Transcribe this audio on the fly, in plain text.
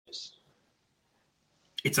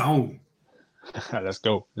It's on. Let's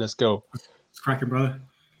go. Let's go. It's cracking, brother.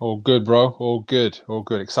 All good, bro. All good. All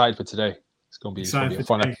good. Excited for today. It's gonna be Excited a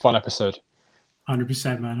for today. fun episode.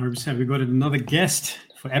 100%, man. 100%. We got another guest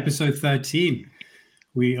for episode 13.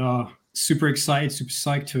 We are super excited, super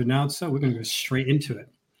psyched to announce her. We're going to go straight into it.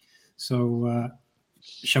 So,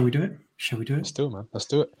 shall we do it? Let's do it, man. Let's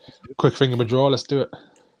do it. Quick finger draw. Let's do it.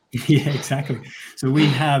 Yeah, exactly. So we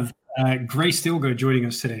have Grace Stilgo joining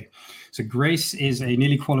us today. So Grace is a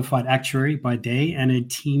nearly qualified actuary by day and a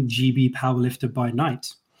Team GB powerlifter by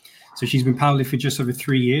night. So she's been powerlifting just over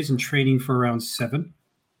 3 years and training for around 7.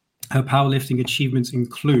 Her powerlifting achievements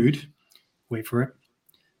include, wait for it,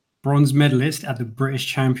 bronze medalist at the British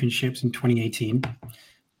Championships in 2018,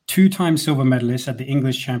 2-time silver medalist at the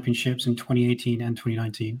English Championships in 2018 and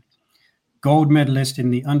 2019, gold medalist in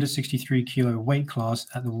the under 63 kilo weight class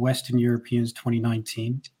at the Western Europeans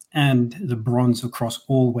 2019, and the bronze across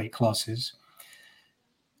all weight classes.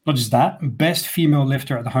 Not just that, best female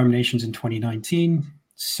lifter at the Home Nations in 2019,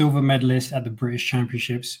 silver medalist at the British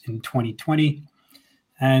Championships in 2020.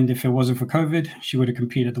 And if it wasn't for COVID, she would have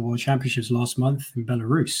competed at the World Championships last month in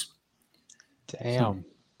Belarus. Damn.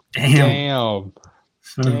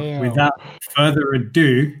 So without further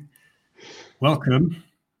ado, welcome,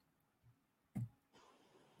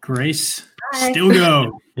 Grace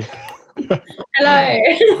Stilgo. Hello.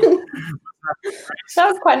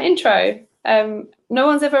 That was quite an intro. No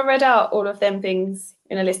one's ever read out all of them things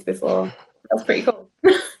in a list before. That's pretty cool.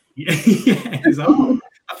 Yeah,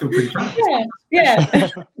 I feel pretty proud. Yeah.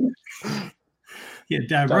 Yeah,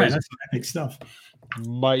 damn right. That's epic stuff.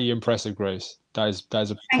 Mighty impressive, Grace. That is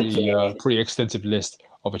a pretty extensive list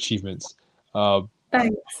of achievements.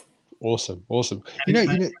 Thanks. Awesome. You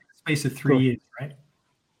know, space of 3 years, right?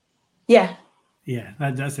 Yeah. Yeah,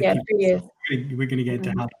 that's a 3 years. We're going to get into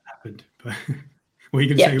how that happened, but what are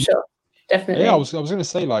you going to say? Sure, definitely. Yeah, I was going to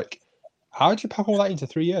say, like, how did you pack all that into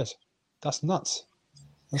 3 years? That's nuts.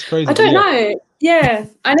 That's crazy. I don't know. Yeah,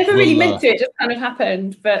 I never really meant to. It just kind of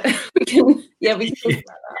happened, but we can talk about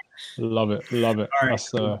that. Love it. All right, That's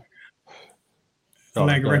cool.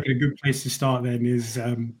 I reckon a good place to start then is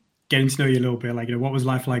getting to know you a little bit. Like, what was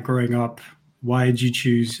life like growing up? Why did you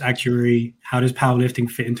choose actuary? How does powerlifting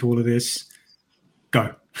fit into all of this?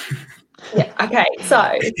 Go. Yeah. Okay. So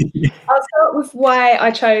I'll start with why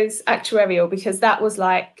I chose actuarial, because that was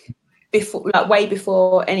way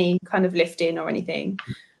before any kind of lifting or anything.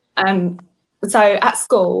 So at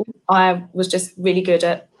school, I was just really good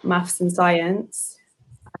at maths and science.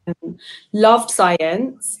 Loved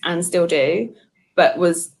science and still do, but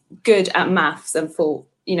was good at maths and thought,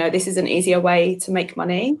 this is an easier way to make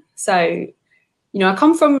money. So, I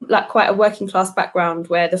come from quite a working class background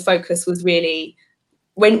where the focus was really,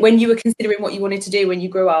 when you were considering what you wanted to do when you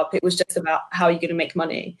grew up, it was just about how you're going to make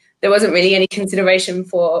money. There wasn't really any consideration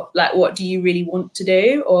for what do you really want to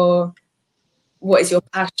do, or what is your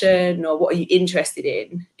passion, or what are you interested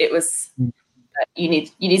in. It was you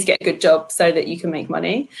need to get a good job so that you can make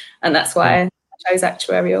money, and that's why I chose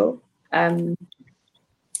actuarial. And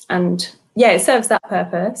yeah, it serves that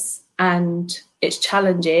purpose, and it's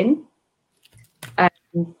challenging, but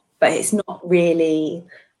it's not really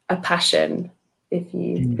a passion. If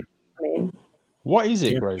you, what is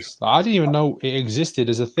it, Grace? I didn't even know it existed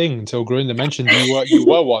as a thing until Grinda mentioned you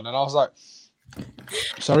were one, and I was like,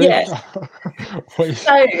 sorry. Yeah.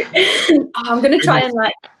 So I'm going to try and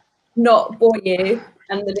not bore you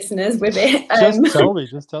and the listeners with it. Just tell me.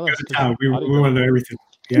 Just tell us. We want to know everything.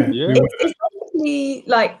 Yeah. It's basically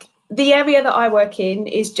the area that I work in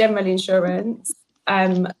is general insurance.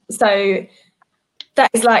 So that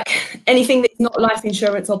is anything that's not life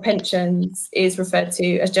insurance or pensions is referred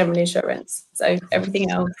to as general insurance. So everything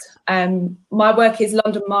else. My work is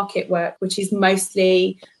London market work, which is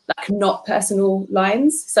mostly not personal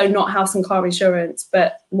lines. So not house and car insurance,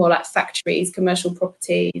 but more like factories, commercial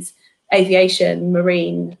properties, aviation,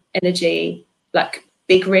 marine, energy,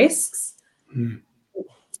 big risks.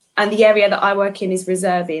 And the area that I work in is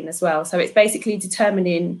reserving as well. So it's basically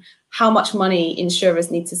determining how much money insurers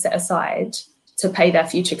need to set aside to pay their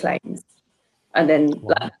future claims, and then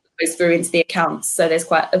goes through into the accounts. So there's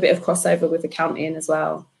quite a bit of crossover with accounting as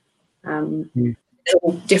well.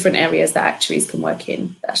 All different areas that actuaries can work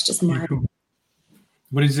in. That's just my. Cool.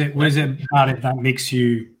 What is it about it that makes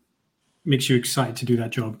you excited to do that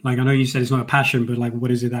job? I know you said it's not a passion, but what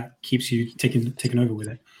is it that keeps you taking over with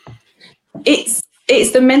it?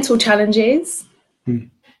 It's the mental challenges.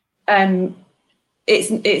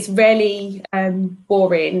 It's really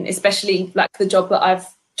boring, especially the job that I've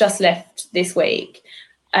just left this week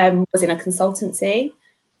was in a consultancy.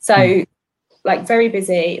 So very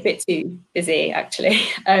busy, a bit too busy actually.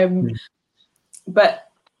 But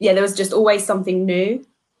there was just always something new.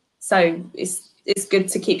 So it's good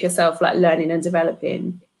to keep yourself like learning and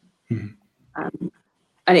developing.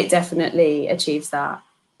 And it definitely achieves that.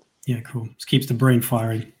 Yeah, cool. It keeps the brain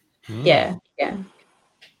firing. Yeah,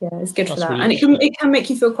 it's good for That's that. really And it can make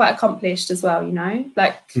you feel quite accomplished as well, you know,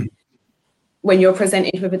 like when you're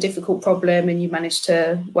presented with a difficult problem and you manage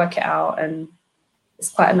to work it out, and it's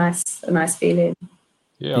quite a nice feeling.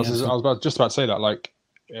 Yeah, I was just about to say that, like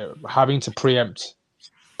having to preempt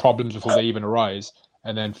problems before they even arise,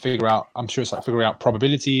 and then figure out. I'm sure it's like figuring out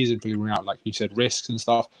probabilities and figuring out, like you said, risks and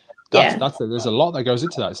stuff. There's a lot that goes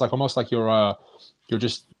into that. It's like almost like you're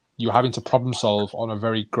having to problem solve on a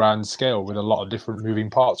very grand scale with a lot of different moving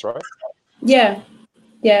parts, right? Yeah.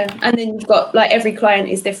 And then you've got like every client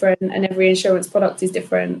is different and every insurance product is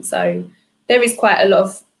different. So there is quite a lot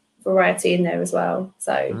of variety in there as well.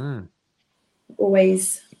 So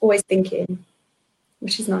always thinking,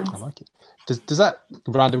 which is nice. I like it. Does that,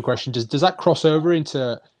 random question, does that cross over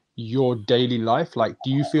into your daily life? Like,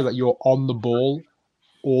 do you feel that you're on the ball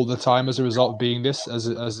all the time as a result of being this?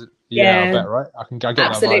 Yeah, I bet, right? I get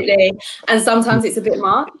absolutely. That vibe. And sometimes it's a bit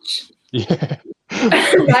much. Yeah.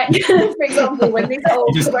 Like, for example, when this whole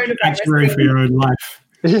coronavirus for your own life.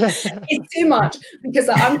 It's too much because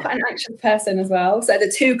I'm quite an anxious person as well. So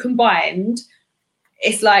the two combined,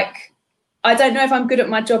 it's like I don't know if I'm good at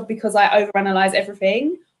my job because I overanalyze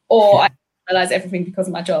everything, or I analyze everything because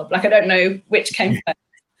of my job. Like I don't know which came first.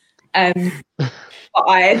 But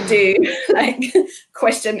I do like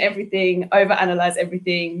question everything, overanalyze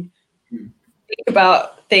everything, think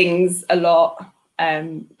about things a lot.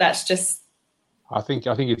 That's just. I think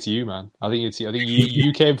it's you, man. I think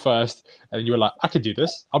you came first, and you were like, I could do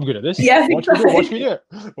this. I'm good at this. Yeah. Watch me do it.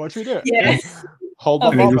 Watch me do it. Yeah. Hold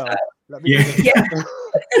the barbell. Let me do this. Yeah.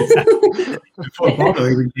 Before barbell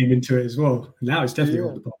even came into it as well. Now it's definitely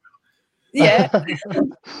on the barbell. Yeah.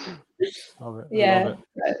 Love it. Yeah.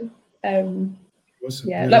 Awesome.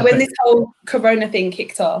 Yeah. Like when this whole corona thing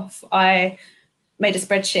kicked off, I made a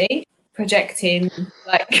spreadsheet projecting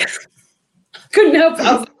like couldn't help it.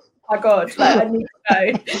 I was like, oh my God, like I need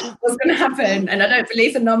to know what's gonna happen. And I don't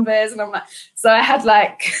believe in numbers. And I'm like, so I had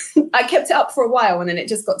like I kept it up for a while and then it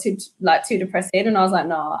just got too depressing. And I was like,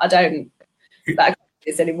 no, I can't do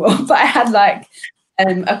this anymore. But I had like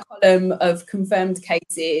a column of confirmed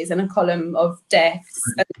cases and a column of deaths.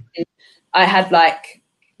 And I had like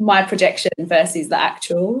my projection versus the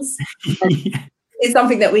actuals. It's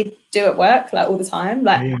something that we do at work like all the time,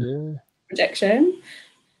 like projection.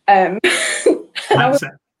 And I was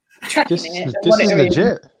tracking it. This is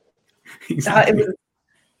legit. Exactly.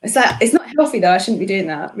 It's not healthy though. I shouldn't be doing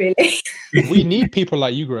that, really. We need people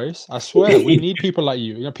like you, Grace. I swear, we need people like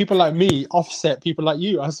you. You know, people like me offset people like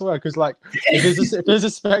you. I swear, because like if there's a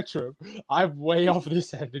spectrum, I'm way off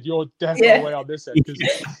this end, and you're definitely way on this end.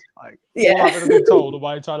 Because like all I've ever been told all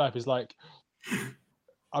my entire life is like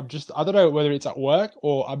I don't know whether it's at work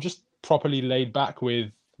or I'm just properly laid back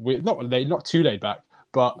with not too laid back,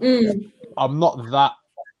 but I'm not that.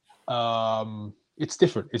 It's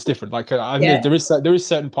different. Like there is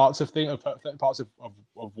certain parts of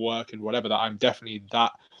work and whatever that I'm definitely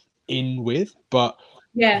that in with, but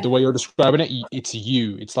the way you're describing it, it's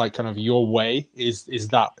you. It's like kind of your way is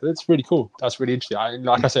that. That's really cool. That's really interesting.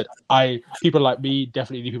 Like I said, people like me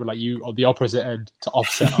definitely need people like you on the opposite end to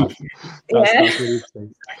offset us. That's really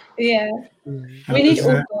interesting. Yeah, we need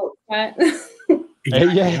all sorts, right?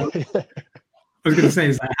 Yeah. I was going to say,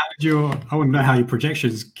 is that I want to know how your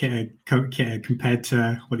projections compared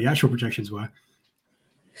to what the actual projections were.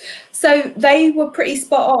 So they were pretty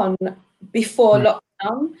spot on before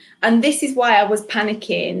lockdown. And this is why I was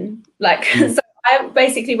panicking. Like, so I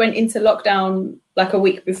basically went into lockdown like a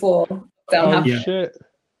week before lockdown happened. Shit.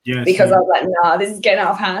 Yeah, because I was like, nah, this is getting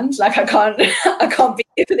out of hand. Like, I can't be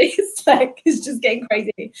here for this. Like, it's just getting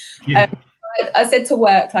crazy. Yeah. I said to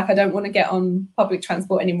work, like, I don't want to get on public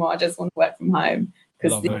transport anymore. I just want to work from home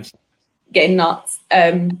because it's getting nuts.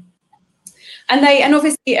 And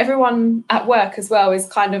obviously everyone at work as well is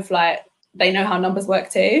kind of like, they know how numbers work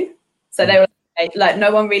too. So they were like,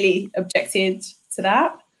 no one really objected to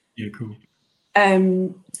that. Yeah, cool.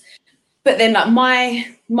 But then like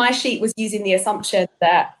my sheet was using the assumption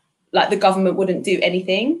that like the government wouldn't do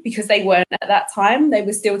anything because they weren't at that time. They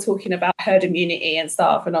were still talking about herd immunity and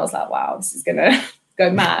stuff. And I was like, wow, this is going to go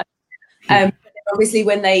mad. But obviously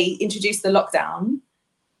when they introduced the lockdown,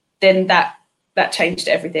 then that changed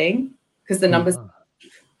everything because the numbers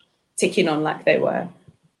ticking on like they were.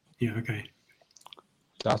 Yeah. Okay.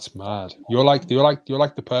 That's mad. You're like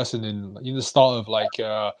the person in the start of like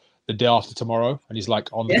the day after tomorrow, and he's like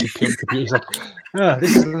on the computer. He's like,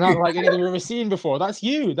 this is not like anything we've ever seen before. That's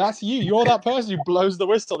you. You're that person who blows the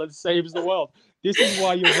whistle and saves the world. This is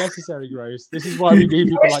why you're necessary, Grace. This is why we need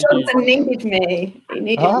people like you. Johnson needed me. He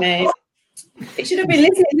needed me. He should have been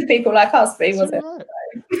listening to people like us, but he wasn't.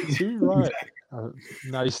 Too right.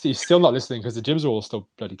 No, he's still not listening because the gyms are all still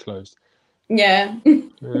bloody closed. Yeah.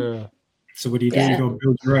 Yeah. So what do you do? You go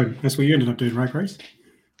build your own. That's what you ended up doing, right, Grace?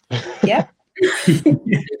 Yeah.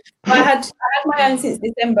 I had my own since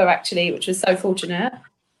December, actually, which was so fortunate.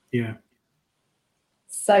 Yeah.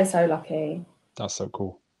 So lucky. That's so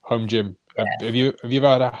cool. Home gym. Yeah. Have you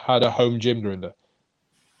ever had a home gym, Gurinder?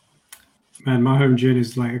 Man, my home gym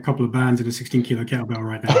is like a couple of bands and a 16-kilo kettlebell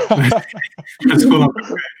right now. That's all I've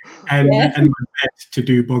got. And my bed to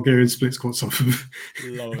do Bulgarian split squats off of.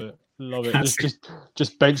 Love it.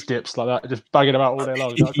 Just bench dips like that, just bagging them out all day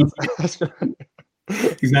long. That's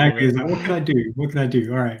exactly. It's like, what can I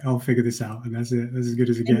do? All right, I'll figure this out. And that's it. That's as good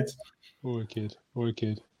as it gets. Wicked.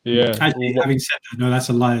 Yeah. Actually, having said that, no, that's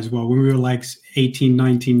a lie as well. When we were like 18,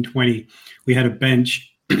 19, 20, we had a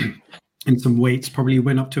bench and some weights, probably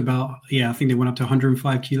went up to about, I think they went up to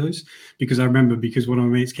 105 kilos. Because I remember, one of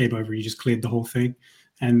my mates came over, he just cleared the whole thing.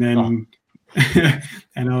 And then...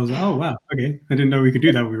 and I was like, oh wow, okay, I didn't know we could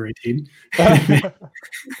do that when we were 18.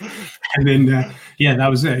 And then that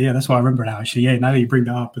was it. That's why I remember now, actually. Now that you bring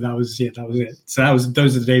that up, but that was it. So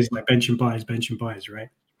those are the days like bench and buys, right,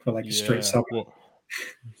 for like a straight summer. Well,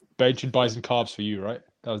 bench and buys and carbs for you, right?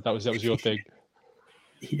 That was your thing.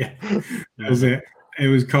 That was it. It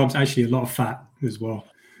was carbs, actually a lot of fat as well.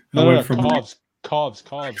 Carbs.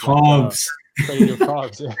 Training your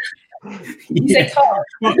carbs, yeah. You said carbs.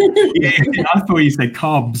 I thought you said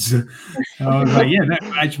carbs. I was like,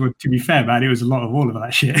 actually, to be fair, man, it was a lot of all of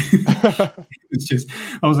that shit. It's just,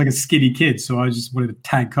 I was like a skinny kid, so I just wanted to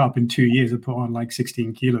tank up in 2 years and put on like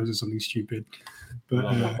 16 kilos or something stupid.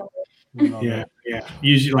 But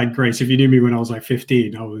usually like Grace, if you knew me when I was like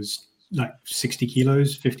 15, I was like 60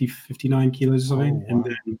 kilos, 59 kilos or something. And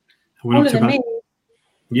then I went up to about...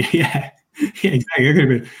 Yeah, exactly. I could have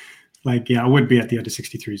been... I wouldn't be at the under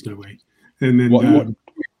 63s, no way. And then, what?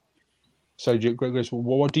 So, Grace,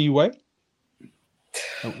 what do you weigh?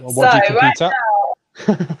 What do you compete at?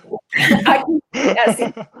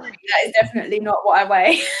 That is definitely not what I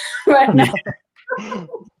weigh right now.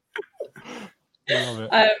 Love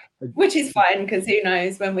it. Which is fine because who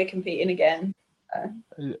knows when we're competing again.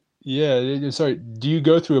 Sorry, do you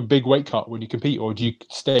go through a big weight cut when you compete, or do you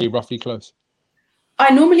stay roughly close?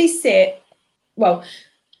 I normally sit. Well.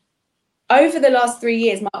 Over the last 3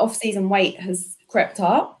 years, my off-season weight has crept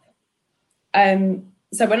up.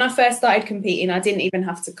 So when I first started competing, I didn't even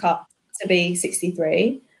have to cut to be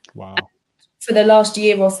 63. Wow. For the last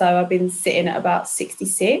year or so, I've been sitting at about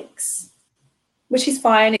 66, which is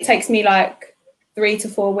fine. It takes me like 3 to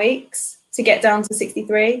 4 weeks to get down to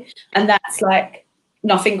 63. And that's like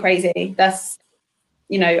nothing crazy. That's,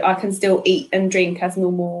 I can still eat and drink as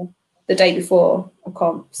normal the day before a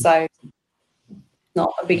comp. So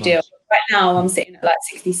not a big deal. Right now, I'm sitting at like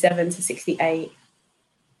 67 to 68,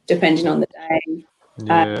 depending on the day.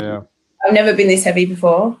 Yeah. I've never been this heavy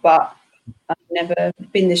before, but I've never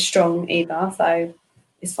been this strong either, so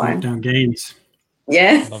it's fine. Down gains.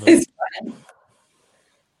 Yeah, it's fine.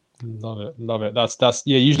 Love it. That's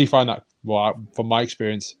usually find that, well, from my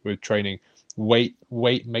experience with training, weight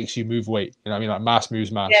makes you move weight. You know what I mean? Like mass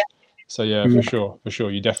moves mass. Yeah. So for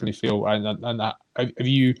sure, you definitely feel and that have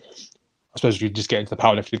you. I suppose you just get into the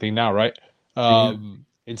powerlifting thing now, right?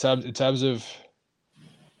 In terms of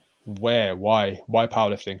why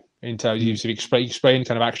powerlifting? In terms you've explained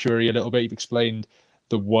kind of actuary a little bit. You've explained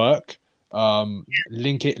the work.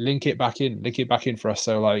 Link it back in for us.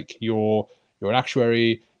 So like you're an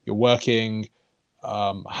actuary, you're working.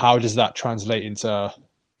 How does that translate into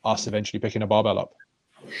us eventually picking a barbell up?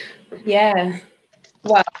 Yeah,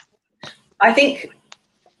 well, I think.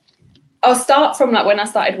 I'll start from like when I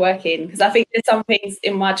started working, because I think there's some things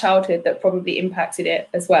in my childhood that probably impacted it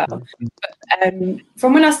as well. But,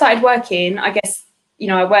 from when I started working, I guess,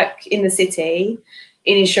 I work in the city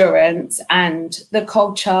in insurance, and the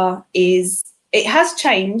culture it has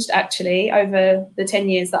changed actually over the 10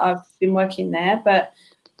 years that I've been working there. But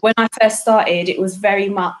when I first started, it was very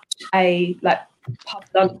much a like pub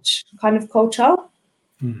lunch kind of culture.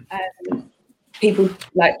 People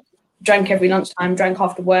like drank every lunchtime, drank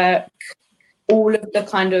after work. All of the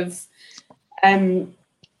kind of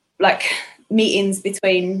like meetings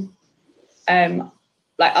between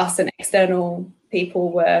like us and external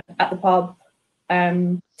people were at the pub.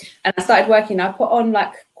 And I started working. I put on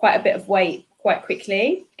like quite a bit of weight quite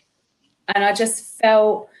quickly, and I just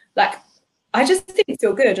felt like I just didn't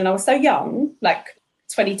feel good. And I was so young, like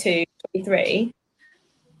 22, 23.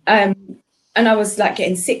 And I was like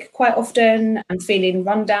getting sick quite often and feeling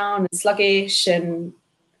run down and sluggish and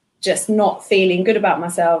just not feeling good about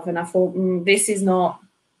myself. And I thought, this is not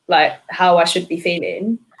like how I should be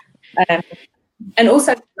feeling. And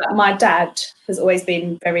also my dad has always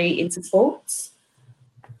been very into sports.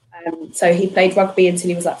 So he played rugby until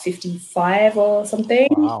he was like 55 or something.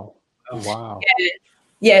 Wow. Wow.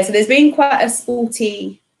 Yeah, so there's been quite a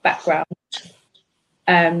sporty background.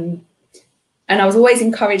 And I was always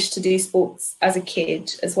encouraged to do sports as a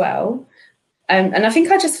kid as well. And I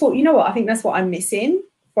think I just thought, you know what, I think that's what I'm missing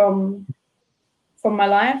from my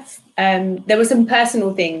life. There were some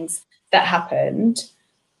personal things that happened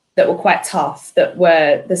that were quite tough, that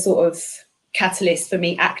were the sort of catalyst for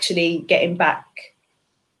me actually getting back,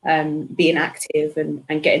 being active and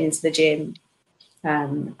getting into the gym.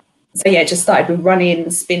 So yeah, just started with running,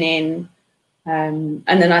 spinning. And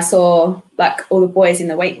then I saw like all the boys in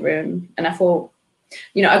the weight room and I thought,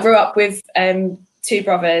 you know, I grew up with 2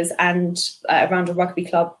 brothers and around a rugby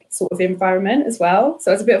club sort of environment as well.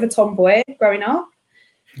 So I was a bit of a tomboy growing up.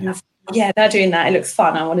 And I thought, yeah, they're doing that. It looks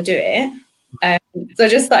fun. I want to do it. So I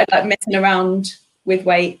just started like messing around with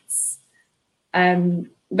weights. But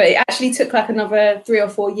it actually took like another 3 or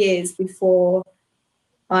 4 years before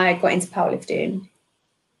I got into powerlifting.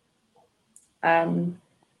 And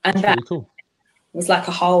That's that really cool. was like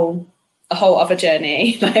a whole other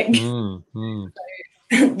journey. Like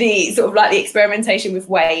the sort of like the experimentation with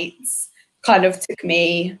weights kind of took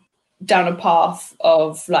me down a path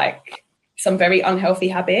of like some very unhealthy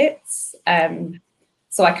habits.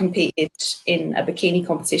 So I competed in a bikini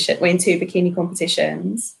competition, in 2 bikini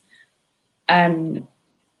competitions,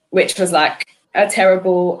 which was like a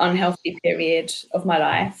terrible, unhealthy period of my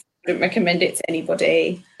life. I wouldn't recommend it to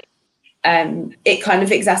anybody. It kind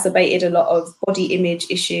of exacerbated a lot of body image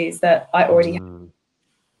issues that I already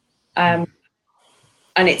had.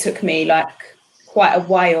 And it took me like quite a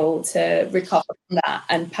while to recover from that.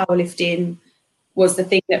 And powerlifting was the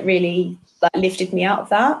thing that really like lifted me out of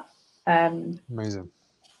that. Amazing.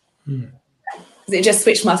 Because it just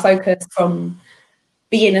switched my focus from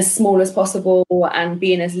being as small as possible and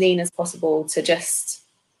being as lean as possible to just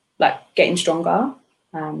like getting stronger.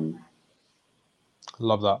 I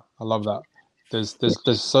love that. I love that. There's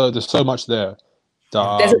so much there.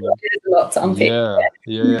 There's a lot to unpick.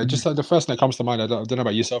 Yeah. Just like the first thing that comes to mind. I don't know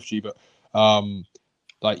about yourself, G, but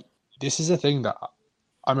like this is a thing that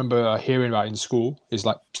I remember hearing about in school. Is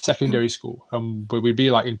like secondary school, but we'd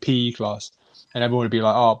be like in PE class, and everyone would be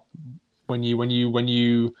like, "Oh, when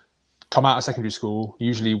you come out of secondary school,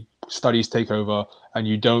 usually studies take over, and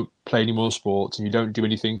you don't play any more sports, and you don't do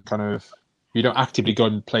anything kind of." You don't actively go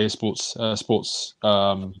and play a play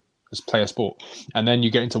a sport, and then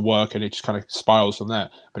you get into work and it just kind of spirals from there.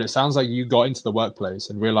 But it sounds like you got into the workplace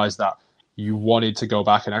and realized that you wanted to go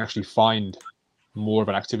back and actually find more of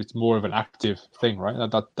an active thing,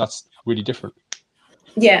 right? That's really different.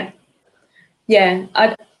 Yeah.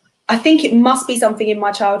 I think it must be something in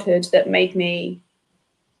my childhood that made me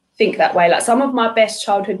think that way. Like some of my best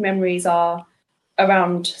childhood memories are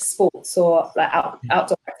around sports or like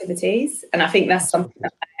outdoor activities, and I think that's something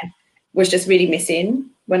that I was just really missing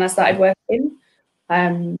when I started working.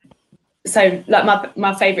 So like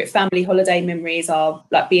my favorite family holiday memories are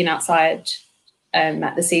like being outside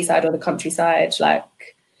at the seaside or the countryside,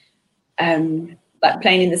 like playing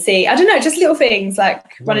in the sea. I don't know, just little things like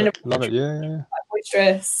running around. Love it. Yeah. Quite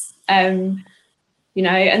boisterous. You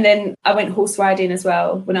know, and then I went horse riding as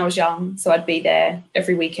well when I was young, so I'd be there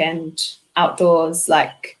every weekend outdoors,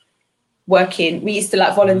 like working. We used to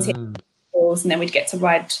like volunteer and then we'd get to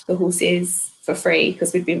ride the horses for free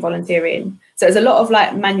because we'd been volunteering. So there's a lot of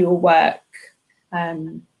like manual work,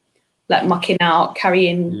 like mucking out,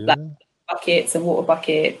 carrying like buckets and water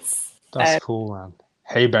buckets. That's cool, man.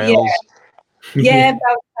 Hay bales. Yeah.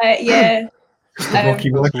 Just the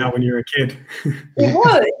rocky workout when you were a kid. It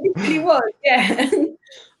really was, yeah.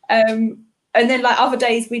 And then like other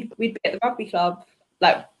days we'd be at the rugby club,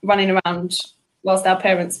 like running around whilst our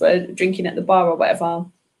parents were drinking at the bar or whatever.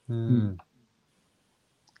 And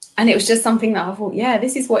it was just something that I thought, yeah,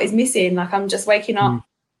 this is what is missing. Like I'm just waking up,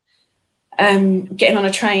 getting on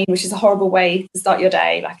a train, which is a horrible way to start your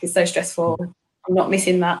day. Like it's so stressful. I'm not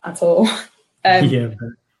missing that at all.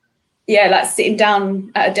 Yeah, like sitting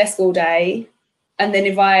down at a desk all day. And then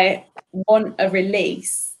if I want a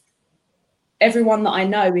release, everyone that I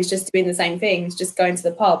know is just doing the same things, just going to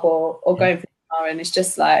the pub or going for dinner. And it's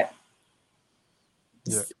just like,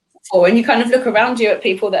 and you kind of look around you at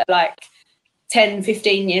people that are like 10,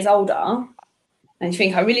 15 years older and you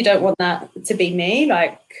think, I really don't want that to be me.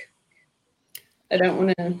 Like, I don't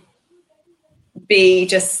want to be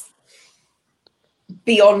just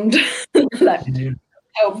beyond like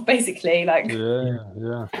help, basically. Like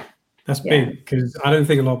that's big, because I don't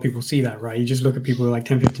think a lot of people see that, right? You just look at people like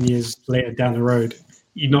 10, 15 years later down the road,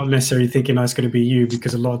 you're not necessarily thinking that's going to be you,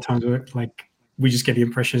 because a lot of times like we just get the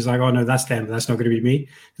impression it's like, oh no, that's them, that's not going to be me.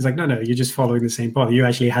 It's like, no, you're just following the same path. You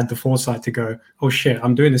actually had the foresight to go, oh shit,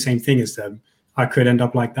 I'm doing the same thing as them, I could end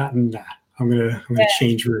up like that, and I'm gonna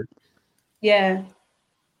change route. Yeah,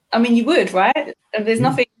 I mean, you would, right? And there's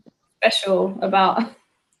nothing special about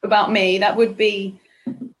me. That would be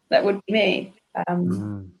me.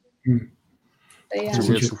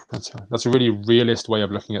 That's a really realist way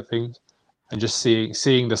of looking at things, and just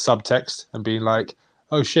seeing the subtext and being like,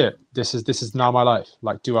 oh shit, this is now my life.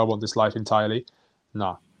 Like, do I want this life entirely?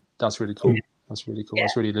 Nah, that's really cool. That's really cool.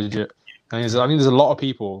 That's really legit. And I think there's a lot of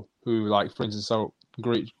people who, like, for instance, so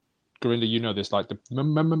great, Gurinder, you know this, like,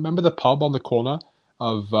 remember the pub on the corner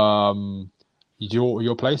of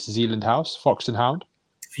your place, Zealand House, Fox and Hound?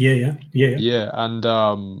 Yeah. And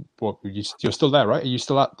you're still there, right? Are you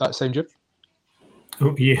still at that same gym?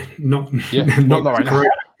 Oh yeah, not not right now.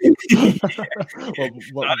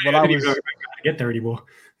 Well, I was get there anymore.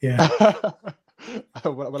 Yeah.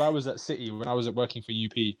 When I was at City, when I was working for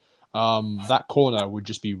UP, that corner would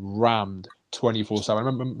just be rammed 24/7. I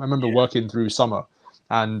remember working through summer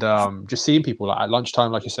and just seeing people like, at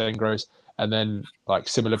lunchtime, like you're saying, Grace, and then like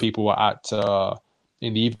similar people at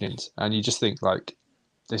in the evenings, and you just think like,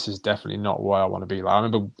 this is definitely not where I want to be. Like, I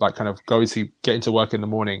remember like kind of get into work in the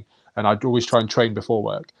morning, and I'd always try and train before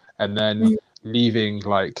work, and then leaving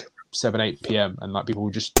like 7-8 p.m. and like people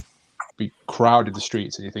would just be crowded the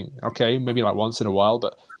streets, and you think, okay, maybe like once in a while,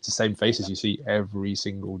 but it's the same faces you see every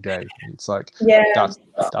single day. It's like,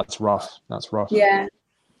 that's rough. That's rough. Yeah,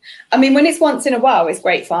 I mean, when it's once in a while, it's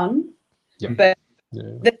great fun. But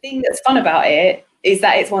the thing that's fun about it is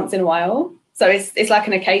that it's once in a while, so it's like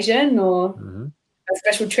an occasion or a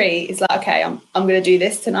special treat. It's like, okay, I'm going to do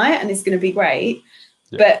this tonight, and it's going to be great.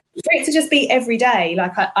 But for it to just be every day,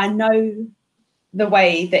 like I know the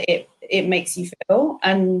way that it makes you feel,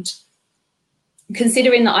 and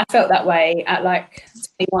considering that I felt that way at like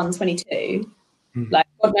 21, 22, like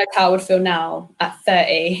God knows how I would feel now at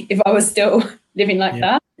 30 if I was still living like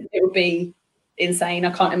that. It would be insane.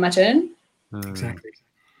 I can't imagine. Exactly.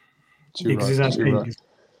 Because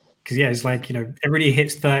it's like, you know, everybody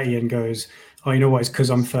hits 30 and goes, oh, you know what, it's because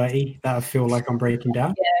I'm 30 that I feel like I'm breaking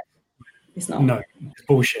down. It's not. No, it's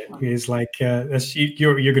bullshit. It's like you're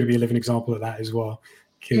going to be a living example of that as well.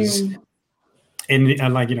 Because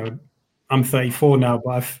like, you know, I'm 34 now,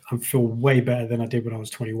 but I feel way better than I did when I was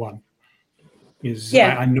 21. Because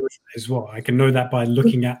I know that as well. I can know that by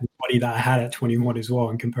looking at the body that I had at 21 as well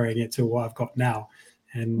and comparing it to what I've got now.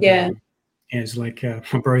 And it's like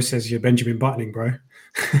my bro says, you're Benjamin Buttoning, bro.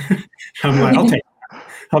 I'm like,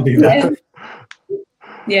 I'll do that.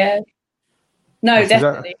 Yeah. No,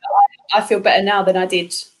 definitely. I feel better now than I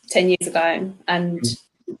did 10 years ago. And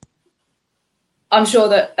I'm sure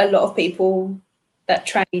that a lot of people that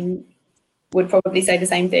train would probably say the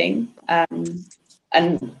same thing. And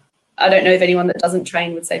I don't know if anyone that doesn't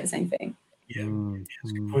train would say the same thing. Yeah,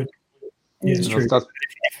 that's a good point. Yeah, it's true.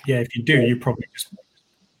 If you do, you probably just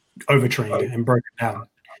overtrained and broke it down.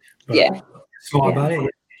 But smart about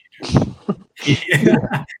it.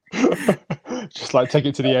 Just like take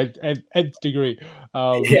it to the nth degree.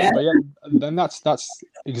 But then that's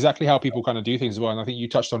exactly how people kind of do things as well. And I think you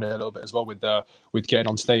touched on it a little bit as well with getting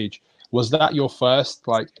on stage. Was that your first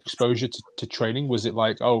like exposure to training? Was it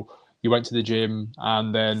like, oh, you went to the gym,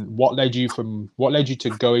 and then what led you to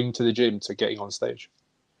going to the gym to getting on stage?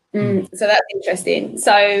 So that's interesting.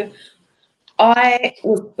 So I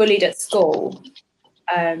was bullied at school.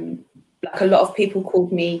 Like a lot of people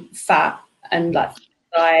called me fat and like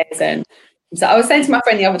thighs, and so I was saying to my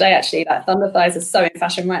friend the other day, actually, like thunder thighs are so in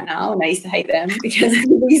fashion right now, and I used to hate them because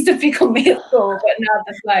people used to pick on me at school, but now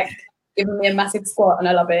they're like giving me a massive squat, and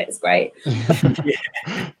I love it. It's great.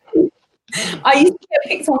 I used to get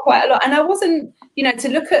picked on quite a lot, and I wasn't, you know, to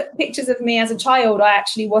look at pictures of me as a child, I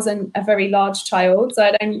actually wasn't a very large child, so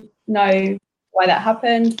I don't know why that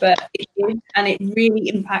happened, but it did, and it really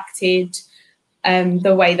impacted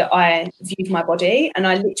the way that I viewed my body, and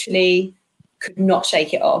I literally could not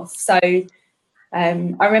shake it off. So I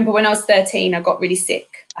remember when I was 13, I got really sick.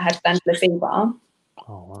 I had glandular fever. Oh,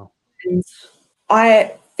 wow. And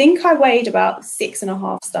I think I weighed about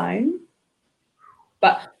 6.5 stone.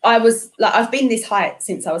 But I was like, I've been this height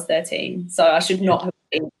since I was 13, so I should not have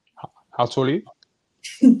been. How tall are you?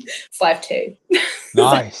 5'2".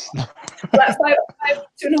 Nice. Like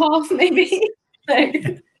 5'2.5" maybe.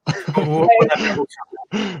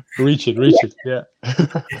 Reaching, yeah.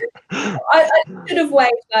 I should have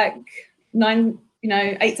weighed like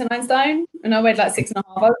 8 to 9 stone, and I weighed like 6.5.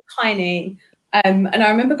 I was tiny. And I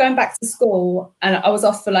remember going back to school, and I was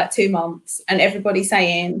off for like 2 months, and everybody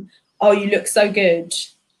saying, "Oh, you look so good."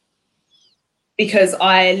 Because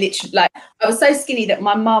I literally, like, I was so skinny that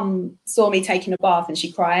my mum saw me taking a bath and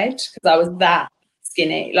she cried because I was that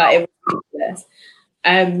skinny. Like, it was ridiculous.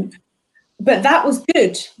 But that was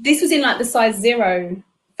good. This was in like the size 0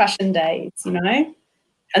 fashion days, you know?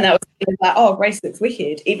 And that was like, oh, Grace looks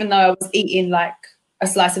wicked, even though I was eating like a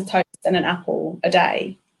slice of toast and an apple a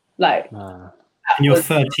day. Like, and you're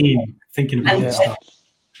 13 thinking about this stuff.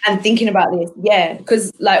 And thinking about this, yeah,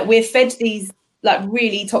 because like we're fed these like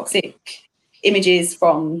really toxic images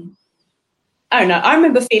from, I don't know. I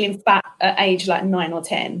remember feeling fat at age like 9 or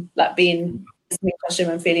 10, like being in costume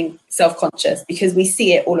and feeling self-conscious because we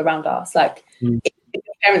see it all around us. Like, if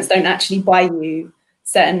your parents don't actually buy you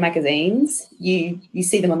certain magazines, you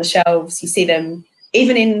see them on the shelves, you see them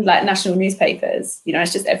even in like national newspapers, you know,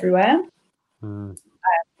 it's just everywhere.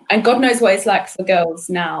 And God knows what it's like for girls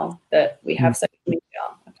now that we have social media.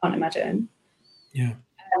 I can't imagine. Yeah.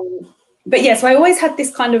 But yeah, so I always had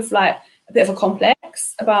this kind of like a bit of a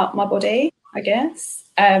complex about my body, I guess.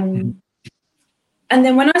 And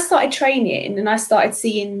then when I started training and I started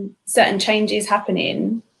seeing certain changes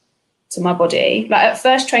happening to my body, like at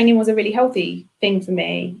first training was a really healthy thing for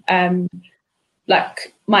me.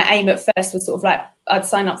 Like my aim at first was sort of like I'd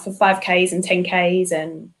sign up for 5Ks and 10Ks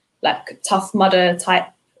and like Tough Mudder type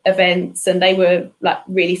events, and they were like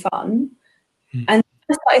really fun. And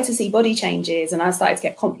I started to see body changes and I started to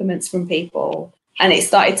get compliments from people, and it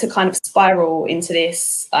started to kind of spiral into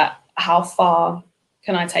this like, how far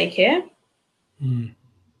can I take it?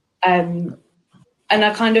 And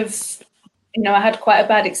I kind of, you know, I had quite a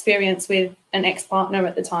bad experience with an ex-partner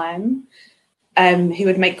at the time who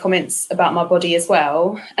would make comments about my body as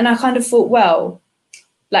well. And I kind of thought, well,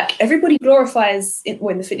 like everybody glorifies in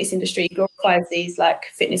the fitness industry, glorifies these like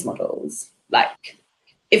fitness models. Like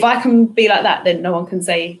if I can be like that, then no one can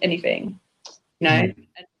say anything, you know?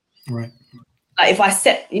 Right. Like if I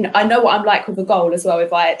set, you know, I know what I'm like with a goal as well.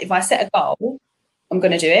 If I set a goal, I'm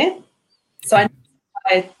going to do it. So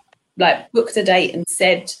I like booked a date and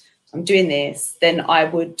said, I'm doing this, then I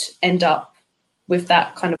would end up with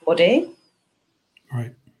that kind of body.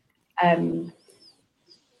 Right. And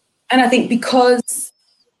I think because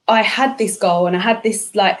I had this goal and I had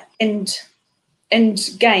this like end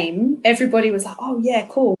game, everybody was like, oh yeah,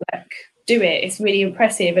 cool, like do it. It's really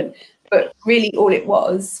impressive. But really all it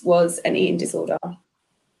was an eating disorder.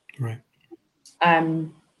 Right.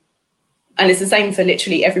 And it's the same for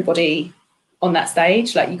literally everybody on that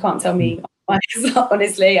stage. Like you can't tell me,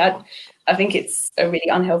 honestly, I think it's a really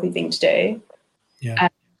unhealthy thing to do. Yeah.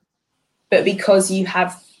 But because you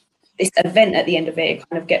have this event at the end of it, it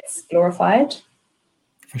kind of gets glorified.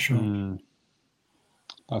 For sure.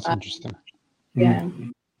 That's interesting. Yeah.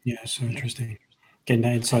 Yeah, so interesting. Getting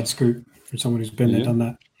that inside scoop from someone who's been there, done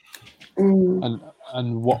that.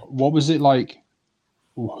 And what was it like?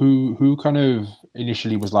 Who kind of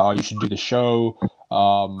initially was like, oh, you should do the show,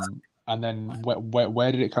 and then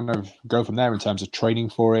where did it kind of go from there in terms of training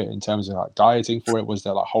for it, in terms of like dieting for it? Was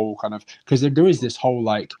there like whole kind of, because there is this whole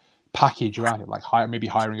like package around it, like maybe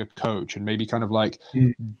hiring a coach and maybe kind of like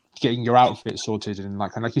getting your outfit sorted and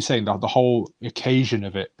like you're saying, the whole occasion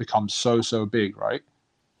of it becomes so big, right?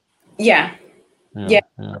 Yeah.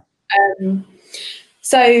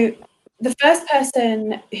 So the first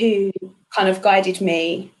person who kind of guided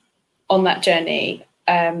me on that journey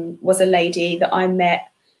was a lady that I met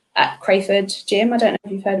at Crayford Gym. I don't know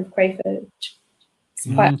if you've heard of Crayford.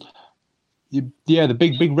 It's quite... Yeah, the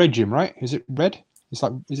big red gym, right? Is it red? It's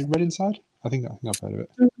like, is it red inside? I think I've heard of it.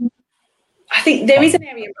 I think there is an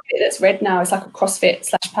area of it that's red now. It's like a CrossFit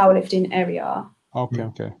 / powerlifting area.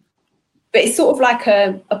 Okay. But it's sort of like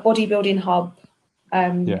a bodybuilding hub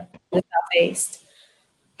in the Southeast.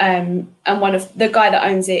 And one of the guy that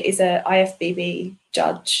owns it is a IFBB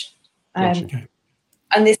judge. Gotcha.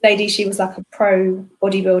 And this lady, she was like a pro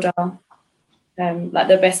bodybuilder, like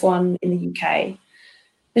the best one in the UK.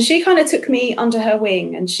 And she kind of took me under her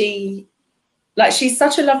wing, and she's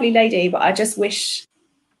such a lovely lady, but I just wish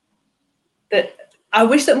that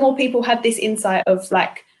more people had this insight of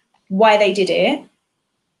like why they did it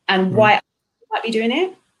and why I might be doing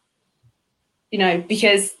it. You know,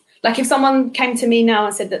 because like if someone came to me now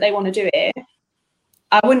and said that they want to do it,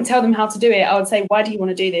 I wouldn't tell them how to do it. I would say, why do you want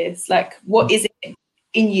to do this? Like, what is it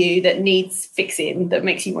in you that needs fixing that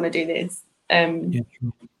makes you want to do this?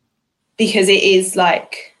 Because it is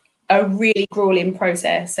like a really grueling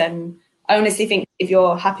process, and I honestly think if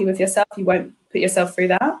you're happy with yourself, you won't put yourself through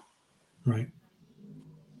that. Right.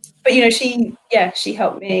 But, you know, she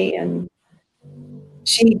helped me, and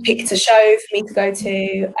she picked a show for me to go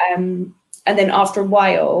to. And then after a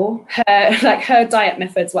while, her diet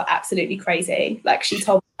methods were absolutely crazy. Like, she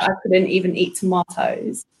told me I couldn't even eat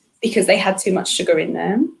tomatoes because they had too much sugar in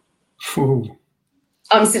them. Ooh.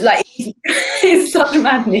 Like, it's such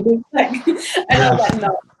madness. Like, and I was like,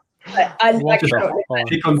 no. Like, I like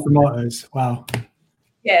pick on tomatoes. Wow.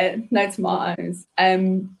 Yeah, no tomatoes.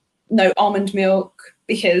 No almond milk,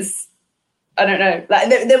 because I don't know. Like,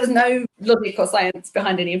 there was no logic or science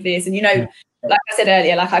behind any of this. And, you know, like I said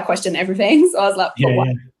earlier, like, I question everything. So I was like,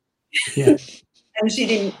 yeah. And she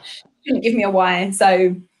didn't give me a why.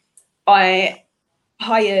 So I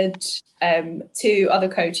hired 2 other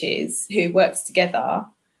coaches who worked together.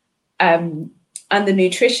 And the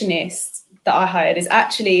nutritionist that I hired is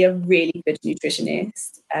actually a really good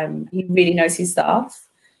nutritionist. He really knows his stuff.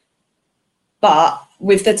 But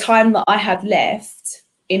with the time that I had left,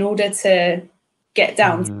 in order to get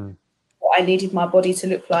down to what I needed my body to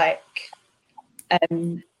look like,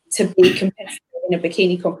 to be competitive in a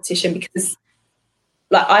bikini competition, because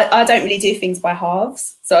like I don't really do things by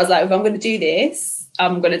halves. So I was like, if I'm going to do this,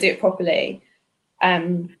 I'm going to do it properly.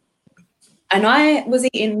 And I was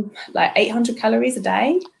eating like 800 calories a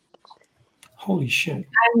day. Holy shit.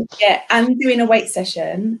 And doing a weight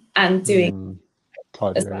session and doing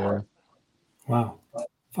cardio, as well. Wow.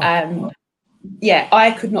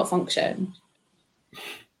 I could not function.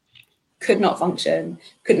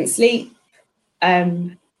 Couldn't sleep.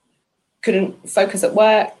 Couldn't focus at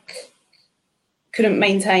work. Couldn't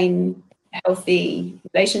maintain healthy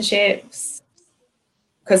relationships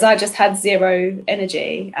because I just had zero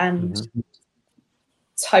energy and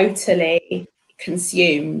totally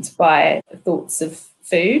consumed by thoughts of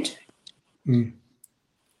food. Because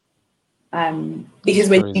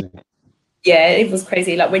it was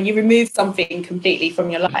crazy. Like, when you remove something completely from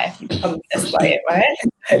your life, you become obsessed by it, right?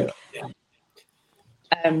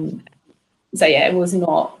 So it was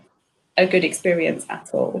not a good experience at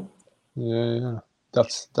all. Yeah.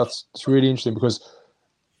 That's really interesting, because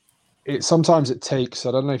sometimes it takes,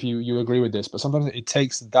 I don't know if you agree with this, but sometimes it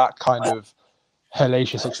takes that kind of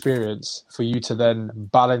hellacious experience for you to then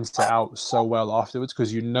balance it out so well afterwards,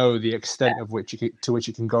 because you know the extent of which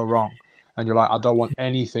it can go wrong, and you're like, I don't want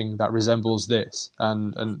anything that resembles this,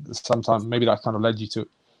 and sometimes maybe that kind of led you to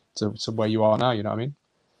where you are now, you know what I mean?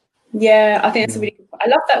 Yeah, I think it's a really good, I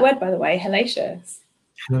love that word, by the way, hellacious.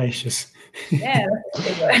 Hellacious. Yeah, that's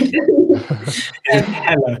a good word.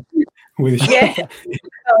 Hella with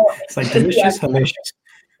it's like delicious, hellacious.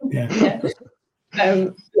 Yeah.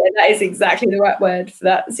 That is exactly the right word for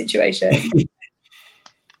that situation.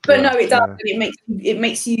 But no, it does. It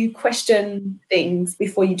makes you question things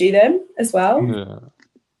before you do them as well. Yeah.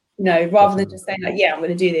 You know, rather than just saying like, I'm going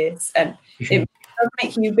to do this, and it does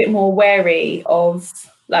make you a bit more wary of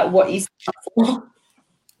like what you stand for,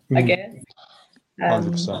 I guess.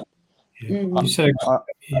 100%. You said,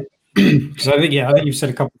 because I think you've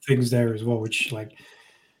said a couple of things there as well, which like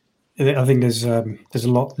I think there's a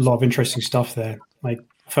lot of interesting stuff there. Like,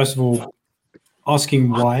 first of all,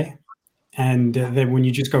 asking why, and then when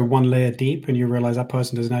you just go one layer deep and you realize that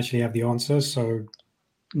person doesn't actually have the answer, so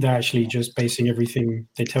they're actually just basing everything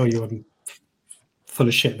they tell you on full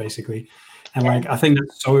of shit, basically. And like, I think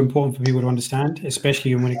that's so important for people to understand,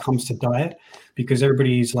 especially when it comes to diet, because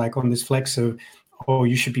everybody's like on this flex of, oh,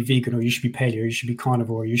 you should be vegan, or you should be paleo, or you should be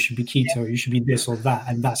carnivore, or you should be keto, or you should be this or that,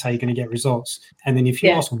 and that's how you're going to get results. And then if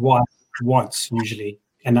you ask why once, usually,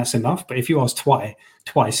 and that's enough. But if you ask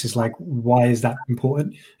twice is like, why is that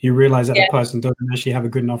important? You realize that the person doesn't actually have a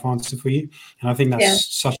good enough answer for you. And I think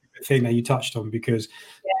that's such a good thing that you touched on, because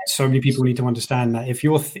so many people need to understand that if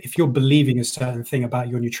you're believing a certain thing about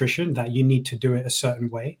your nutrition, that you need to do it a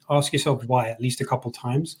certain way, ask yourself why at least a couple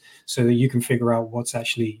times, so that you can figure out what's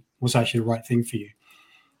actually the right thing for you.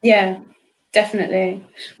 Yeah, definitely.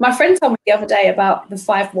 My friend told me the other day about the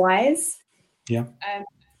 5 whys. Yeah.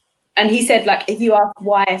 And he said, like, if you ask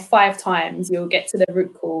why 5 times, you'll get to the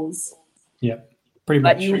root cause. Yeah, pretty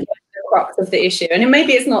much. Like, you get the crux of the issue. And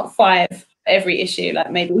maybe it's not 5 for every issue.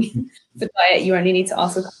 Like, maybe for diet, you only need to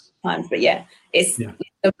ask a couple of times. But it's the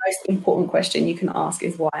most important question you can ask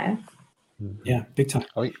is why. Yeah, big time.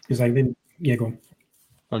 Because I've been, go on.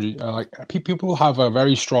 Like, people have a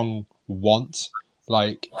very strong want.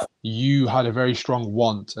 Like, you had a very strong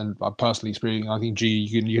want, and personally speaking, I think G,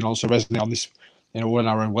 you can also resonate on this in all in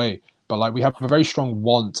our own way. But like, we have a very strong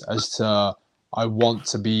want as to, I want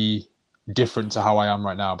to be different to how I am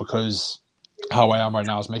right now, because how I am right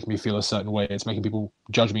now is making me feel a certain way. It's making people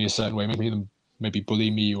judge me a certain way, making them maybe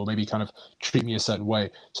bully me or maybe kind of treat me a certain way.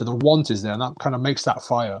 So the want is there, and that kind of makes that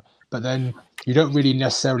fire. But then you don't really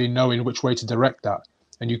necessarily know in which way to direct that,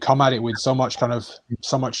 and you come at it with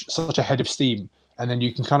such a head of steam, and then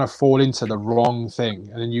you can kind of fall into the wrong thing,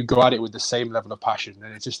 and then you go at it with the same level of passion,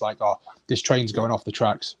 and it's just like, oh, this train's going off the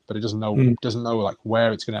tracks, but it doesn't know like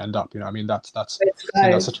where it's going to end up. You know what I mean? That's I think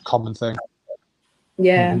that's such a common thing.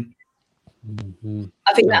 Yeah.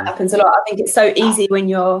 I think that happens a lot. I think it's so easy when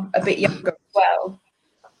you're a bit younger as well,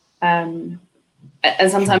 and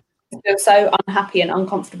sometimes you feel so unhappy and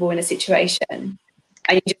uncomfortable in a situation, and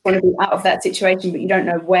you just want to be out of that situation, but you don't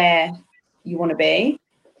know where you want to be.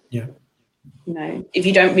 Yeah. You know, if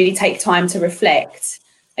you don't really take time to reflect,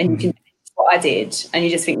 and you can do what I did, and you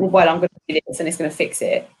just think, well, I'm going to do this and it's going to fix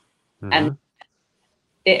it, and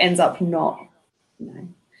it ends up not. You know,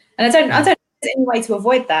 and I don't know if there's any way to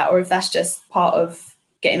avoid that, or if that's just part of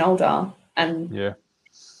getting older and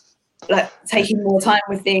like taking more time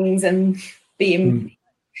with things and being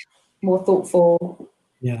more thoughtful.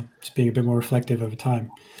 Yeah, just being a bit more reflective over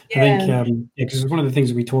time. I think because one of the things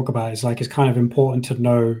that we talk about is like it's kind of important to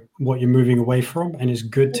know what you're moving away from, and it's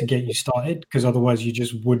good to get you started, because otherwise you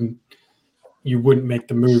just wouldn't make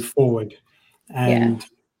the move forward. And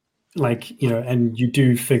like, you know, and you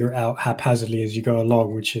do figure it out haphazardly as you go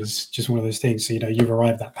along, which is just one of those things. So, you know, you've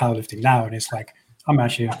arrived at powerlifting now, and it's like, I'm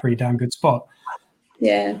actually in a pretty damn good spot.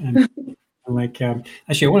 Yeah. And like,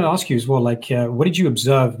 actually, I want to ask you as well, like, what did you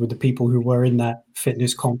observe with the people who were in that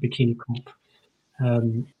fitness comp, bikini comp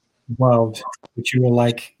world, which you were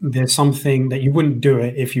like, there's something that you wouldn't do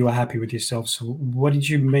it if you were happy with yourself. So what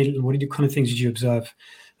kind of things did you observe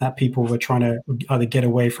that people were trying to either get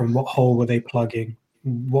away from? What hole were they plugging?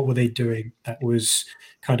 What were they doing that was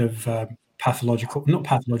kind of not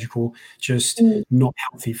pathological, just not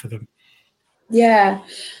healthy for them? Yeah,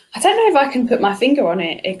 I don't know if I can put my finger on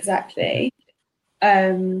it exactly,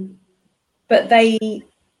 but they,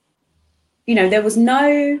 you know, there was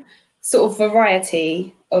no sort of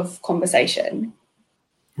variety of conversation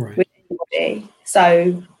with anybody.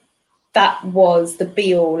 So that was the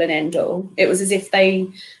be all and end all. It was as if they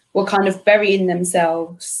were kind of burying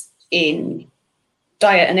themselves in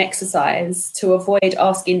diet and exercise to avoid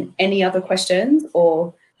asking any other questions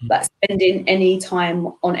or like spending any time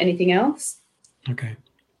on anything else. Okay.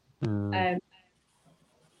 And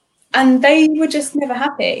they were just never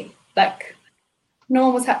happy. Like no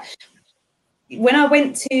one was happy. When I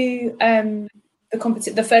went to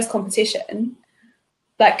the first competition,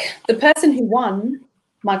 like the person who won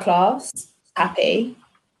my class happy.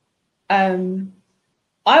 I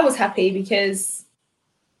was happy because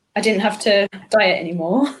I didn't have to diet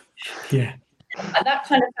anymore. Yeah. And that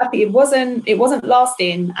kind of happy, it wasn't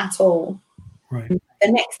lasting at all. Right.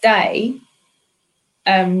 The next day,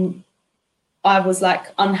 I was like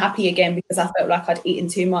unhappy again because I felt like I'd eaten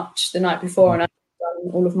too much the night before and I'd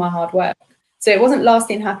done all of my hard work. So it wasn't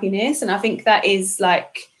lasting happiness. And I think that's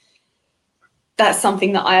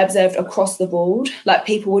something that I observed across the board. Like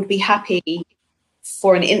people would be happy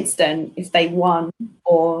for an instant if they won,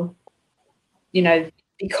 or, you know,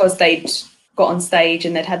 because they'd got on stage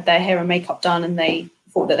and they'd had their hair and makeup done and they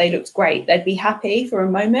thought that they looked great. They'd be happy for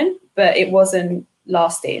a moment, but it wasn't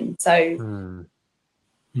lasting. So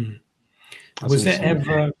was there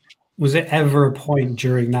ever a point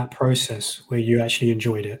during that process where you actually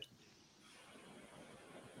enjoyed it?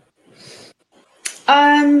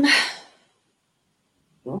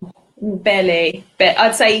 Barely, but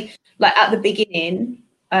I'd say like at the beginning,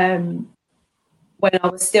 when I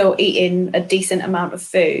was still eating a decent amount of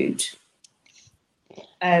food,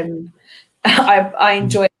 I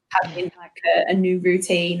enjoyed having like a new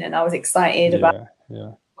routine, and I was excited about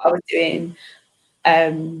what I was doing.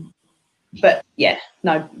 But yeah,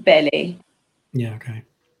 no, barely. Yeah, okay.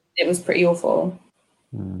 It was pretty awful.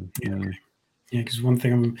 Yeah, okay. Yeah, because one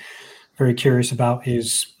thing I'm very curious about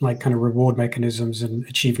is like kind of reward mechanisms and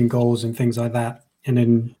achieving goals and things like that. And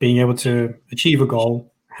then being able to achieve a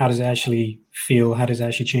goal, how does it actually feel? How does it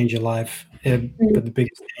actually change your life? But the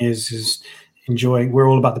biggest thing is enjoying. We're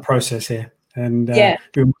all about the process here. And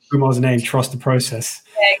Umar's name, trust the process.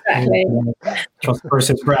 Yeah, exactly. And, trust the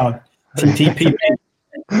process, Brown. TTP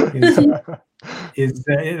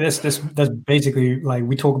that's basically, like,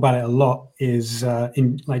 we talk about it a lot, is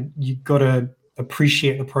you got to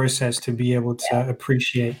appreciate the process to be able to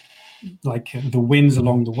appreciate like the wins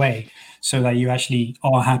along the way, so that you actually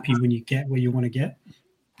are happy when you get where you want to get.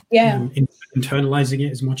 Internalizing it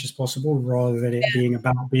as much as possible rather than it being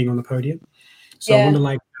about being on the podium. So I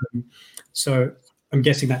wonder, so I'm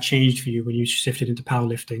guessing that changed for you when you shifted into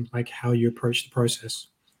powerlifting, like how you approach the process.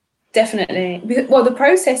 Definitely. Well, the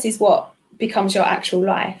process is what becomes your actual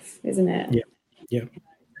life, isn't it? Yeah.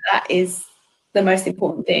 That is the most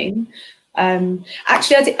important thing.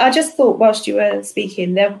 Actually, I just thought whilst you were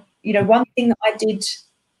speaking there, one thing that I did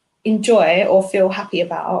enjoy or feel happy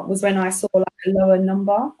about was when I saw like a lower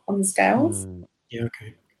number on the scales. Yeah,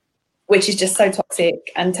 okay. Which is just so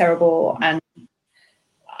toxic and terrible, and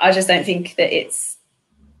I just don't think that it's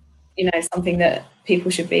something that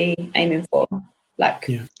people should be aiming for. Like,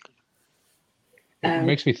 yeah. It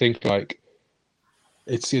makes me think like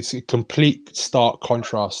it's a complete stark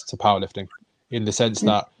contrast to powerlifting in the sense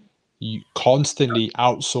that you constantly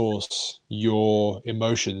outsource your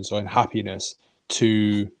emotions or unhappiness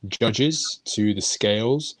to judges, to the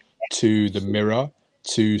scales, to the mirror,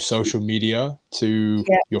 to social media, to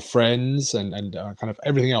your friends, and kind of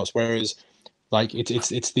everything else. Whereas, like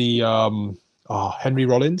it's the Henry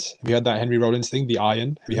Rollins. Have you heard that Henry Rollins thing? The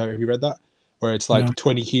iron. Have you read that? Where it's like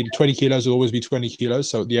 20 kilos will always be 20 kilos.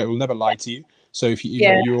 So yeah, it will never lie to you. So if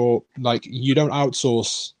you're like, you don't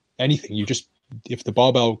outsource anything. You just, if the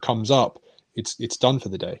barbell comes up, it's done for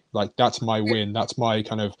the day. Like, that's my win. That's my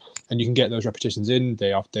kind of, and you can get those repetitions in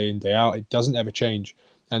day after day in, day out. It doesn't ever change.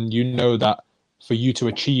 And you know that for you to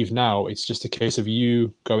achieve now, it's just a case of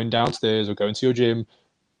you going downstairs or going to your gym,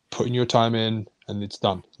 putting your time in, and it's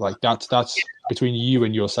done. Like, that's between you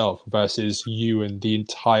and yourself versus you and the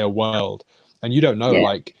entire world. And you don't know,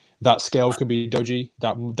 like, that scale could be dodgy.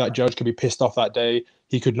 That judge could be pissed off that day.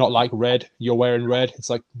 He could not like red. You're wearing red. It's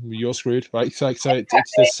like, you're screwed, right? It's like, so it's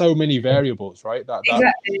there's so many variables, right?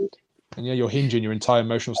 Exactly. And you're hinging your entire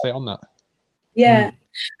emotional state on that. Yeah. And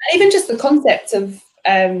even just the concept of,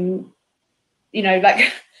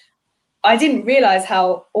 like, I didn't realize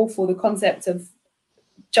how awful the concept of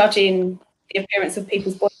judging the appearance of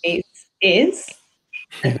people's bodies is.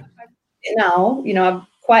 Now, I'm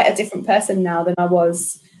quite a different person now than I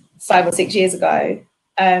was 5 or 6 years ago.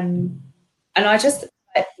 And I just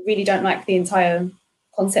really don't like the entire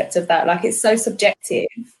concept of that. Like, it's so subjective.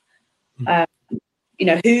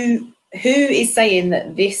 Who is saying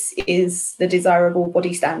that this is the desirable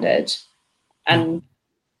body standard and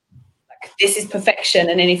like, this is perfection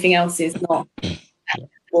and anything else is not?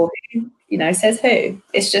 Or who, says who?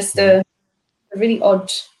 It's just a really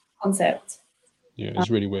odd concept. Yeah, it's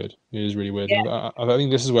really weird. It is really weird. Yeah. I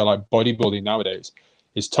think this is where like bodybuilding nowadays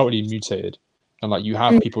is totally mutated. And like, you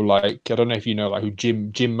have people like, I don't know if you know, like, who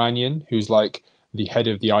Jim Manion, who's like the head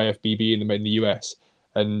of the IFBB in the US.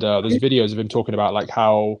 And there's videos of him talking about like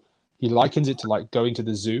how he likens it to like going to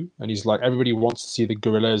the zoo, and he's like, everybody wants to see the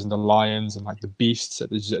gorillas and the lions and like the beasts at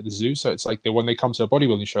the zoo. So it's like when they come to a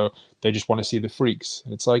bodybuilding show, they just want to see the freaks.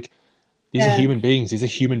 And it's like, these are human beings. These are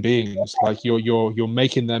human beings. Like, you're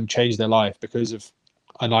making them change their life because of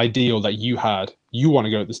an ideal that you had. You want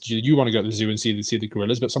to go to the zoo and see the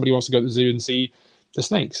gorillas, but somebody wants to go to the zoo and see the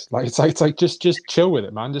snakes. Like, it's like just chill with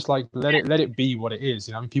it, man. Just like let it be what it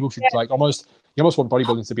is. I mean, people should like almost want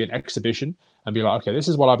bodybuilding to be an exhibition and be like, okay, this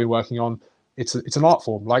is what I've been working on. It's an art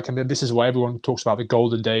form. Like, and then this is why everyone talks about the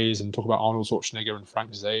golden days and talk about Arnold Schwarzenegger and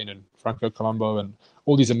Frank Zane and Franco Columbu and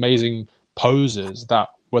all these amazing posers that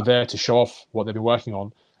were there to show off what they've been working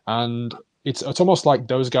on. And it's almost like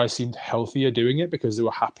those guys seemed healthier doing it because they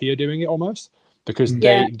were happier doing it, almost because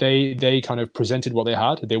they kind of presented what they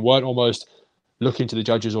had. They weren't almost looking to the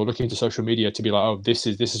judges or looking to social media to be like, oh, this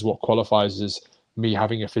is what qualifies as me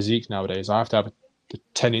having a physique nowadays. I have to have a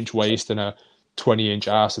 10-inch waist and a 20-inch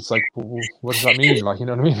ass. It's like, what does that mean? Like, you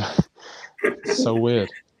know what I mean? It's so weird.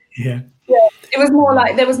 Yeah. It was more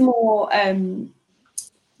like there was more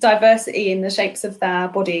diversity in the shapes of their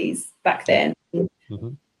bodies back then.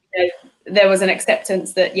 There was an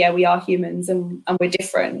acceptance that we are humans and we're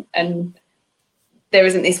different, and there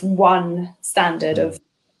isn't this one standard of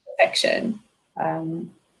perfection.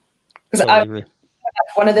 Because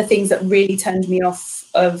one of the things that really turned me off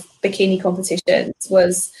of bikini competitions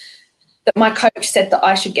was that my coach said that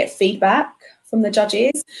I should get feedback from the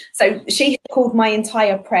judges. So she had called my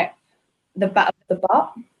entire prep the battle of the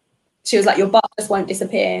butt. She was like, your butt just won't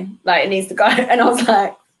disappear. Like, it needs to go. And I was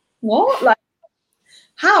like, what? Like,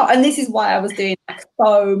 how? And this is why I was doing like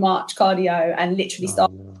so much cardio and literally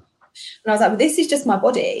started. And I was like, well, this is just my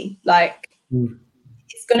body. Like,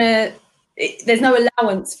 there's no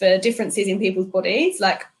allowance for differences in people's bodies.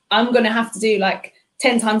 Like, I'm going to have to do like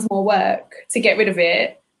 10 times more work to get rid of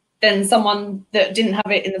it than someone that didn't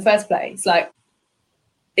have it in the first place. Like,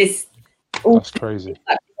 that's crazy.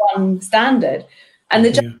 Like one standard. And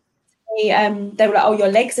the judges, they were like, oh, your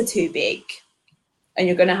legs are too big and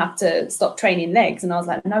you're going to have to stop training legs. And I was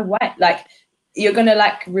like, no way. Like, you're going to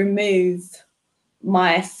like remove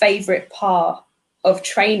my favorite part of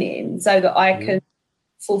training so that I can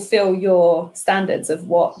fulfill your standards of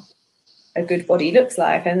what a good body looks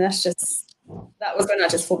like. And that's just that was when I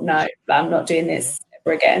just thought, no, I'm not doing this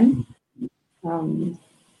ever again.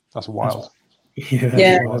 That's wild.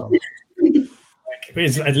 Yeah. Wild.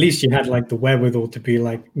 At least you had like the wherewithal to be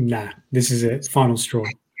like, nah, this is it, final straw.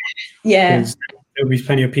 Yeah. There'll be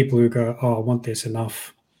plenty of people who go, oh, I want this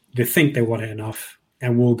enough. They think they want it enough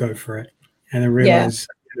and will go for it. And then realize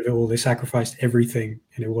they sacrificed everything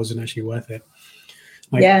and it wasn't actually worth it.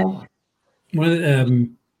 Like,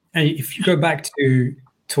 and if you go back to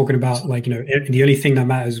talking about, like, you know, the only thing that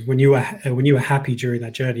matters when you were happy during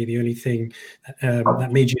that journey, the only thing that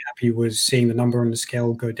made you happy was seeing the number on the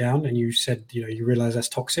scale go down, and you said, you know, you realize that's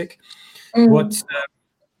toxic. What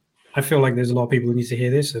I feel like there's a lot of people who need to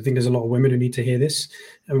hear this. I think there's a lot of women who need to hear this.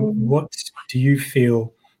 What do you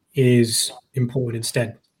feel is important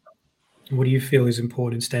instead? What do you feel is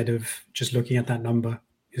important instead of just looking at that number?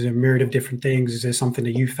 Is there a myriad of different things? Is there something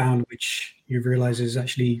that you found which you realize is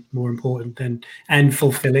actually more important and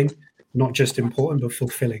fulfilling? Not just important, but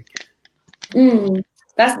fulfilling.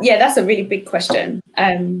 That's a really big question.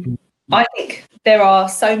 I think there are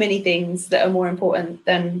so many things that are more important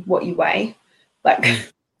than what you weigh. Like,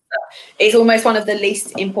 it's almost one of the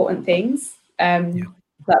least important things.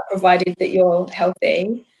 But provided that you're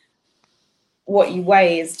healthy, what you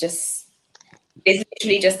weigh is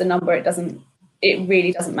literally just a number. It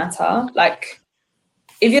really doesn't matter. Like,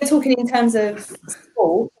 if you're talking in terms of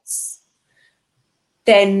sports,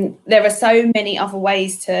 then there are so many other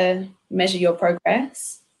ways to measure your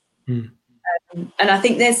progress. And I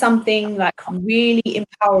think there's something like really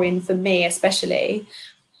empowering for me, especially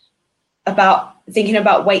about thinking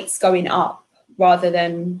about weights going up rather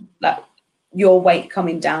than like your weight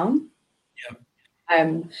coming down.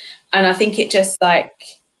 And I think it just like,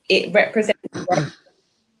 it represents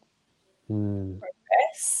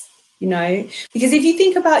progress, you know, because if you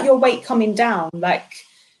think about your weight coming down, like,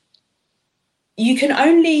 you can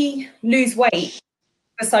only lose weight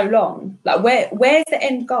for so long. Like, where's the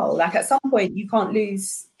end goal? Like, at some point you can't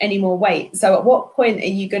lose any more weight, so at what point are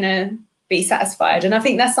you gonna be satisfied? And I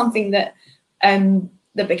think that's something that the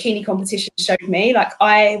bikini competition showed me. Like,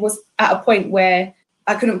 I was at a point where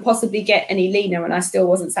I couldn't possibly get any leaner and I still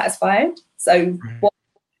wasn't satisfied. So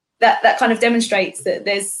that kind of demonstrates that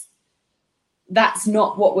that's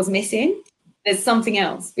not what was missing. There's something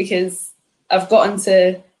else, because I've gotten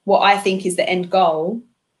to what I think is the end goal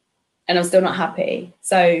and I'm still not happy.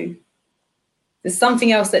 So there's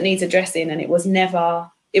something else that needs addressing, and it was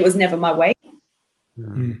never my weight.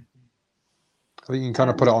 I think you can kind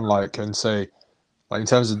of put it on like and say, like, in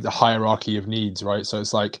terms of the hierarchy of needs, right? So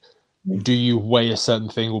it's like, do you weigh a certain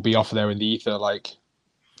thing will be off there in the ether, like,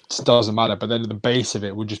 it doesn't matter. But then the base of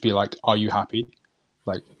it would just be like, are you happy?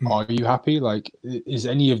 Like, are you happy? Like, is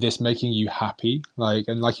any of this making you happy? Like,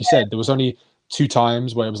 and like you said, there was only 2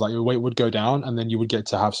 times where it was like your weight would go down and then you would get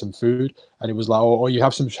to have some food, and it was like, or you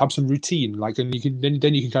have some routine, like, and you can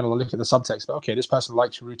then you can kind of look at the subtext. But okay, this person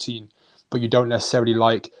likes your routine, but you don't necessarily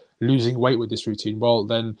like losing weight with this routine. Well,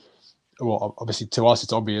 then, well, obviously to us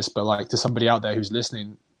it's obvious, but like to somebody out there who's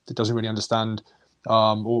listening that doesn't really understand,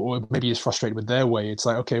 or maybe is frustrated with their way, it's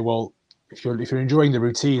like, okay, well, if you're enjoying the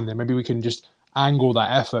routine, then maybe we can just angle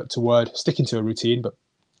that effort toward sticking to a routine, but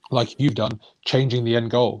like you've done, changing the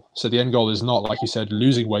end goal. So the end goal is not, like you said,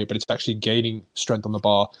 losing weight, but it's actually gaining strength on the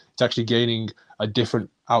bar. It's actually gaining a different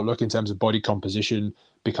outlook in terms of body composition,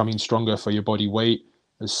 becoming stronger for your body weight.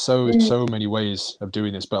 There's so many ways of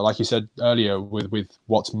doing this. But like you said earlier, with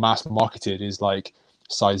what's mass marketed is like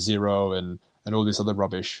size 0 and all this other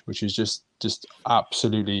rubbish, which is just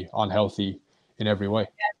absolutely unhealthy in every way.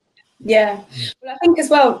 Yeah. Well, I think as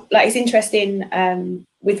well, like, it's interesting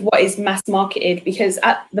with what is mass marketed, because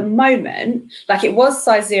at the moment, like, it was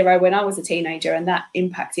size 0 when I was a teenager and that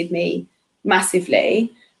impacted me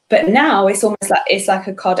massively. But now it's almost like it's like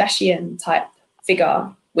a Kardashian type figure,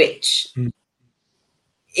 which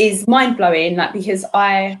is mind blowing. Like, because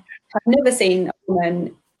I have never seen a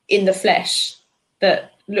woman in the flesh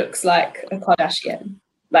that looks like a Kardashian.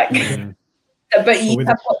 Like, but you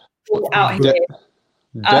have got people out here.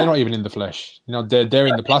 They're not even in the flesh, you know. They're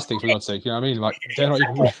in the plastic, for God's sake. You know what I mean? Like, they're not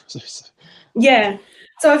even. Yeah.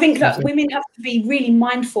 So I think that women have to be really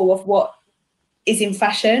mindful of what is in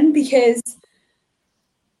fashion, because,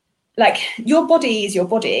 like, your body is your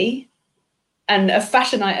body, and a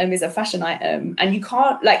fashion item is a fashion item, and you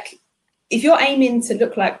can't, like, if you're aiming to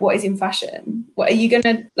look like what is in fashion, what are you going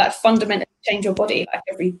to, like, fundamentally change your body like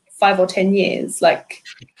every 5 or 10 years? Like,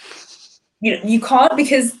 you can't,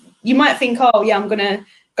 because you might think, oh yeah, I'm going to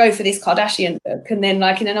go for this Kardashian look, and then,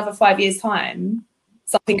 like, in another 5 years' time,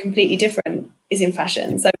 something completely different is in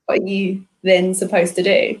fashion. So what are you then supposed to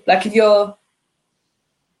do? Like, if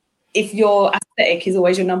your aesthetic is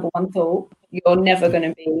always your number one thought, you're never going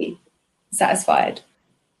to be satisfied.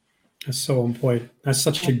 That's so on point. That's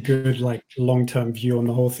such a good like long-term view on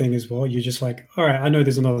the whole thing as well. You're just like, all right, I know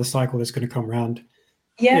there's another cycle that's going to come around.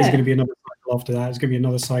 Yeah. There's going to be another cycle after that. There's going to be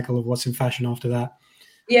another cycle of what's in fashion after that.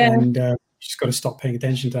 Yeah. And you just got to stop paying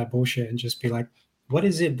attention to that bullshit and just be like, what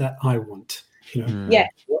is it that I want? You know, yeah.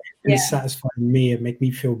 What can satisfy me and make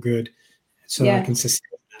me feel good so that I can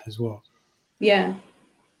sustain that as well. Yeah.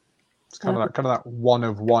 It's kind of that one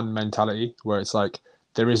of one mentality where it's like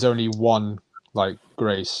there is only one like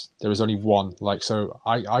Grace. There is only one. Like, so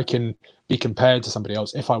I can be compared to somebody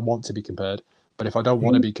else if I want to be compared. But if I don't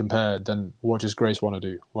want to be compared, then what does Grace want to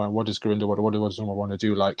do? What does Gurinder, what does someone want to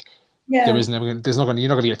do? Like, you're not going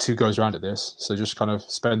to get two goes around at this. So just kind of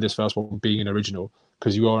spend this first one being an original,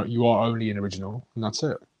 because you are only an original, and that's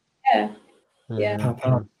it. Yeah.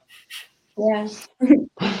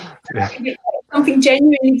 Something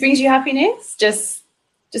genuinely brings you happiness, just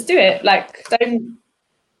do it. Like, don't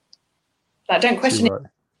question it.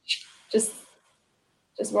 Just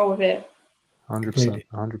roll with it.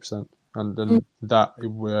 100%. And then that,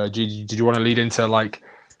 did you want to lead into like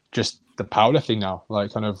just the powerlifting now?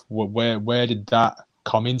 Like, kind of where did that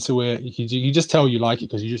come into it? You just tell you like it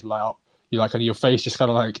because you just light up. You like, and your face just kind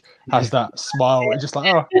of like has that smile. It's just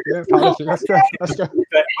like, oh yeah, powerlifting. Let's go.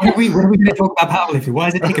 When are we going to talk about powerlifting? Why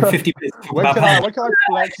is it taking 50 minutes to talk about powerlifting? When can I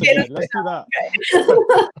flex a bit? Let's do that.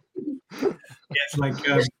 It's like,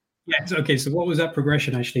 okay. So what was that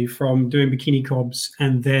progression actually from doing bikini comps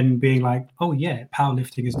and then being like, oh yeah,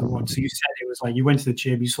 powerlifting is the one? So you said it was like you went to the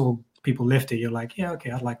gym, you saw people lift it, you're like, yeah,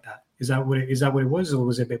 okay, I like that. Is that what it was, or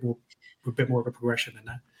was it a bit more of a progression than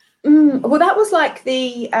that? Well, that was like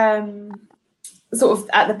the sort of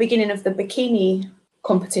at the beginning of the bikini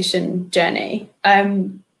competition journey.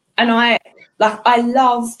 And I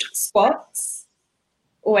loved squats,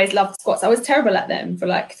 always loved squats. I was terrible at them for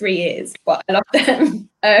like 3 years, but I loved them.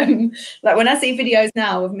 Like when I see videos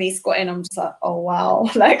now of me squatting, I'm just like, oh wow,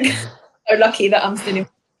 like so lucky that I'm still in.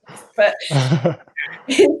 But I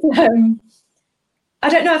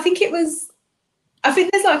don't know. I think there's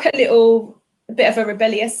like a bit of a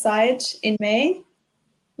rebellious side in me.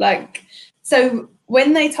 Like, so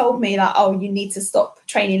when they told me like, oh, you need to stop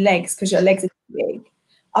training legs because your legs are too big,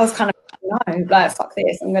 I was kind of no, like fuck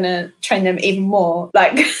this, I'm gonna train them even more.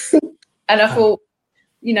 Like, and I thought,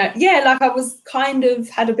 like I was kind of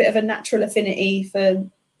had a bit of a natural affinity for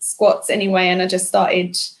squats anyway, and I just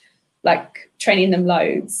started like training them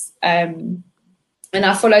loads. And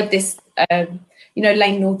I followed this,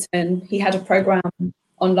 Lane Norton. He had a program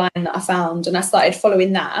online that I found, and I started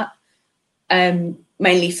following that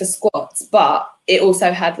mainly for squats, but it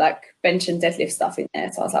also had like bench and deadlift stuff in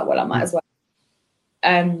there, so I was like, well, I might as well.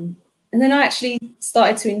 And then I actually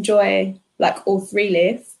started to enjoy like all 3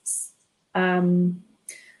 lifts, and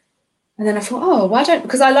then I thought, oh, why don't,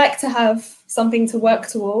 because I like to have something to work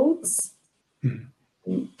towards.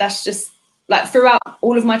 That's just like throughout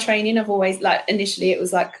all of my training, I've always like, initially it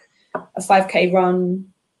was like a 5k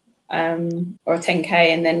run or a 10k,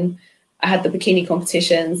 and then I had the bikini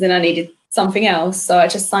competitions, then I needed something else, so I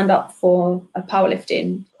just signed up for a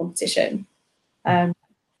powerlifting competition, and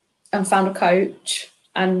found a coach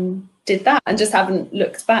and did that, and just haven't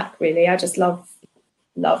looked back really. I just love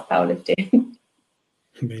powerlifting.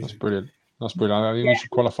 That's brilliant. I think we should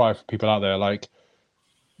qualify for people out there, like,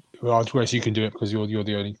 well, Grace, you can do it because you're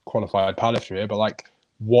the only qualified powerlifter here, but like,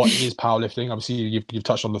 what is powerlifting? Obviously you've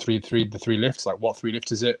touched on the three lifts. Like, what 3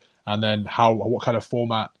 lifts is it, and then what kind of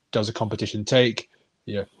format does a competition take?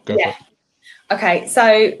 Go for it. Okay,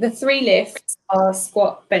 so the 3 lifts are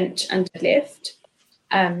squat, bench and deadlift,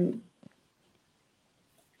 and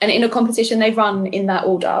in a competition they run in that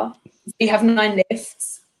order. So you have 9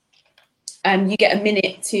 lifts, and you get a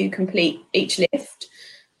minute to complete each lift.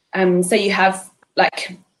 So you have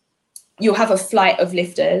you'll have a flight of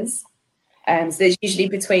lifters. So there's usually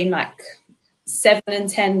between like 7 and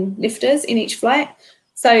 10 lifters in each flight.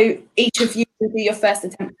 So each of you will do your first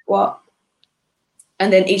attempt squat,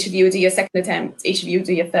 and then each of you will do your second attempt, each of you will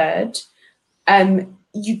do your third.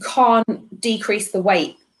 You can't decrease the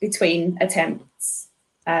weight between attempts.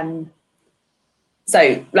 So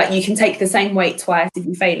like you can take the same weight twice if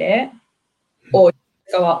you fail it, or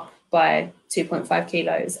go up by 2.5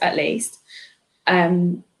 kilos at least.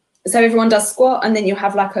 So everyone does squat, and then you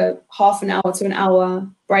have like a half an hour to an hour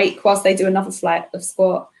break whilst they do another flight of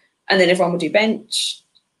squat, and then everyone will do bench,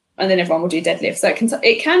 and then everyone will do deadlift. So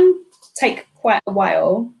it can take quite a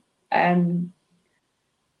while.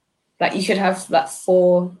 Like you could have like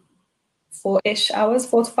 4-ish hours,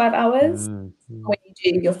 4 to 5 hours when you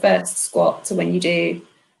do your first squat to when you do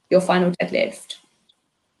your final deadlift.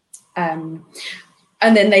 And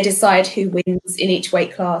And then they decide who wins in each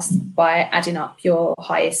weight class by adding up your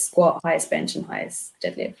highest squat, highest bench, and highest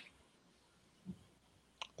deadlift.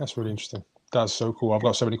 That's really interesting. That's so cool. I've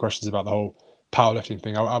got so many questions about the whole powerlifting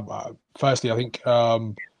thing. Firstly, I think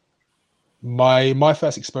my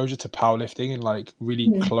first exposure to powerlifting and like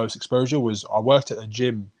really close exposure was I worked at a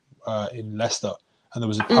gym in Leicester, and there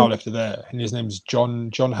was a powerlifter there, and his name's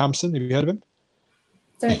John Hampson. Have you heard of him?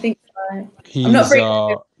 Don't think so. He's I'm not very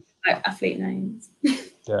good at athlete names.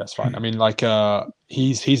 Yeah, it's fine. I mean, like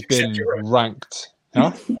he's been ranked.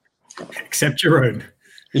 Huh? Except your own.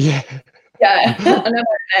 Yeah. Yeah, I know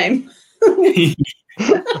that name.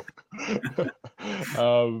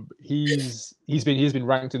 He's been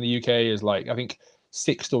ranked in the UK as like I think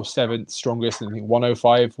 6th or 7th strongest in I think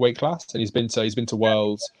 105 weight class, and he's been to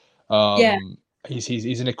Worlds.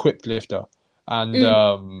 He's an equipped lifter, and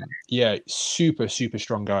super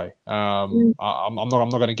strong guy. I'm not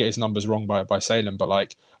going to get his numbers wrong by saying them, but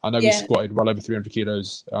like I know he squatted well over 300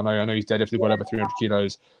 kilos. I know he's deadlifted well over 300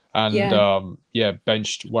 kilos, and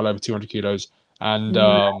benched well over 200 kilos, and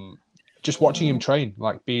just watching him train,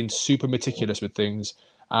 like being super meticulous with things,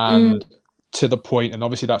 and to the point, and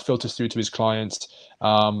obviously that filters through to his clients,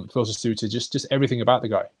 filters through to just everything about the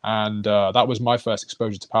guy. And that was my first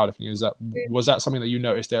exposure to powerlifting. Was that something that you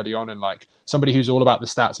noticed early on? And like somebody who's all about the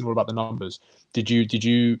stats and all about the numbers, did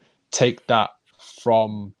you take that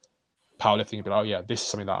from powerlifting and be like, oh yeah, this is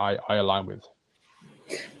something that I align with?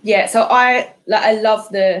 Yeah, so I love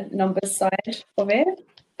the numbers side of it.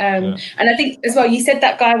 And I think as well, you said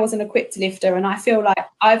that guy was an equipped lifter, and I feel like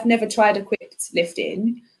I've never tried equipped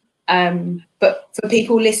lifting. But for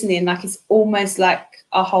people listening, like it's almost like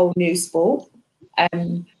a whole new sport.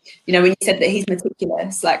 When you said that he's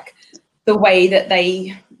meticulous, like the way that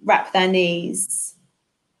they wrap their knees,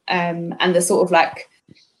 and the sort of like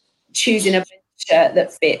choosing a shirt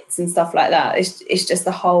that fits and stuff like that, it's just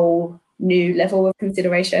a whole new level of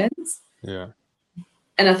considerations. Yeah.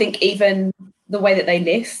 And I think even the way that they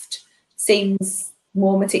lift seems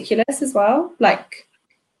more meticulous as well. Like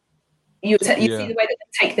you see the way that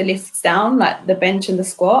they take the lifts down, like the bench and the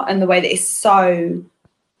squat, and the way that it's so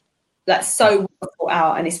well thought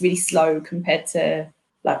out, and it's really slow compared to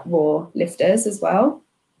like raw lifters as well.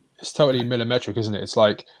 It's totally millimetric, isn't it? It's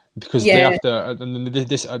like because they have to. And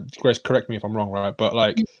this, Grace, correct me if I'm wrong, right? But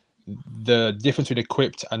like the difference between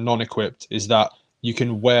equipped and non-equipped is that you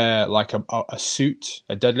can wear like a suit,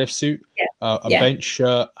 a deadlift suit, a bench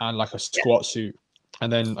shirt, and like a squat suit,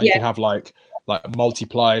 and then you can have like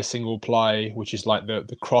multiply, single ply, which is like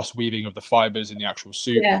the cross weaving of the fibers in the actual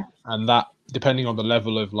suit, and that depending on the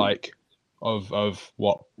level of like of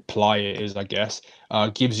what ply it is, I guess,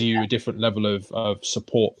 gives you a different level of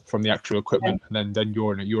support from the actual equipment, and then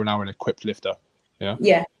you're now an equipped lifter. Yeah.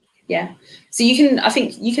 So I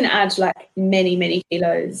think you can add like many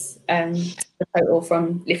kilos the total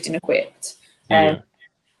from lifting equipped. But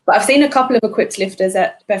I've seen a couple of equipped lifters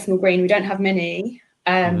at Bethnal Green. We don't have many,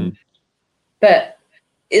 but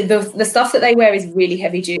the stuff that they wear is really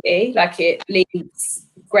heavy duty. Like it leaves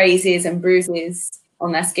grazes and bruises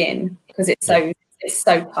on their skin because it's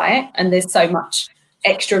so tight, and there's so much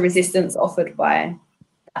extra resistance offered by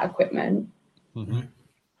that equipment. It's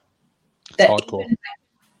hardcore.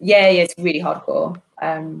 Yeah, it's really hardcore.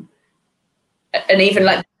 And even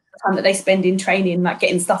like the time that they spend in training, like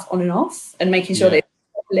getting stuff on and off and making sure that it's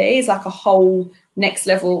properly is like a whole next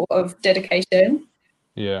level of dedication.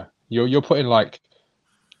 Yeah, you're putting like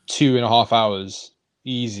 2.5 hours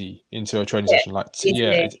easy into a training session. Like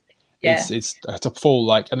it's a full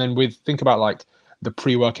like, and then think about like the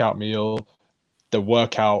pre-workout meal, the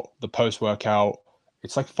workout, the post-workout.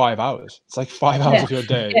 It's like 5 hours. It's like 5 hours of your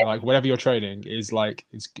day. Like whatever you're training is like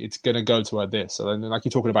it's gonna go toward this. So then, like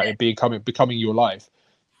you're talking about it becoming your life.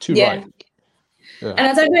 Right. Yeah. And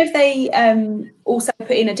I don't know if they also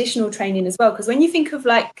put in additional training as well, because when you think of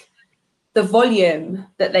like the volume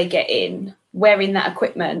that they get in wearing that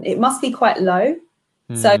equipment, it must be quite low.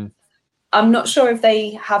 So I'm not sure if they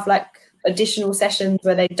have like additional sessions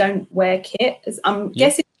where they don't wear kit. I'm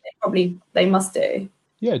guessing they must do.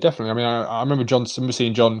 Yeah, definitely. I mean, I remember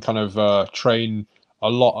seeing John kind of train a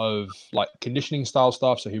lot of like conditioning style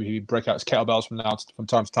stuff. So he would break out his kettlebells from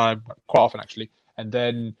time to time, quite often actually. And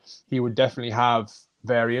then he would definitely have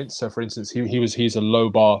variants. So for instance, he's a low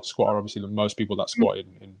bar squatter. Obviously, most people that squat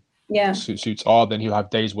in suits are. Then he'll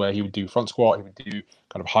have days where he would do front squat. He would do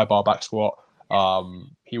kind of high bar back squat.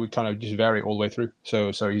 He would kind of just vary all the way through.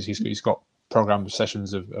 So he's got programmed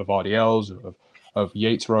sessions of RDLs, of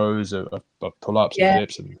Yates rows, of pull-ups and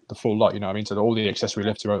dips and the full lot, you know what I mean? So all the accessory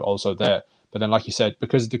lifts are also there. But then, like you said,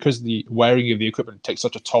 because the wearing of the equipment takes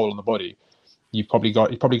such a toll on the body, you've probably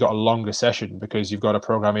got a longer session because you've got to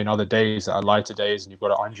program in other days that are lighter days, and you've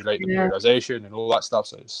got to undulate the periodization and all that stuff.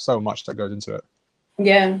 So there's so much that goes into it.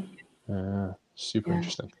 Yeah. Super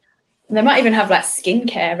interesting. And they might even have like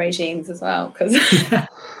skincare regimes as well, because of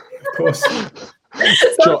course.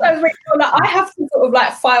 Sometimes like, I have to sort of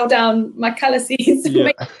like file down my calories to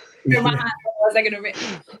make sure my hands, otherwise they're going to rip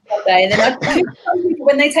all day. And then some people,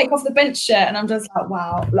 when they take off the bench shirt, and I'm just like,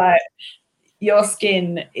 wow, like your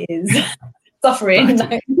skin is suffering.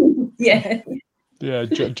 Like, yeah. Yeah,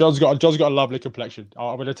 John's got a lovely complexion.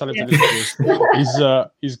 I'm going to tell him to listen to this.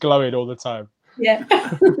 He's glowing all the time. Yeah.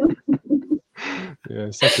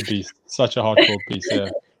 Yeah, such a beast, such a hardcore beast.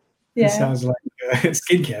 Yeah. It sounds like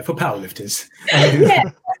skincare for powerlifters. Yeah,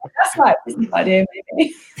 that's my business idea,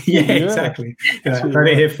 maybe. Yeah, exactly. Heard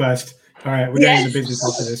it here first. All right, we're going into business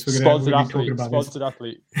after this. We're going to be talking about sponsored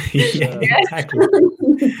athlete. Yeah, exactly.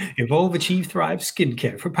 Evolve, Achieve, Thrive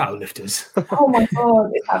skincare for powerlifters. Oh my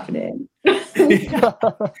God, it's happening.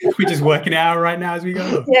 We're just working it out right now as we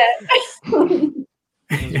go. Yeah.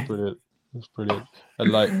 That's brilliant. That's brilliant.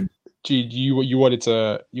 And like, you wanted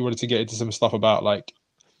to get into some stuff about like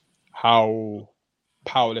how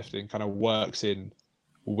powerlifting kind of works in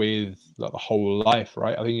with like the whole life,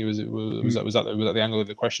 right? I think was that the angle of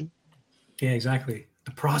the question? Yeah, exactly.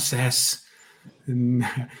 The process, and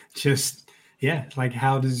just like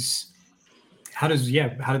how do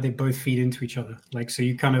they both feed into each other? Like, so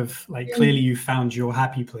you kind of like clearly you found your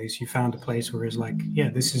happy place. You found a place where it's like, yeah,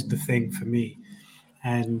 this is the thing for me.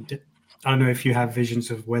 And I don't know if you have visions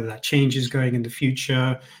of whether that changes going in the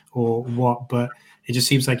future or what, but it just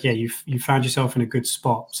seems like, you found yourself in a good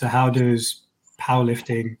spot. So how does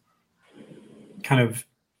powerlifting kind of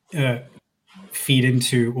feed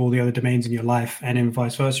into all the other domains in your life, and then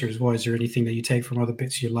vice versa as well? Is there anything that you take from other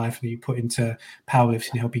bits of your life that you put into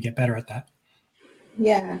powerlifting to help you get better at that?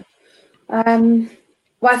 Yeah. Well,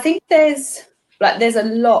 I think there's a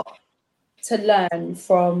lot to learn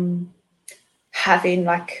from having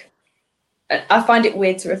like, I find it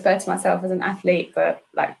weird to refer to myself as an athlete, but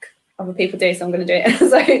like other people do, so I'm going to do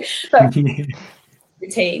it. So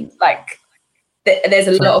routine, like there's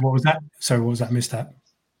a lot. What was that? Sorry, what was that? Missed that.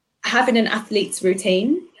 Having an athlete's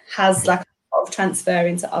routine has like a lot of transfer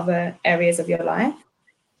into other areas of your life.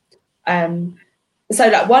 So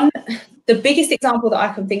like the biggest example that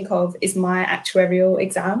I can think of is my actuarial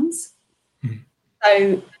exams.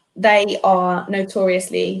 So they are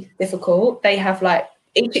notoriously difficult. They have like,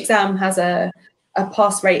 each exam has a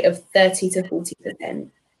pass rate of 30 to 40%.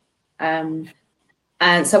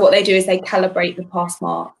 And so what they do is they calibrate the pass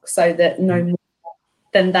mark so that no more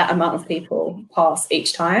than that amount of people pass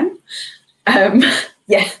each time.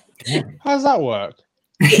 Yeah. How does that work?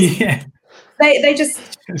 Yeah. They'll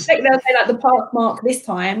say like the pass mark this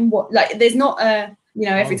time, what, like there's not a,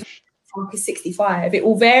 every time the mark is 65. It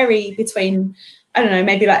will vary between, I don't know,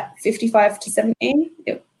 maybe like 55 to 70.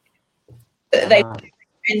 They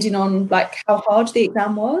depending on like how hard the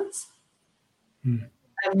exam was.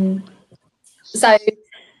 So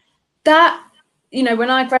that, when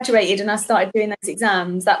I graduated and I started doing those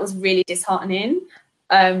exams, that was really disheartening.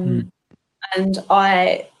 And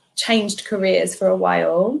I changed careers for a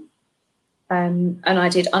while. And I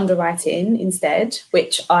did underwriting instead,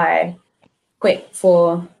 which I quit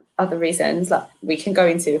for other reasons. Like we can go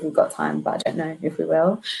into if we've got time, but I don't know if we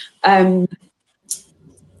will.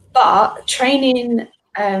 But training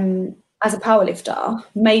as a powerlifter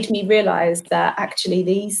made me realise that actually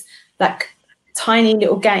these like tiny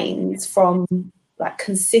little gains from like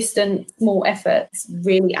consistent small efforts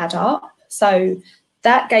really add up. So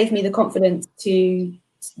that gave me the confidence to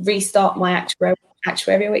restart my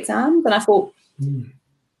actuarial exams. And I thought,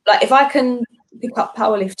 like, if I can pick up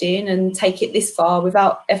powerlifting and take it this far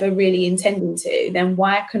without ever really intending to, then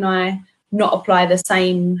why can I not apply the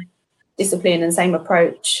same discipline and same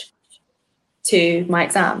approach to my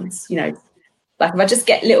exams? Like if I just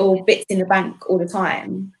get little bits in the bank all the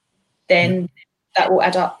time, then that will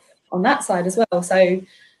add up on that side as well. So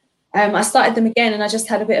I started them again, and I just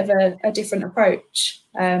had a bit of a different approach.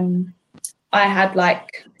 I had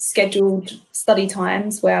like scheduled study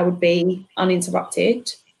times where I would be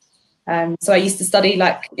uninterrupted. So I used to study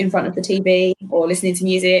like in front of the TV or listening to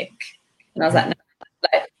music. And I was like, no,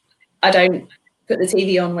 like, I don't put the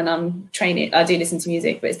TV on when I'm training. I do listen to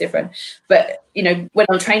music, but it's different. But, when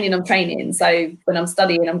I'm training, I'm training. So when I'm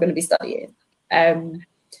studying, I'm going to be studying. And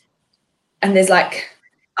there's like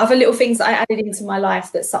other little things that I added into my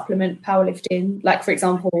life that supplement powerlifting. Like, for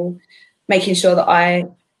example, making sure that I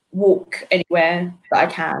walk anywhere that I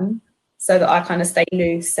can so that I kind of stay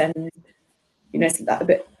loose and it's like a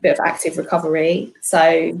bit of active recovery. So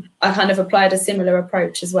I kind of applied a similar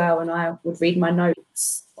approach as well, and I would read my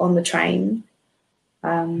notes on the train.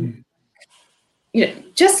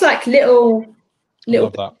 Just like little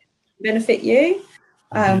benefit you.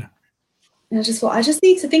 And I just thought, I just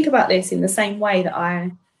need to think about this in the same way that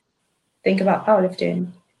I think about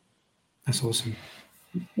powerlifting. That's awesome.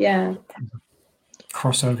 Yeah.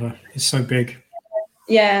 Crossover is so big.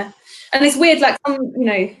 Yeah. And it's weird, like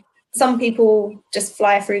some people just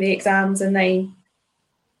fly through the exams and they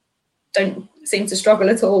don't seem to struggle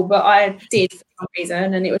at all, but I did for some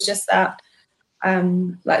reason, and it was just that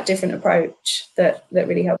like different approach that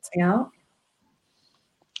really helped me out.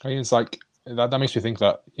 I mean, it's like that makes me think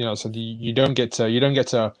that, so you don't get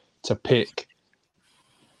to pick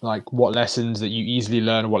like what lessons that you easily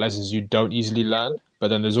learn and what lessons you don't easily learn, but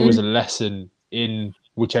then there's always a lesson in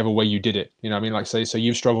whichever way you did it. You know what I mean? Like, say, so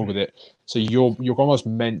you've struggled with it, so you're almost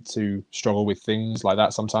meant to struggle with things like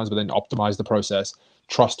that sometimes, but then optimize the process,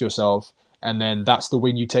 trust yourself, and then that's the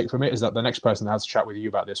win you take from it, is that the next person that has to chat with you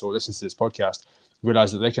about this or listens to this podcast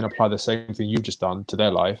realize that they can apply the same thing you've just done to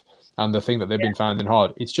their life, and the thing that they've been finding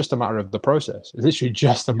hard, it's just a matter of the process. It's literally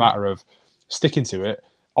just a matter of sticking to it,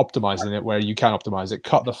 optimizing it where you can optimize it,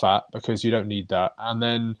 cut the fat because you don't need that, and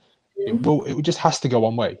then it just has to go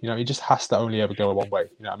one way. It just has to only ever go one way.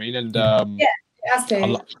 You know what I mean? And it has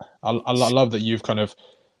to. I love that you've kind of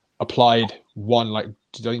applied one, like,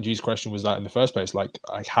 I think G's question was that in the first place, like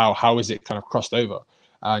how is it kind of crossed over,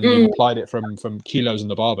 and you've applied it from kilos in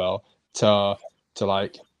the barbell to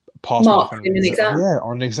like pass mark in an exam. Yeah,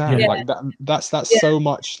 on an exam. Yeah. Like that's so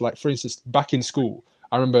much. Like, for instance, back in school,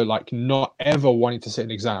 I remember like not ever wanting to sit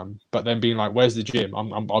an exam, but then being like, "Where's the gym?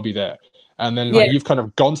 I'll be there." And then like you've kind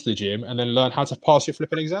of gone to the gym and then learned how to pass your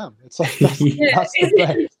flipping exam. It's like that's the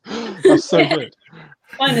best. That's so good.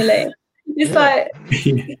 Finally, it's like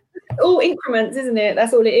all increments, isn't it?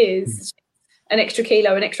 That's all it is. An extra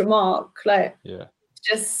kilo, an extra mark, like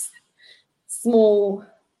just small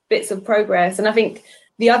bits of progress. And I think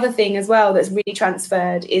the other thing as well that's really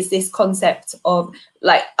transferred is this concept of,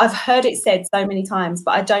 like, I've heard it said so many times,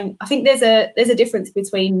 but I think there's a difference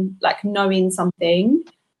between like knowing something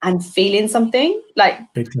and feeling something, like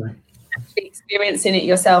experiencing it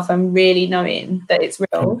yourself and really knowing that it's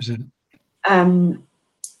real. 100%.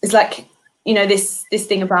 It's like, this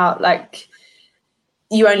thing about like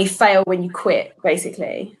you only fail when you quit,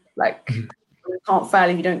 basically. Like you can't fail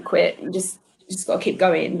if you don't quit. You just got to keep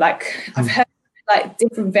going. Like I've heard like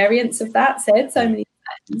different variants of that said so many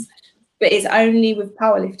times, but it's only with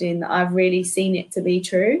powerlifting that I've really seen it to be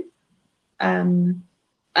true. And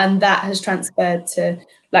that has transferred to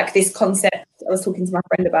like this concept. I was talking to my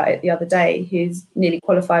friend about it the other day, who's nearly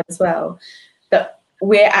qualified as well, that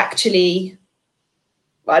we're actually,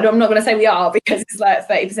 I'm not going to say we are because it's like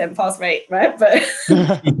 30% pass rate, right? But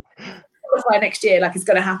qualify next year, like it's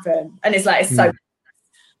going to happen. And it's like, it's so,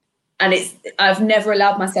 and I've never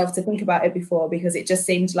allowed myself to think about it before because it just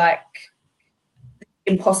seemed like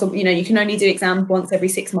impossible. You can only do exams once every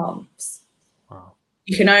 6 months. Wow.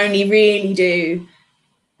 You can only really do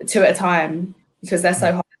 2 at a time because they're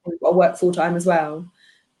so hard. You've got to work full time as well.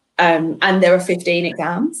 And there are 15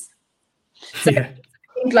 exams. So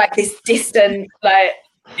like this distant, like,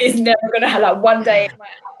 it's never going to have, like, one day it might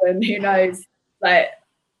happen, who knows? Like,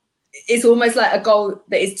 it's almost like a goal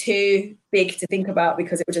that is too big to think about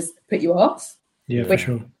because it would just put you off. Yeah, for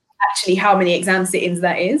sure. Actually, how many exam sit-ins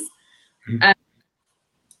that is.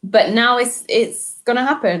 But now it's going to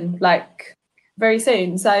happen, like, very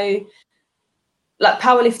soon. So, like,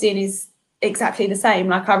 powerlifting is exactly the same.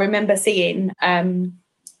 Like, I remember seeing an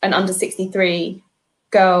under 63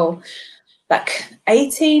 girl like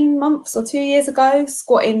 18 months or 2 years ago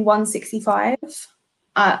squatting 165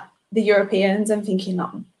 at the Europeans and thinking, like,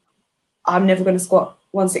 I'm never going to squat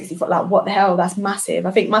 165. Like, what the hell? That's massive.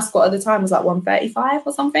 I think my squat at the time was like 135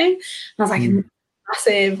 or something. And I was like,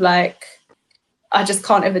 massive. Like, I just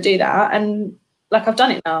can't ever do that. And like, I've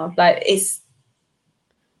done it now. Like, it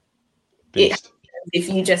if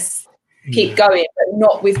you just keep going, but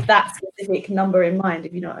not with that specific number in mind,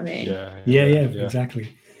 if you know what I mean. Yeah,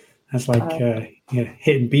 exactly. That's like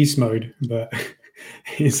hitting beast mode, but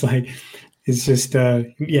it's like, it's just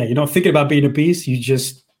you're not thinking about being a beast. You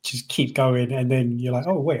just keep going, and then you're like,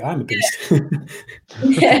 oh wait, I'm a beast. But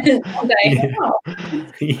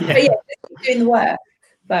doing the work.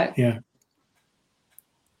 But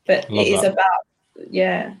but it is about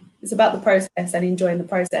it's about the process and enjoying the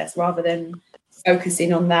process rather than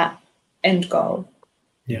focusing on that end goal.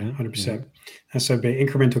 100%. That's so big.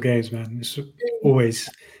 Incremental gains, man. It's always,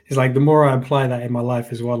 it's like the more I apply that in my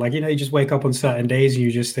life as well. Like, you just wake up on certain days and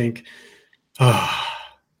you just think,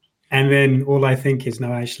 And then all I think is,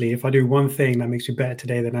 no, actually, if I do one thing that makes me better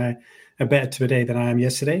today than I am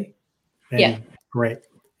yesterday, then great.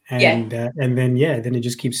 And then then it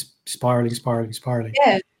just keeps spiraling.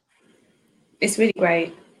 Yeah, it's really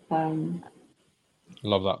great. I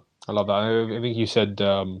love that. I think you said,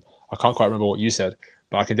 I can't quite remember what you said,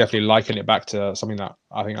 but I can definitely liken it back to something that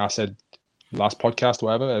I think I said last podcast or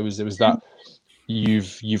whatever. It was that you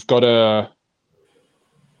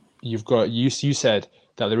said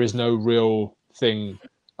that there is no real thing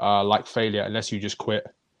like failure unless you just quit.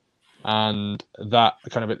 And that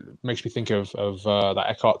kind of, it makes me think of that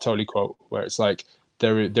Eckhart Tolle quote where it's like,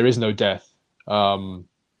 there is no death. The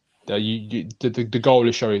goal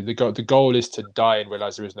is showing the goal is to die and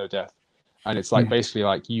realize there is no death. And it's like basically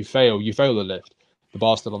like you fail the lift, the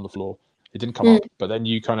bar's still on the floor, it didn't come up, but then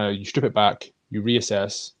you strip it back, you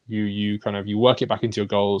reassess, you work it back into your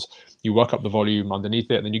goals, you work up the volume underneath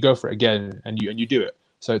it, and then you go for it again and you do it.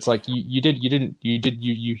 So it's like you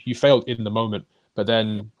failed in the moment, but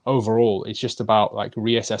then overall it's just about like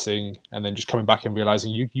reassessing and then just coming back and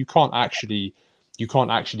realizing you can't actually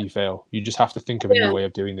fail. You just have to think of a new way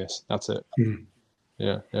of doing this. That's it.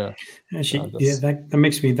 Yeah. Actually, that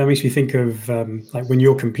makes me think of like when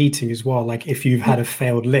you're competing as well. Like if you've had a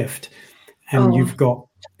failed lift, and you've got,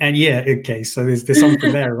 so there's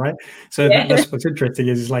something there, right? So that's what's interesting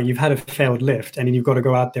is like you've had a failed lift, and then you've got to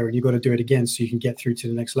go out there and you've got to do it again so you can get through to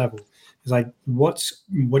the next level. It's like what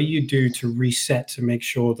do you do to reset to make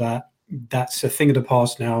sure that that's a thing of the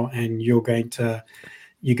past now, and you're going to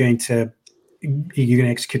execute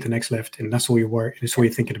the next lift, and that's all you're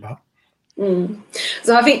thinking about.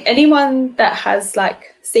 So I think anyone that has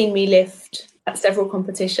like seen me lift at several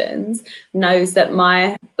competitions knows that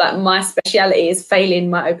my speciality is failing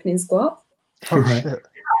my opening squat. Right.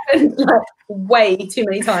 Like way too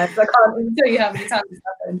many times. I can't even tell you how many times it's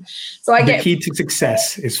happened. So the key to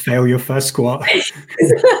success is fail your first squat.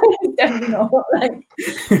 Definitely not. Like,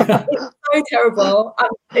 it's so terrible.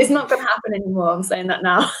 It's not going to happen anymore. I'm saying that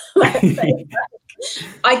now.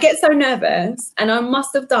 I get so nervous, and I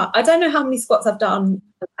must have done, I don't know how many squats I've done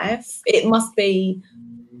in life. It must be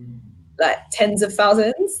like tens of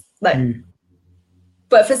thousands. But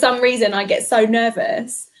for some reason I get so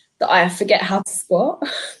nervous that I forget how to squat.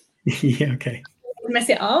 Okay. Mess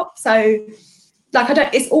it up. So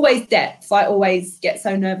like it's always depth. I always get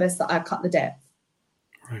so nervous that I cut the depth.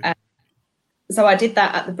 Right. So I did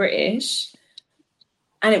that at the British,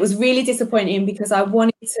 and it was really disappointing because I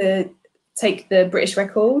wanted to take the British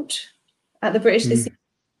record at the British this year.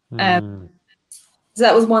 So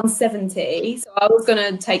that was 170. So I was going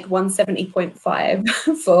to take 170.5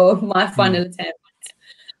 for my final attempt.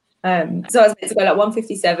 So I was meant to go like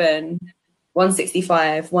 157,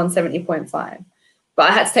 165, 170.5. But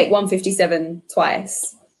I had to take 157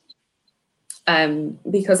 twice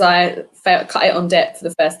because I cut it on depth for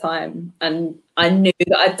the first time. And I knew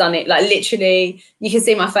that I'd done it. Like literally, you can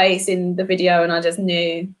see my face in the video, and I just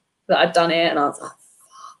knew that I'd done it. And I was like,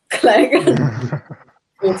 fuck.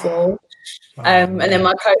 Awful. And then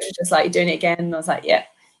my coach was just like, "You're doing it again." And I was like, "Yeah,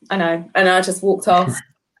 I know." And I just walked off,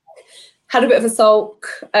 had a bit of a sulk,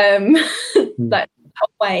 like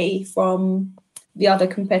away from the other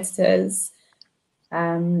competitors,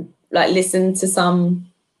 like listened to some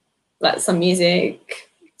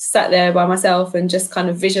music, sat there by myself and just kind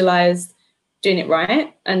of visualized doing it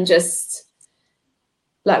right, and just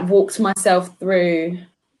like walked myself through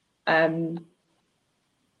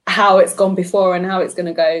how it's gone before and how it's going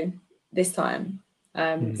to go this time.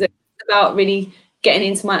 So it's about really getting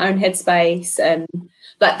into my own headspace, and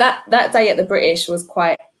like that day at the British was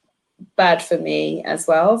quite bad for me as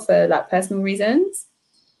well for like personal reasons,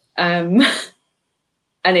 and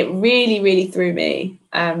it really threw me.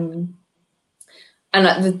 And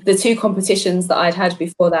like the two competitions that I'd had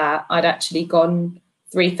before that, I'd actually gone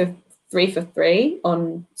 3 for 3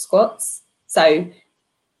 on squats. So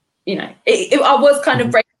I was kind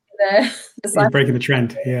of breaking breaking the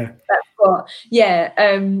trend.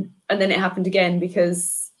 And then it happened again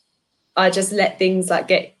because I just let things like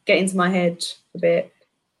get into my head a bit.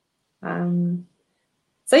 So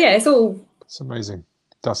yeah, it's amazing.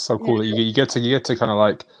 That's so cool that you get to kind of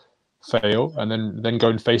like fail and then go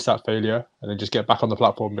and face that failure and then just get back on the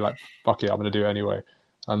platform and be like, fuck it, I'm gonna do it anyway.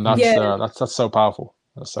 And that's so powerful.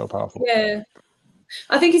 That's so powerful. Yeah,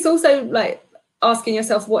 I think it's also like asking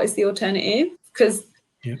yourself, what is the alternative? Because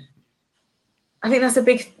I think that's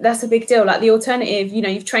a big deal. Like the alternative,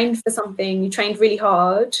 you've trained for something, you trained really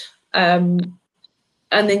hard, and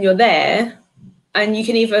then you're there, and you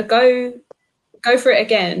can either go for it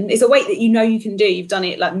again. It's a weight that you can do. You've done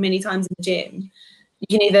it like many times in the gym. You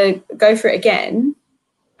can either go for it again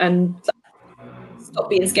and stop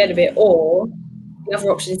being scared of it, or the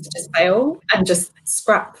other option is to just fail and just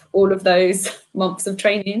scrap all of those months of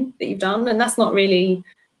training that you've done, and that's not really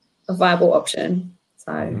a viable option.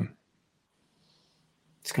 So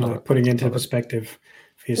it's kind of like putting into perspective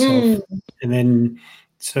for yourself. And then,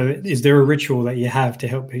 so is there a ritual that you have to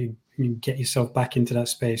help you get yourself back into that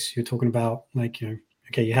space? You're talking about, like,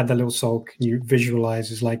 okay, you had that little sulk and you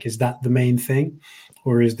visualize, is that the main thing,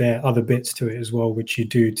 or is there other bits to it as well which you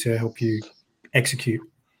do to help you execute?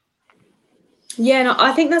 Yeah, no,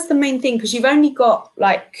 I think that's the main thing, because you've only got,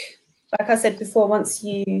 like I said before, once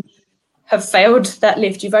you have failed that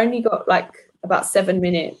lift, you've only got like about 7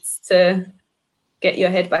 minutes to get your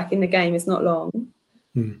head back in the game. It's not long.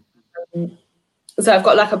 So I've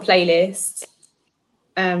got like a playlist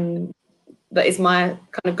that is my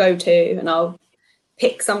kind of go-to, and I'll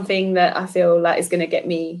pick something that I feel like is going to get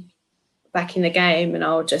me back in the game, and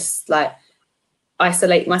I'll just like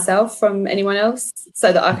isolate myself from anyone else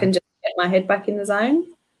so that I can just get my head back in the zone.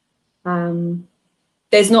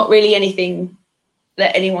 There's not really anything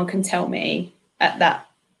that anyone can tell me at that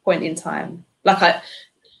point in time. Like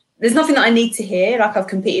there's nothing that I need to hear. Like, I've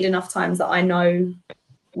competed enough times that I know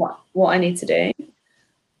what I need to do.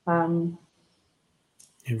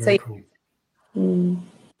 Very cool.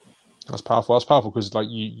 That's powerful. That's powerful, because like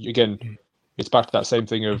you again, it's back to that same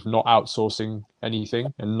thing of not outsourcing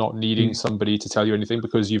anything and not needing somebody to tell you anything,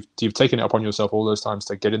 because you've taken it upon yourself all those times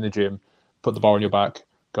to get in the gym, put the bar on your back,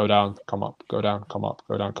 go down, come up, go down, come up,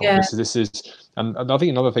 go down, come up. This is, and I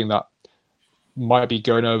think another thing that might be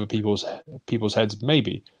going over people's heads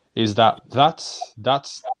maybe is that's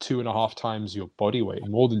 2.5 times your body weight,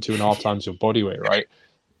 more than 2.5 times your body weight, right?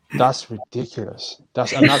 That's ridiculous.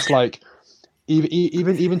 That's like,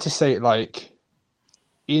 even to say it, like,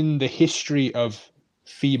 in the history of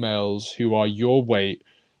females who are your weight,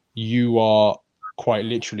 you are quite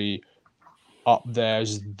literally up there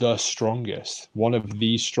as the strongest, one of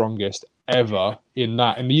the strongest ever in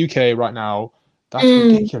that. In the UK right now, that's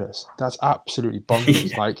ridiculous. That's absolutely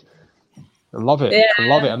bonkers. Like, I love it. I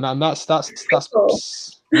love it. And that's cool.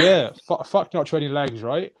 Yeah, fuck not training legs,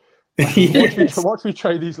 right? Like, watch me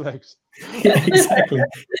train these legs. Yeah, exactly.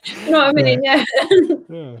 You know what I mean? Yeah.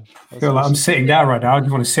 I feel like I'm sitting down right now. I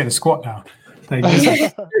just want to sit a squat now. Like,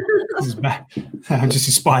 this is bad. I'm just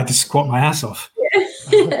inspired to squat my ass off.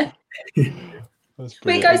 But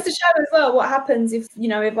it goes to show as well what happens if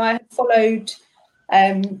I followed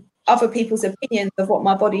other people's opinions of what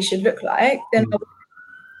my body should look like, then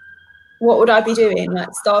what would I be doing?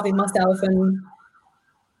 Like, starving myself and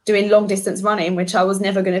doing long distance running, which I was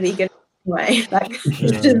never going to be good at anyway. Like,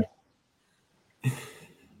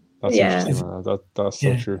 that's interesting. That's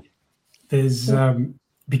so true. There's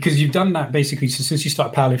because you've done that basically since you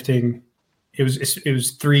started powerlifting. It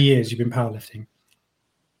was 3 years you've been powerlifting.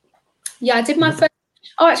 Yeah, I did my first.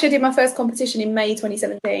 Oh, actually, I did my first competition in May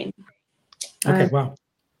 2017. Okay, wow.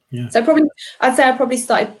 Yeah. So I'd say I probably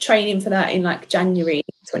started training for that in like January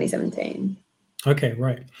 2017. Okay,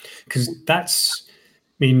 right. Because that's, I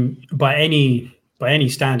mean, by any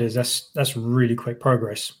standards, that's really quick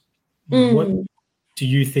progress. What do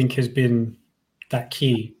you think has been that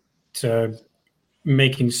key to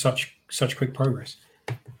making such quick progress?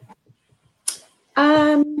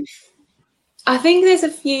 I think there's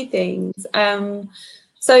a few things.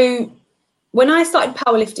 So when I started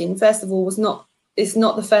powerlifting, first of all, it's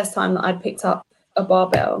not the first time that I'd picked up a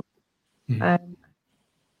barbell. Like,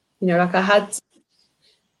 I had,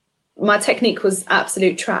 my technique was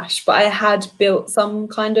absolute trash, but I had built some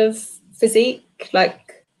kind of physique,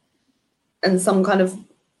 like, and some kind of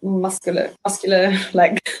muscular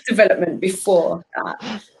like development before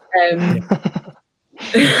that.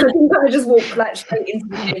 I think I just walked like straight into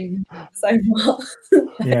the gym so much.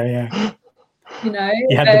 Yeah. You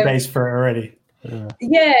had the base for it already.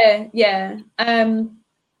 Yeah. And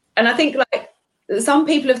I think, like, some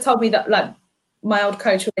people have told me that, like, my old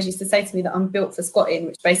coach always used to say to me that I'm built for squatting,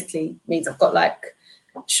 which basically means I've got like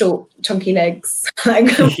short, chunky legs. Like,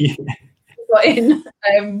 squatting.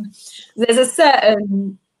 There's a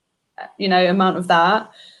certain, amount of that.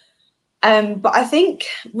 But I think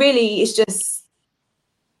really it's just,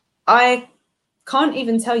 I can't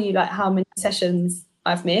even tell you like how many sessions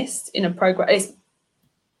I've missed in a program.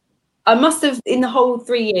 I must have, in the whole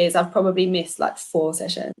 3 years, I've probably missed like 4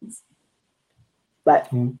 sessions. Like,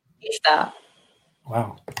 if that.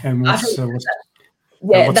 Wow. And what's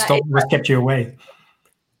kept you away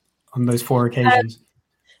on those 4 occasions?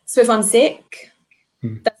 So if I'm sick,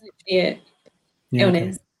 that's literally it.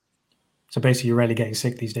 Illness. Okay. So basically you're rarely getting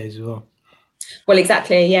sick these days as well. Well,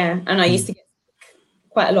 exactly, yeah. And I used to get sick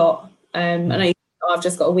quite a lot. And I've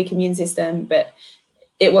just got a weak immune system, but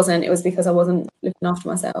it wasn't. It was because I wasn't looking after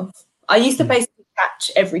myself. I used to basically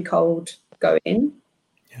catch every cold going.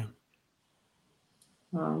 Yeah.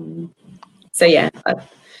 So yeah.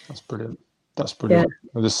 That's brilliant. That's brilliant.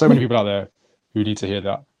 Yeah. There's so many people out there who need to hear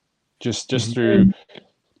that. Just through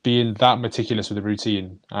being that meticulous with the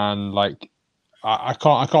routine, and like I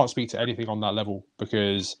can't speak to anything on that level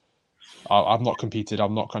because I've not competed.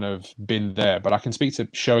 I've not kind of been there, but I can speak to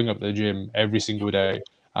showing up at the gym every single day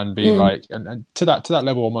and being like, and to that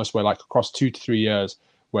level almost where like across 2 to 3 years,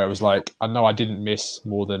 where it was like I know I didn't miss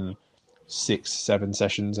more than 6-7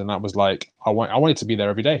 sessions, and that was like I wanted to be there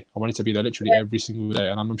every day. I wanted to be there literally every single day,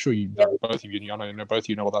 and I'm sure you know both of you. I know both of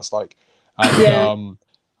you know what that's like. And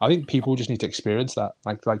I think people just need to experience that.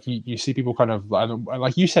 Like you see people kind of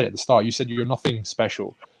like you said at the start. You said you're nothing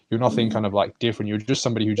special. You're nothing kind of like different. You're just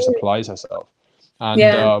somebody who just applies herself,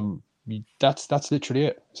 and that's literally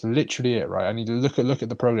it. It's literally it, right? I need to look at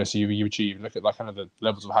the progress you achieve. Look at like kind of the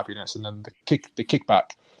levels of happiness, and then the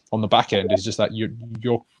kickback on the back end is just that you're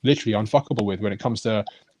literally unfuckable with when it comes to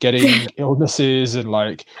getting illnesses and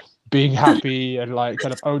like being happy and like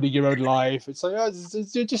kind of owning your own life. It's like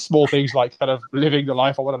it's just small things like kind of living the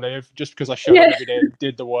life I want to live just because I showed up every day and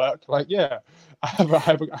did the work. Like I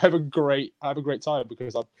have a great time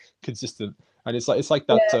because I'm consistent. And it's like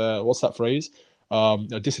that what's that phrase?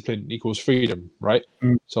 Discipline equals freedom, right?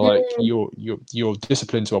 So like you're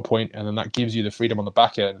disciplined to a point, and then that gives you the freedom on the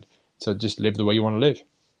back end to just live the way you want to live.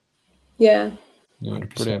 Yeah,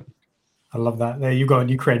 brilliant. I love that. There you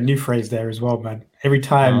create a new phrase there as well, man. Every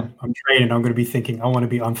time I'm training, I'm going to be thinking, I want to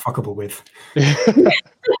be unfuckable with.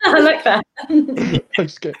 I like that.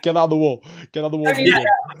 Just get out of the wall. Get out of the wall. Yeah.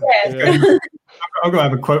 I'm going to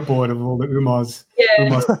have a quote board of all the Umar's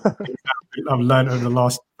I've learned over the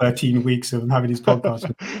last 13 weeks of having these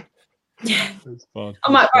podcasts. Yeah, it's fun.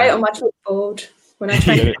 I might write it on my chalkboard when I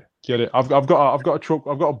train. Get it. I've got a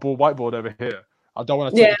whiteboard over here. I don't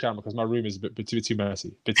want to take the camera because my room is a bit too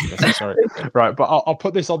messy. Sorry. Right, but I'll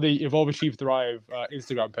put this on the Evolve, Achieve, Thrive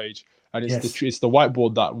Instagram page, and it's the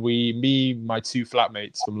whiteboard that my two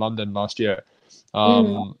flatmates from London last year,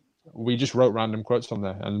 we just wrote random quotes on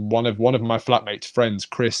there. And one of my flatmates' friends,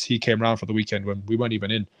 Chris, he came around for the weekend when we weren't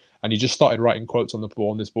even in, and he just started writing quotes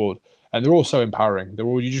on this board, and they're all so empowering.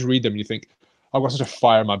 You just read them and you think, I've got such a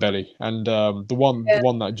fire in my belly. And the one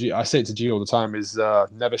that I say it to G all the time is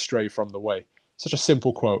never stray from the way. Such a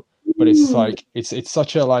simple quote, but it's like it's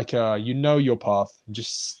such a like your path,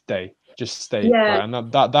 just stay, right? And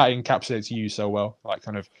that encapsulates you so well, like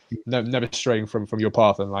kind of never straying from your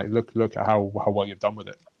path, and like look at how well you've done with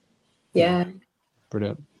it.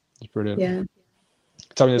 Brilliant. It's brilliant.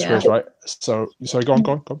 Tell me this, Chris, right? So go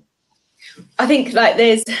on. I think like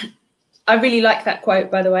I really like that quote,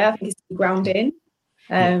 by the way. I think it's grounding.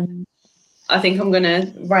 I think I'm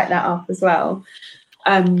gonna write that up as well.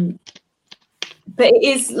 But it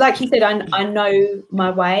is, like you said, I know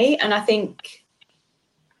my way, and I think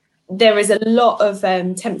there is a lot of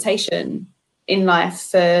temptation in life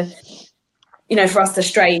for us to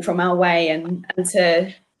stray from our way and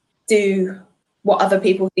to do what other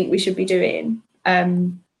people think we should be doing.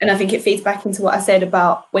 And I think it feeds back into what I said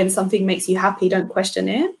about when something makes you happy, don't question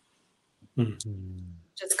it.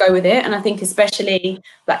 Just go with it. And I think especially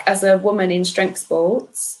like as a woman in strength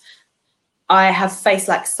sports, I have faced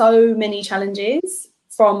like so many challenges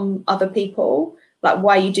from other people. Like,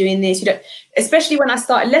 why are you doing this? Especially when I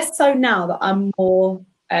started, less so now that I'm more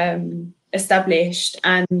established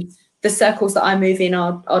and the circles that I move in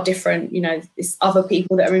are different. It's other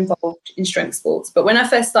people that are involved in strength sports. But when I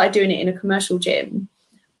first started doing it in a commercial gym,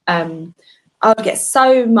 I would get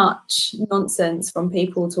so much nonsense from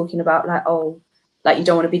people talking about like, oh, like you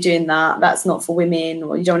don't want to be doing that. That's not for women,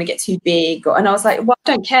 or you don't want to get too big. And I was like, well,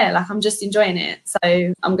 I don't care. Like, I'm just enjoying it. So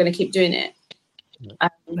I'm going to keep doing it.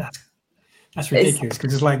 That's ridiculous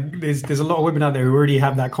because it's like there's a lot of women out there who already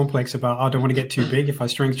have that complex about, I don't want to get too big if I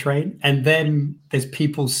strength train. And then there's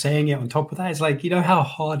people saying it on top of that. It's like, how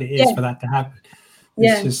hard it is for that to happen.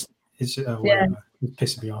 It's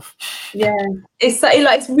pissing me off. Yeah.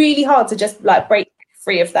 It's really hard to just like break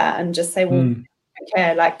free of that and just say, well, I don't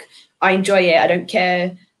care. Like, I enjoy it. I don't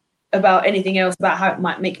care about anything else, about how it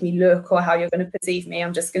might make me look or how you're going to perceive me.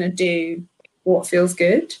 I'm just going to do what feels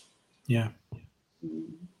good. Yeah.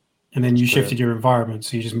 And then you shifted your environment,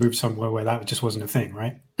 so you just moved somewhere where that just wasn't a thing,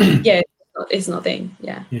 right? Yeah, it's not a thing.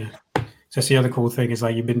 Yeah. Yeah. So that's the other cool thing is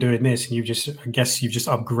like you've been doing this, and you've just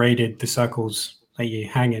upgraded the circles that you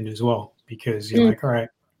hang in as well, because you're like, all right,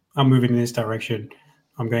 I'm moving in this direction.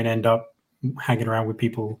 I'm going to end up hanging around with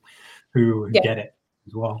people who get it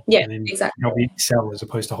as well. Yeah, and then exactly. Help me excel as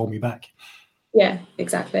opposed to hold me back. Yeah,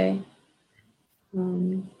 exactly.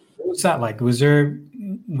 What was that like? Was there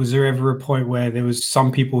was there ever a point where there was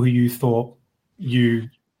some people who you thought you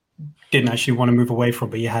didn't actually want to move away from,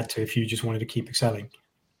 but you had to if you just wanted to keep excelling?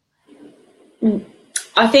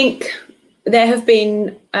 I think there have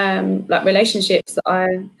been like relationships that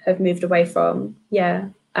I have moved away from. Yeah.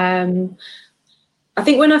 I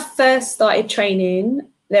think when I first started training,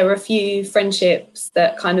 there were a few friendships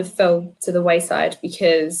that kind of fell to the wayside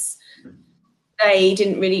because they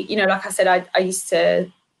didn't really, like I said, I used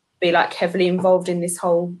to be like heavily involved in this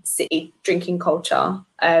whole city drinking culture.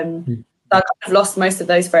 So I kind of lost most of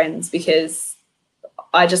those friends because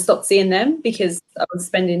I just stopped seeing them because I was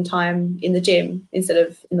spending time in the gym instead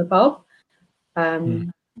of in the pub.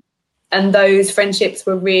 And those friendships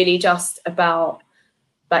were really just about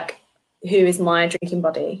like, who is my drinking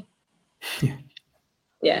buddy?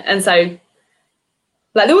 Yeah. And so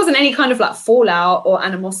like there wasn't any kind of like fallout or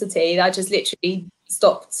animosity. I just literally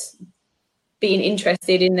stopped being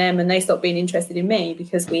interested in them and they stopped being interested in me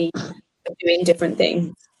because we were doing different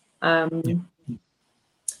things. And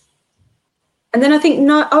then I think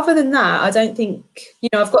other than that, I don't think,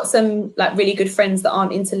 I've got some like really good friends that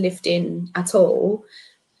aren't into lifting at all,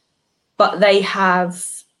 but they have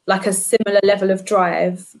like a similar level of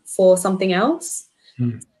drive for something else.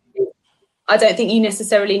 I don't think you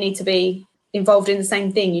necessarily need to be involved in the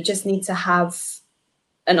same thing. You just need to have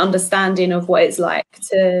an understanding of what it's like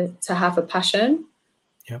to have a passion.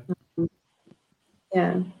 Yep.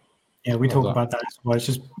 Yeah, we talk about that as well. It's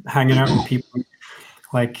just hanging out with people.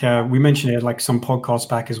 Like we mentioned it like some podcasts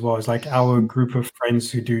back as well. It's like our group of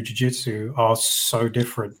friends who do jiu-jitsu are so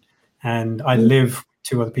different. And I live with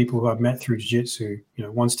two other people who I've met through jiu-jitsu.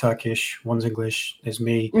 One's Turkish, one's English, there's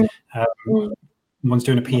me. One's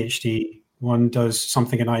doing a PhD. One does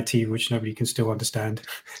something in IT, which nobody can still understand.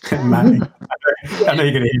 Matt, I know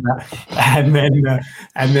you're going to hear that.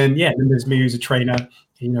 And then there's me who's a trainer.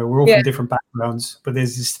 We're all from different backgrounds, but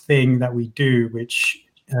there's this thing that we do which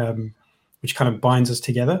kind of binds us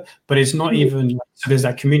together. But it's not even so. There's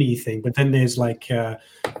that community thing, but then there's like,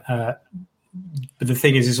 but the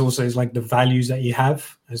thing is like the values that you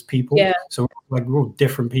have as people. Yeah. So like we're all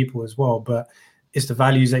different people as well, but it's the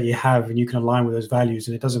values that you have and you can align with those values.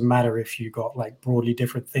 And it doesn't matter if you got like broadly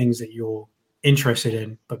different things that you're interested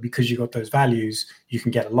in, but because you got those values, you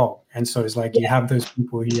can get along. And so it's like you have those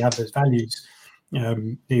people who you have those values,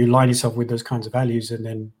 you align yourself with those kinds of values, and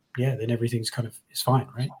then then everything's kind of is fine,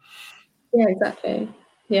 right? Yeah, exactly.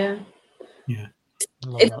 Yeah. It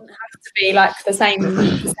doesn't have to be like the same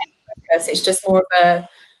purpose. It's just more of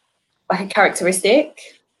a characteristic.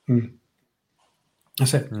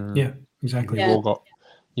 That's it. Yeah. Exactly. Yeah.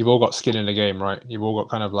 You've all got skin in the game, right? You've all got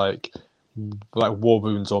kind of like war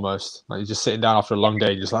wounds almost. Like you're just sitting down after a long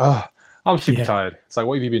day, you're just like, I'm super tired. It's like,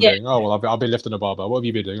 what have you been doing? Oh, well, I've been lifting a barbell. What have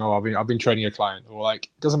you been doing? Oh, I've been training a client. Or like,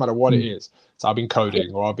 it doesn't matter what it is. So I've been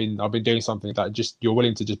coding, or I've been doing something that just you're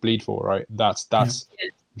willing to just bleed for, right? That's the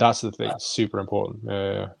thing. It's super important.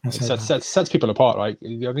 It sets people apart, right?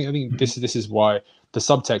 I think this is why the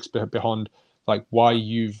subtext behind like why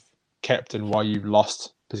you've kept and why you've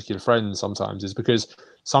lost particular friends sometimes is because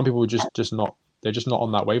some people just not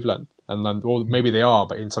on that wavelength, and then or maybe they are,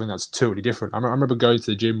 but in something that's totally different. I remember going to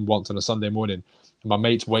the gym once on a Sunday morning, and my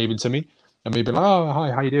mates waving to me, and me being like, "Oh,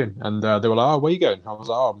 hi, how you doing?" And they were like, "Oh, where you going?" I was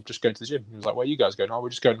like, "Oh, I'm just going to the gym." He was like, "Where are you guys going?" "Oh, we're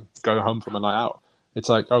just going home from a night out." It's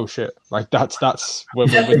like, oh shit, like that's we're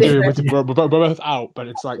both out, but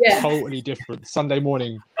it's like totally different. Sunday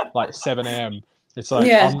morning, like 7 a.m. It's like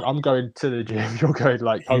I'm going to the gym, you're going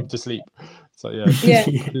like home to sleep. So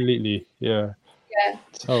completely,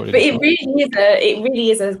 totally. But it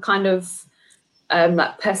really is a kind of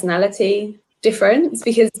like personality difference,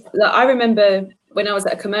 because like, I remember when I was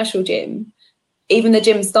at a commercial gym, even the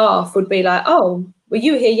gym staff would be like, "Oh, well,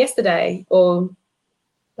 you were here yesterday," or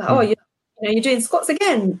like, "Oh, you're doing squats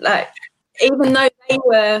again." Like, even though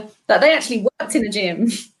they actually worked in the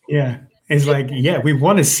gym. Yeah, it's like, we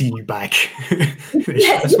want to see you back.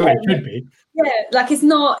 That's what it should be. Yeah, like it's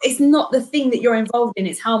not the thing that you're involved in,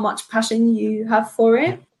 it's how much passion you have for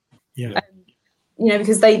it. Yeah.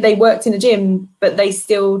 Because they worked in a gym, but they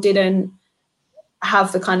still didn't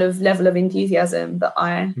have the kind of level of enthusiasm that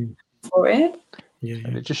I for it. Yeah.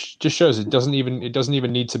 And it just shows it doesn't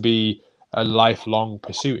even need to be a lifelong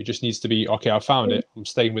pursuit. It just needs to be, okay, I found it, I'm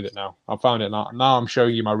staying with it now. I found it now. Now I'm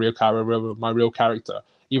showing you my real character.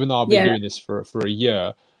 Even though I've been doing this for a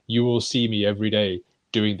year, you will see me every day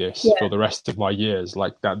doing this for the rest of my years.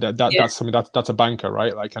 Like that's something that's a banker,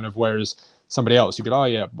 right? Like kind of, whereas somebody else, you'd be like, "Oh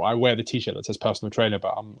yeah, I wear the t-shirt that says personal trainer,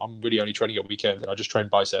 but I'm really only training at weekends and I just train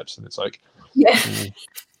biceps." And it's like,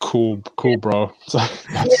 cool bro. It's like,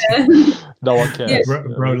 no one cares.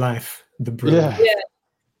 Bro life, the bro. Yeah.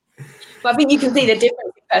 But I think you can see the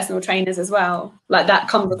difference in personal trainers as well. Like that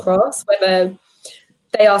comes across, whether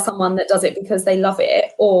they are someone that does it because they love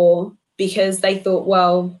it or because they thought,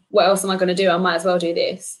 well, what else am I going to do? I might as well do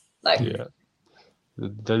this. Like, yeah.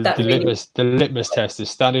 The litmus test is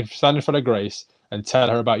stand in front of Grace and tell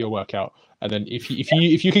her about your workout. And then if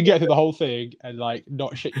you can get through the whole thing and like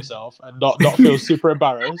not shit yourself and not feel super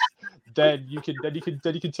embarrassed, then you can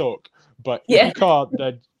talk. But if you can't,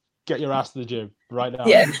 then get your ass to the gym right now.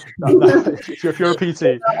 Yeah. If you're a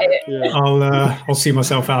PT, yeah. I'll see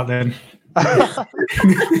myself out then.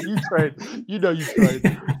 You train. You know you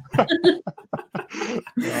train.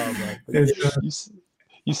 Oh, man.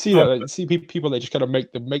 You see that? Like, see people that just kind of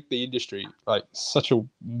make the industry like such a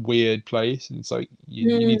weird place, and it's like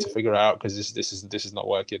you need to figure it out because this is not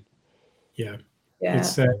working. Yeah.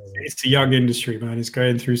 It's a young industry, man. It's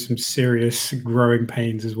going through some serious growing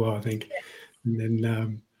pains as well, I think. And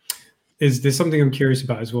then there's something I'm curious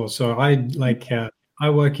about as well. So I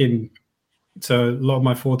work in. So a lot of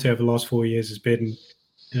my forte over the last 4 years has been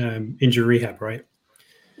injury rehab, right?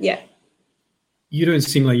 Yeah. You don't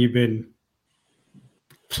seem like you've been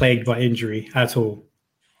plagued by injury at all,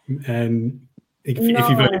 and if you've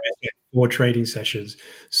only missed 4 training sessions,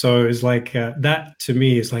 so it's like that to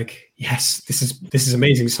me is like, yes, this is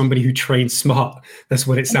amazing. Somebody who trains smart. That's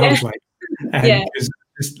what it sounds like. And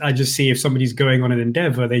I just see if somebody's going on an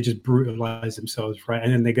endeavor, they just brutalize themselves, right?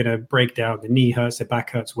 And then they're gonna break down. The knee hurts, their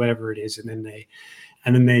back hurts, whatever it is, and then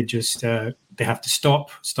they just they have to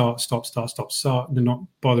stop. They're not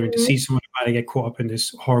bothering to see someone about it. They get caught up in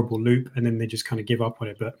this horrible loop, and then they just kind of give up on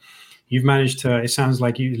it. But you've managed to.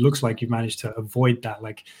 It looks like you've managed to avoid that.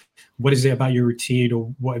 Like, what is it about your routine,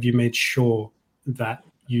 or what have you made sure that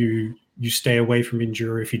you stay away from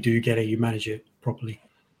injury? If you do get it, you manage it properly.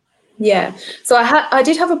 Yeah. So I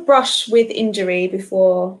did have a brush with injury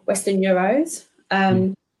before Western Euros.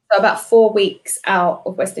 So about 4 weeks out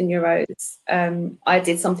of Western Euros, I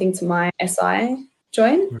did something to my SI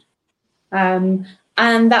joint. And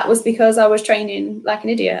that was because I was training like an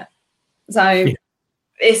idiot. So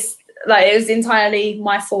it's like, it was entirely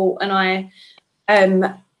my fault. And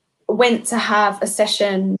I went to have a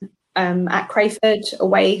session at Crayford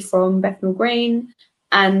away from Bethnal Green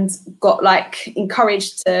and got like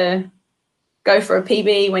encouraged to go for a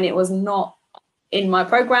PB when it was not in my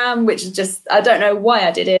program, which is just, I don't know why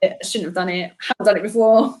I did it. I shouldn't have done it. I haven't done it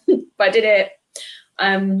before, but I did it.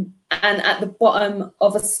 And at the bottom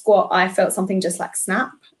of a squat, I felt something just like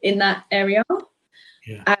snap in that area.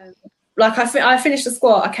 Yeah. Like I finished the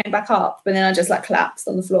squat, I came back up, but then I just like collapsed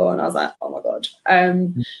on the floor and I was like, oh my God.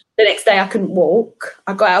 The next day I couldn't walk.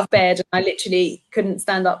 I got out of bed and I literally couldn't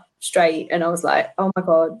stand up straight. And I was like, oh my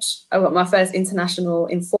God, I got my first international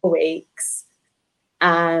in 4 weeks.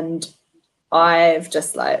 And I've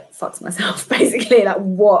just like fucked myself basically. Like,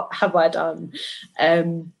 what have I done?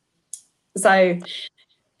 So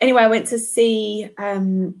anyway, I went to see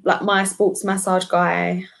like my sports massage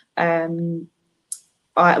guy.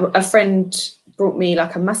 A friend brought me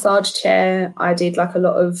like a massage chair. I did like a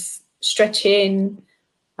lot of stretching,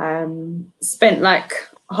 spent like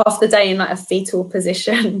half the day in like a fetal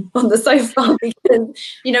position on the sofa because,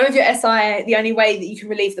 you know, with your SI, the only way that you can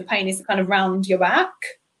relieve the pain is to kind of round your back.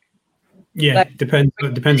 Yeah, like, depends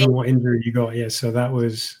on what injury you got. Yeah, so that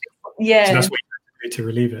was so that's what you had to do to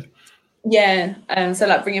relieve it. Yeah, so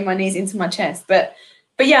like bringing my knees into my chest, but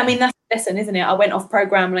yeah, I mean that's the lesson, isn't it? I went off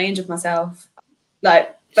program and I injured myself.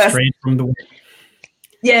 Like straight from the way.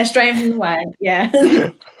 Yeah, straight from the way. Yeah,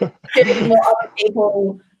 doing what other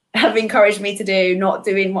people have encouraged me to do, not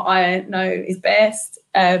doing what I know is best.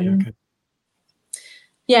 Yeah,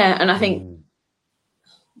 and I think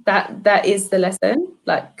that is the lesson.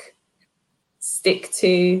 Like, stick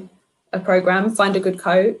to a program, find a good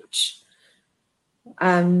coach,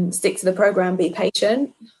 stick to the program, be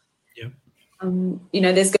patient. Yeah. You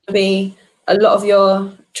know, there's going to be a lot of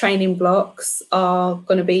your training blocks are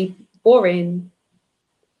going to be boring.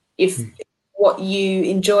 If what you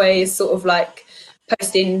enjoy is sort of like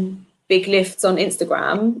posting big lifts on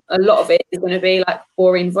Instagram, a lot of it is going to be like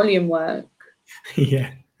boring volume work.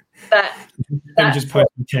 Yeah. That just post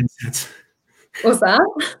my 10 sets. What's that?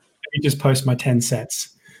 Let me just post my 10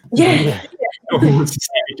 sets. Yeah. No one wants to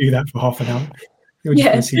see me do that for half an hour.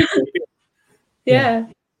 Yeah.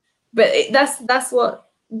 But that's what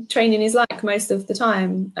training is like most of the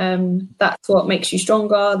time. That's what makes you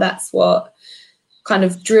stronger. That's what kind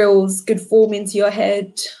of drills good form into your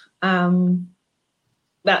head.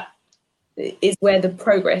 That is where the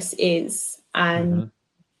progress is. And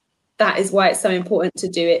that is why it's so important to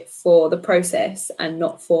do it for the process and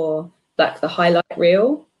not for like the highlight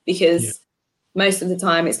reel, because most of the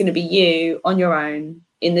time it's going to be you on your own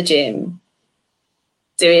in the gym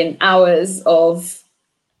doing hours of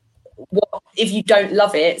what, if you don't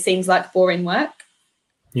love it, seems like boring work.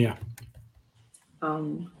 Yeah.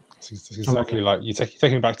 It's exactly like you're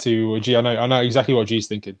taking it back to G. I know exactly what G's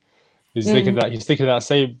thinking. He's thinking that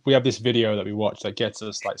say we have this video that we watch that gets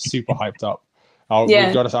us like super hyped up.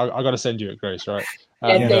 I got to send you it, Grace, right?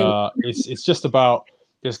 And it's just about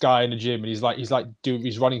this guy in the gym, and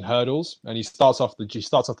he's running hurdles, and he starts off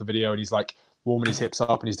the video, and he's like warming his hips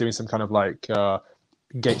up, and he's doing some kind of like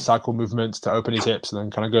gait cycle movements to open his hips, and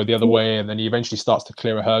then kind of go the other way, and then he eventually starts to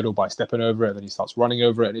clear a hurdle by stepping over it, and then he starts running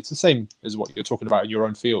over it, and it's the same as what you're talking about in your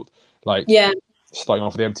own field, like starting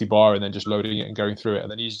off with the empty bar and then just loading it and going through it,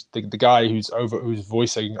 and then he's the guy who's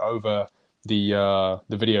voicing over the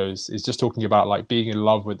videos is just talking about like being in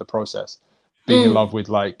love with the process, being in love with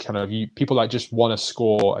like kind of people like just want to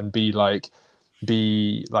score and be like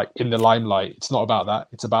in the limelight. It's not about that.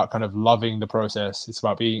 It's about kind of loving the process. It's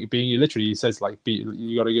about being literally, he says like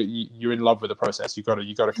you're in love with the process. You got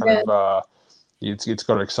to kind of it's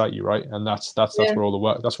got to excite you, right? And that's where all the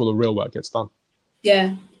work, that's where the real work gets done.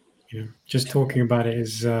 Yeah. Just talking about it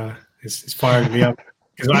is firing me up,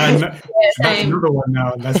 because I know that's another one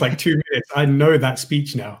now. That's like 2 minutes. I know that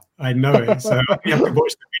speech now. I know it. So I have to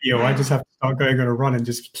watch the video. I just have to start going on a run and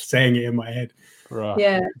just saying it in my head. Right.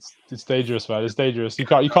 Yeah. It's dangerous, man. It's dangerous. You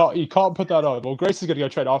can't put that on. Well, Grace is gonna go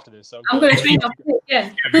train after this. So I'm gonna train after this. Yeah.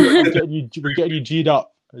 We're getting you G'd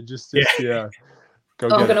up. Just Go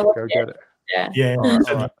get it. Yeah. All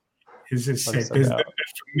right. It's sick. For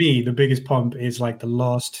me, the biggest pump is like the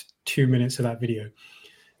last 2 minutes of that video,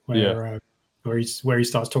 where he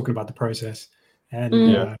starts talking about the process,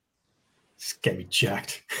 and it's getting me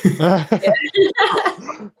jacked. I'm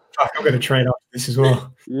going to train after this as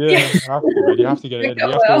well. Yeah, you have to get it in. You have to get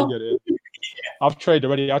it in. I've trained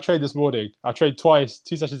already. I trained this morning. I trained twice,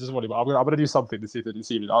 2 sessions this morning, but I'm gonna do something this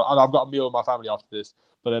evening. I've got a meal with my family after this,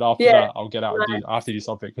 but then after that, I'll get out and I have to do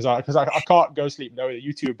something because I can't go sleep knowing that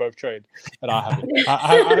you two are both trained and I haven't.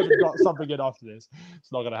 I haven't got something in after this.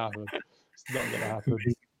 It's not gonna happen. It's not gonna happen.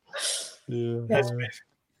 Yeah.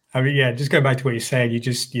 I mean, just go back to what you're saying. You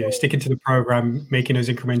just sticking to the program, making those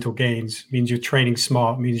incremental gains means you're training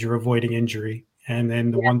smart, means you're avoiding injury. And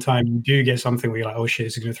then the one time you do get something where you're like, oh shit,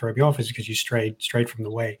 this is going to throw me off, is because you strayed from the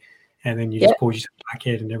way, and then you just pulled yourself back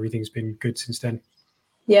in, and everything's been good since then.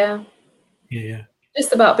 Yeah.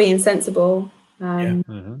 Just about being sensible.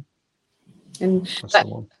 And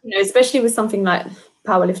especially with something like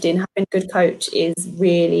powerlifting, having a good coach is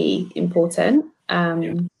really important.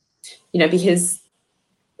 Because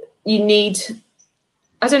you need,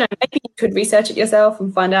 I don't know, maybe you could research it yourself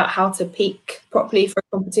and find out how to peak properly for a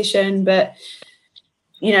competition, but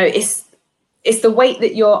it's the weight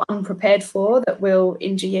that you're unprepared for that will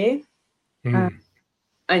injure you.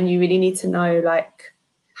 And you really need to know like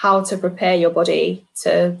how to prepare your body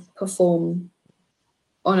to perform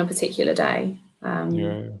on a particular day.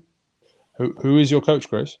 Who is your coach,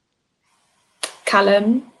 Grace?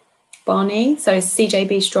 Callum Barney, so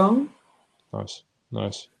CJB Strong. Nice.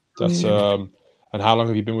 That's and how long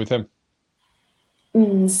have you been with him?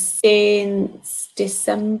 Since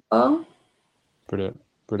December. Brilliant.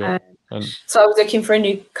 So I was looking for a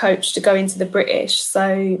new coach to go into the British.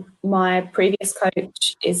 So my previous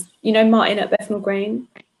coach is, Martin at Bethnal Green.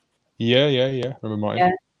 Yeah. Remember Martin?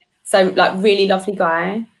 Yeah. So like really lovely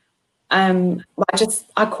guy.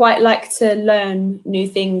 I quite like to learn new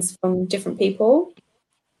things from different people.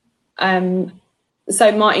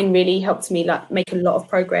 So Martin really helped me like make a lot of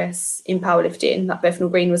progress in powerlifting. Like Bethnal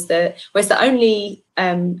Green was the only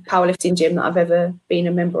powerlifting gym that I've ever been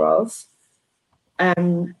a member of.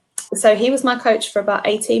 So he was my coach for about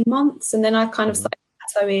 18 months, and then I kind of started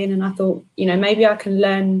plateauing, and I thought, maybe I can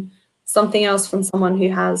learn something else from someone who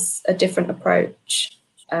has a different approach.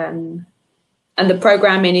 And the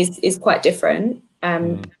programming is quite different.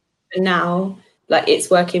 And now like it's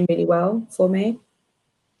working really well for me.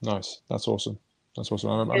 Nice. That's awesome. I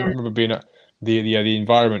remember being at the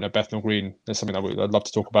environment at Bethnal Green. There's something that I'd love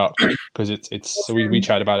to talk about because it's so we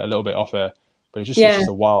chatted about it a little bit off air, but it's just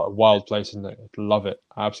a wild place, isn't it? I love it.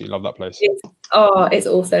 I absolutely love that place. It's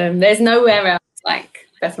awesome. There's nowhere else like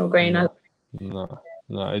Bethnal Green. No,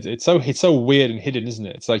 it's so weird and hidden, isn't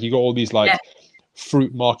it? It's like you got all these like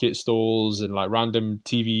fruit market stalls and like random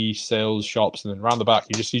TV sales shops, and then around the back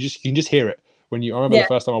you can just hear it when you. I remember the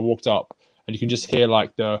first time I walked up, and you can just hear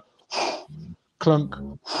like the clunk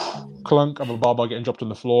of a barbell getting dropped on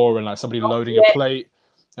the floor, and like somebody loading a plate,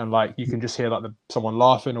 and like you can just hear like someone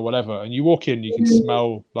laughing or whatever, and you walk in, you can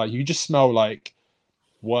smell like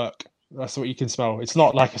work. That's what you can smell. It's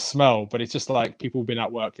not like a smell, but it's just like people have been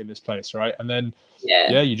at work in this place, right? And then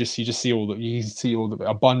you just see all the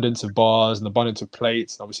abundance of bars and abundance of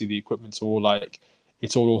plates. And obviously the equipment's all like,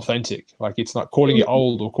 it's all authentic. Like, it's not calling it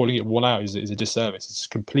old or calling it worn out is a disservice. It's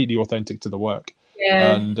completely authentic to the work.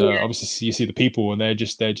 And obviously you see the people, and they're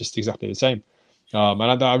just exactly the same. And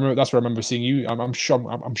I remember, that's where I remember seeing you. I'm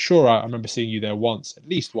sure I remember seeing you there at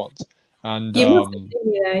least once. And you must have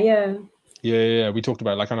seen me there, yeah. We talked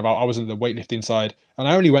about it, like kind of, I was in the weightlifting side, and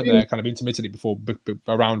I only went there kind of intermittently before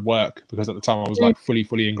around work, because at the time I was like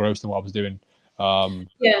fully engrossed in what I was doing.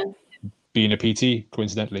 Being a PT,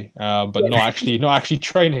 coincidentally, but not actually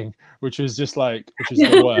training, which is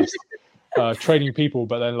the worst. Training people,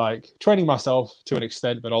 but then like training myself to an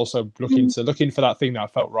extent, but also looking for that thing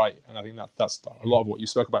that felt right. And I think that's a lot of what you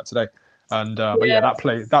spoke about today. And but yeah, that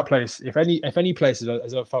place, if any place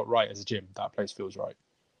has ever felt right as a gym, that place feels right.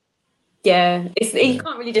 Yeah, you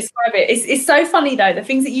can't really describe it. It's so funny though. The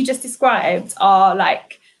things that you just described are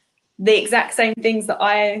like the exact same things that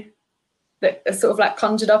are sort of like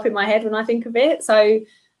conjured up in my head when I think of it. So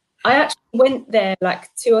I actually went there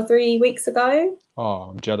like 2 or 3 weeks ago. Oh,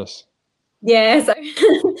 I'm jealous. Yeah, so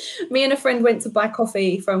me and a friend went to buy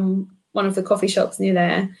coffee from one of the coffee shops near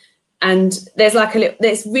there, and there's like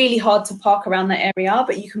it's really hard to park around that area,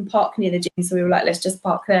 but you can park near the gym. So we were like, let's just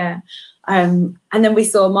park there. And then we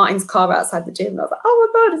saw Martin's car outside the gym, and I was like, oh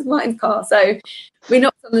my god, it's Martin's car. So we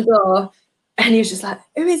knocked on the door, and he was just like,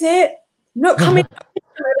 who is it? Not coming.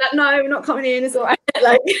 Like, no, we're not coming in. It's all right.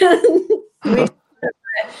 Like, we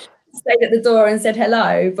stayed at the door and said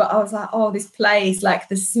hello, but I was like, oh, this place, like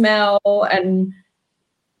the smell, and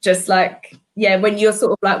just like, yeah, when you're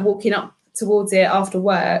sort of like walking up towards it after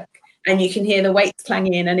work and you can hear the weights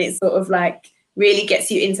clanging, and it sort of like really gets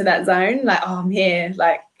you into that zone, like, oh, I'm here,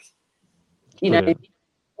 like, you know,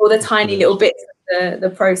 all the tiny little bits of the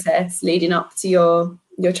process leading up to your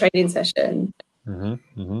training session. And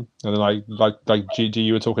then like G,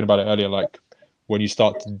 you were talking about it earlier, like when you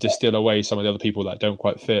start to distill away some of the other people that don't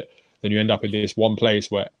quite fit, then you end up in this one place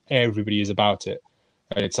where everybody is about it,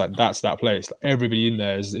 and it's like, that's that place. Like, everybody in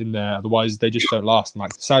there is in there, otherwise they just don't last. And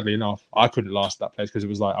like, sadly enough, I couldn't last that place, because it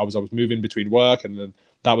was like I was moving between work, and then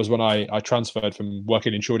that was when I transferred from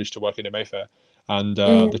working in Shoreditch to working in Mayfair, and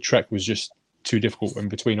the trek was just too difficult in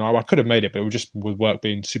between. I could have made it, but it was just with work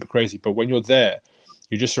being super crazy. But when you're there,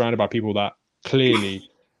 you're just surrounded by people that clearly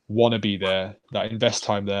want to be there, that invest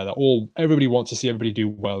time there, that everybody wants to see everybody do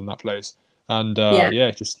well in that place. And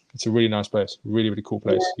it's a really nice place, really, really cool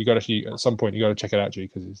place. You got to, at some point, you got to check it out, G,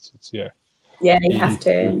 because it's you have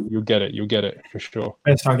to. You'll get it for sure.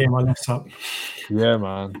 Better start getting my lifts up. Yeah,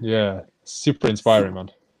 man. Yeah, super inspiring,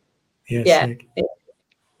 man. It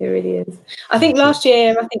really is. I think last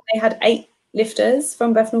year, they had 8 lifters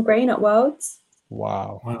from Bethnal Green at Worlds.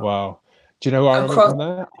 Wow. Do you know who I remember from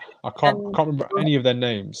there? I can't remember any of their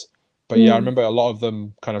names, but yeah, I remember a lot of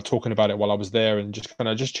them kind of talking about it while I was there, and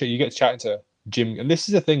you get chatting to gym. And this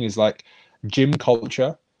is the thing, is like gym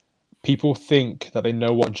culture. People think that they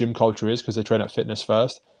know what gym culture is because they train at Fitness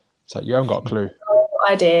First. It's like, you haven't got a clue. No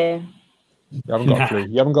idea. You haven't got a clue.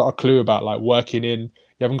 You haven't got a clue about like working in.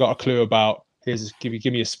 You haven't got a clue about give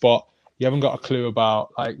me a spot. You haven't got a clue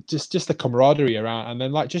about like just the camaraderie around, and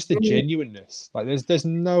then like just the genuineness. Like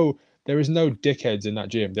there is no dickheads in that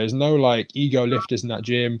gym. There's no like ego lifters in that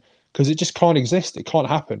gym, because it just can't exist. It can't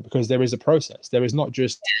happen, because there is a process. There is not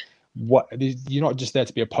just you're not just there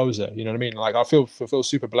to be a poser. You know what I mean? Like, I feel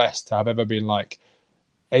super blessed to have ever been like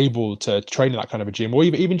able to train in that kind of a gym, or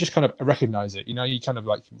even just kind of recognize it. You know, you kind of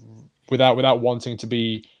like without wanting to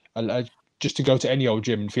be just to go to any old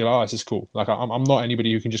gym and feel, oh, this is cool. Like, I'm not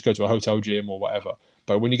anybody who can just go to a hotel gym or whatever.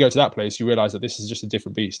 But when you go to that place, you realize that this is just a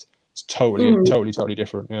different beast. It's totally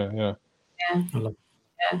different. Yeah.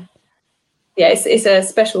 Yeah, it's a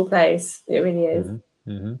special place. It really is.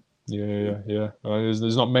 Yeah.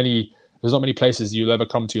 There's not many places you'll ever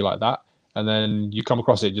come to like that, and then you come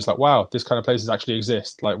across it just like, wow, this kind of places actually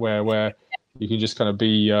exist. Like where you can just kind of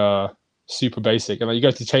be super basic, and then you go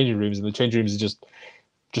to the changing rooms, and the changing rooms is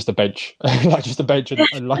just a bench, like just a bench,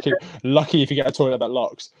 and lucky if you get a toilet that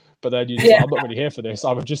locks. But then you just, I'm not really here for this.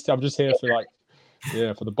 I'm just here for like,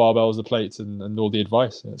 for the barbells, the plates, and all the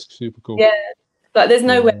advice. It's super cool. Yeah, like there's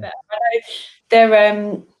nowhere better. I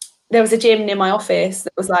know there was a gym near my office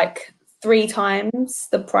that was like 3 times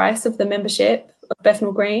the price of the membership of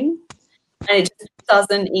Bethnal Green, and it just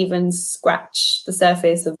doesn't even scratch the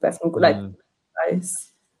surface of Bethnal Green.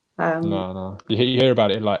 No. You hear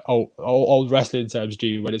about it in like old wrestling terms,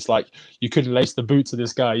 G, when it's like you couldn't lace the boots of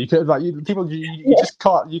this guy. You could like you just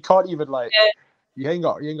can't. You can't even like. You ain't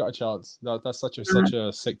got a chance. No, that's such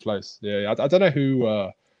a sick place. Yeah, I don't know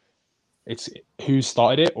who it's who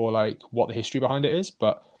started it or like what the history behind it is,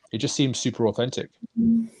 but it just seems super authentic.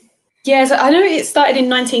 Yeah, so I know it started in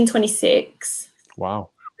 1926. Wow.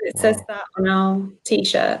 It says that on our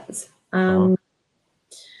t-shirts. Uh-huh.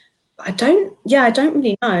 I don't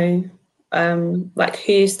really know like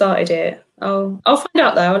who started it. I'll find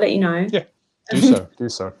out though. I'll let you know. Yeah, do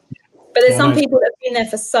so. But there's some people that have been there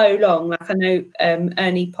for so long. Like I know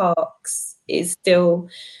Ernie Parks is still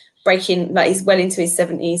breaking, like he's well into his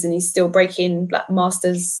 70s and he's still breaking like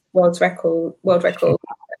Masters world record.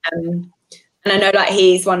 And I know like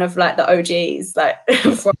he's one of like the OGs, like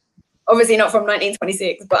from, obviously not from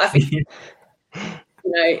 1926, but I think you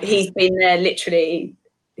know he's been there literally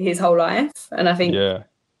his whole life. And I think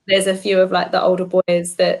there's a few of like the older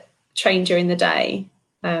boys that train during the day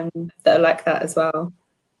that are like that as well.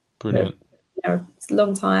 Brilliant. You know, it's a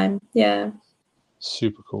long time. Yeah.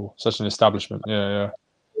 Super cool. Such an establishment. Yeah.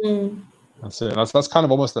 That's it. That's kind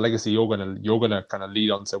of almost the legacy you're gonna kind of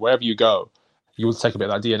lead on to. Wherever you go, you will take a bit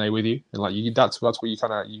of that DNA with you, and like that's what you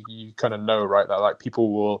kind of know, right? That like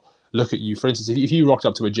people will look at you. For instance, if you rocked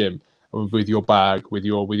up to a gym with your bag, with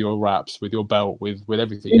your wraps, with your belt, with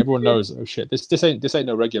everything, everyone knows. Oh shit, this ain't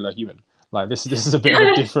no regular human. Like this is a bit of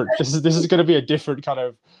a different. This is going to be a different kind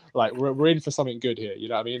of like we're in for something good here. You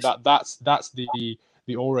know what I mean? That's the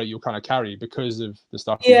aura you'll kind of carry because of the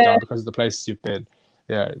stuff you've done, because of the places you've been.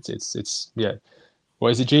 Yeah, it's yeah. What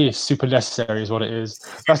is it? G? Super necessary is what it is.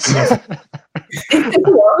 That's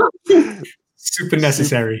super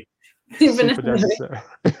necessary. Super necessary.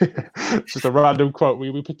 It's just a random quote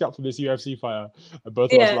we picked up from this UFC fighter, and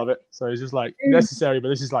both of us love it. So it's just like necessary, but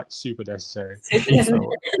this is like super necessary.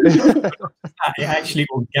 It actually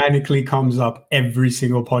organically comes up every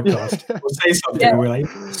single podcast. We'll say something, and we're like,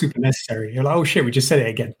 super necessary. You're like, oh shit, we just said it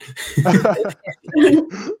again. So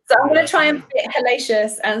I'm going to try and fit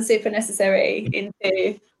hellacious and super necessary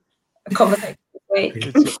into a conversation this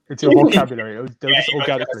week. It's your vocabulary. It'll just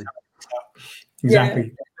organically.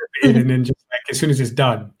 Exactly. And then just like as soon as it's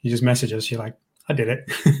done, you just message us. You're like, I did it.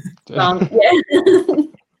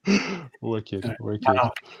 Wicked. Right.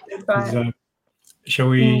 Shall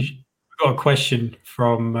we? We've got a question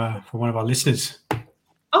from one of our listeners.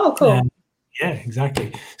 Oh, cool. Yeah, exactly.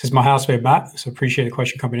 This is my housemate Matt. So appreciate the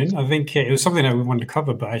question coming in. I think it was something that we wanted to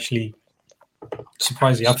cover, but actually,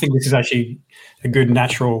 surprisingly, I think this is actually a good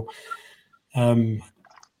natural point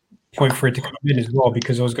for it to come in as well,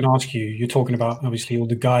 because I was going to ask you, you're talking about obviously all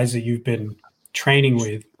the guys that you've been training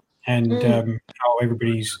with and how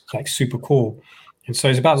everybody's like super cool. And so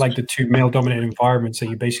it's about like the two male dominated environments that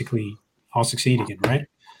you basically are succeeding in, right?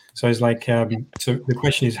 So it's like, so the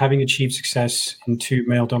question is, having achieved success in two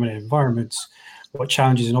male dominated environments, what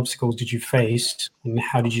challenges and obstacles did you face and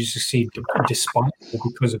how did you succeed despite or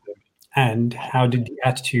because of them? And how did the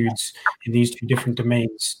attitudes in these two different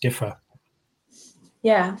domains differ?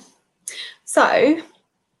 Yeah. So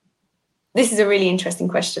this is a really interesting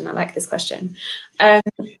question. I like this question.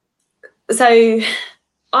 So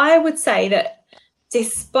I would say that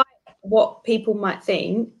despite what people might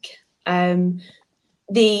think,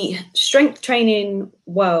 the strength training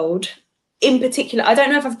world in particular, I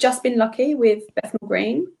don't know if I've just been lucky with Bethnal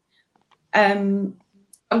Green. I'm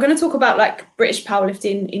going to talk about like British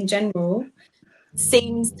powerlifting in general.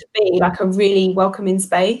 Seems to be like a really welcoming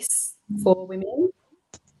space for women.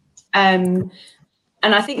 And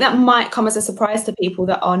I think that might come as a surprise to people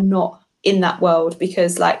that are not in that world,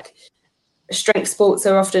 because like strength sports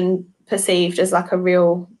are often perceived as like a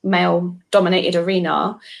real male dominated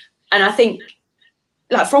arena. And I think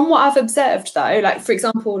like from what I've observed though, like for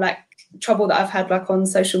example, like trouble that I've had like on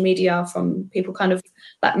social media from people kind of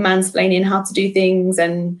like mansplaining how to do things,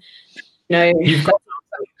 and you know, you've got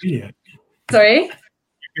media. Sorry?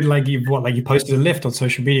 Like you posted a lift on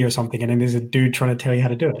social media or something, and then there's a dude trying to tell you how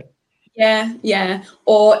to do it. Yeah.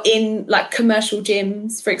 Or in like commercial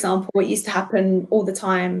gyms, for example, it used to happen all the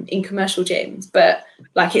time in commercial gyms, but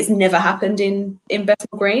like it's never happened in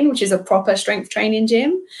Bethnal Green, which is a proper strength training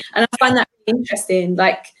gym. And I find that really interesting.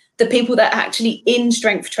 Like the people that are actually in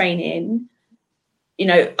strength training, you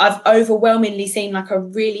know, I've overwhelmingly seen like a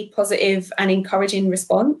really positive and encouraging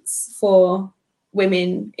response for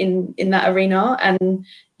women in that arena. And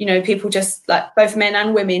you know, people just like both men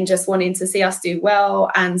and women just wanting to see us do well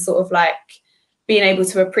and sort of like being able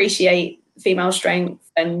to appreciate female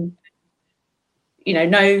strength, and you know,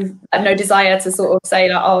 no desire to sort of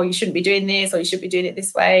say like, oh, you shouldn't be doing this or you should be doing it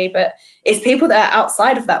this way. But it's people that are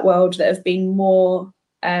outside of that world that have been more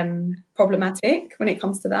problematic when it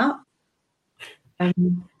comes to that.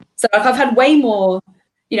 So like I've had way more,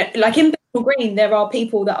 you know, like in Bethnal Green, there are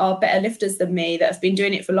people that are better lifters than me that have been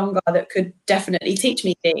doing it for longer that could definitely teach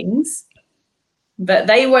me things. but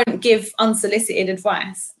they won't give unsolicited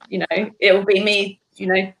advice. You know, it will be me, you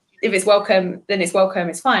know, if it's welcome, then it's welcome,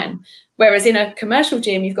 it's fine. Whereas in a commercial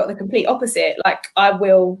gym, you've got the complete opposite. Like, I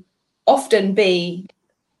will often be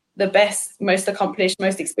the best, most accomplished,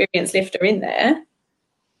 most experienced lifter in there,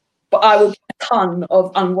 but I will get a ton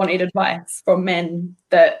of unwanted advice from men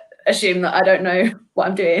that assume that I don't know what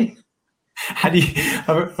I'm doing. How do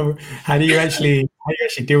you actually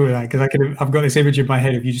deal with that? Because I've got this image in my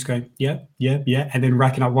head of you just going, yeah, and then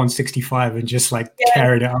racking up 165 and just like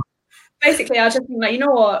carrying it up. Basically, I just think, like, you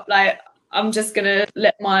know what, like, I'm just gonna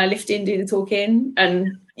let my lifting do the talking,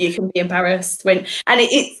 and you can be embarrassed when. And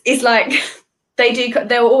it's like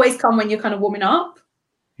they'll always come when you're kind of warming up.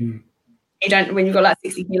 You don't, when you've got like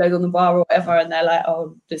 60 kilos on the bar or whatever, and they're like,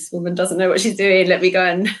 oh, this woman doesn't know what she's doing, let me go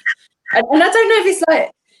and I don't know if it's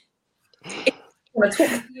like, if they want to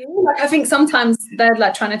talk to you. Like, I think sometimes they're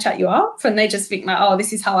like trying to chat you up, and they just think like, oh,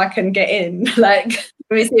 this is how I can get in. Like,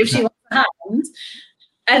 let me see if she wants a hand.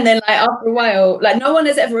 And then, like, after a while, like, no one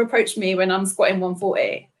has ever approached me when I'm squatting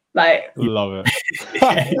 140. Like, love it.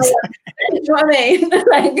 You know what I mean?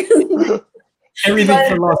 Like, everything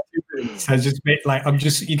for the last 2 minutes has just made, like,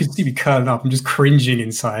 you can see me curling up. I'm just cringing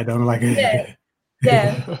inside. I'm like, yeah.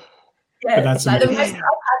 But that's like, the most I've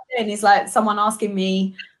had doing is like someone asking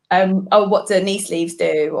me, oh, what do knee sleeves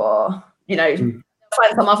do? Or, you know,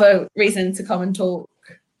 find some other reason to come and talk.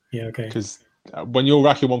 Yeah, okay. Because when you're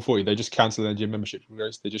racking 140, they just cancel their gym membership.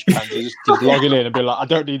 They just log in and be like, I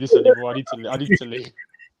don't need this anymore. I need to leave.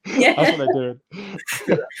 Yeah. That's what they're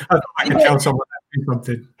doing. I can tell someone to do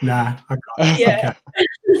something. Nah, I can't. Yeah.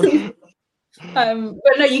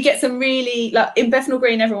 But no, you get some really, like, in Bethnal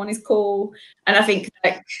Green, everyone is cool. And I think,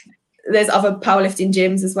 like, there's other powerlifting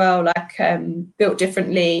gyms as well, like Built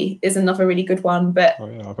Differently is another really good one. But oh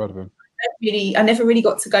yeah, I've heard of him. I never really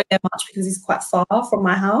got to go there much because it's quite far from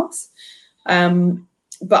my house.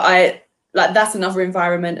 But I, like, that's another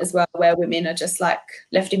environment as well where women are just like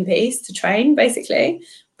left in peace to train, basically.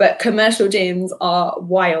 But commercial gyms are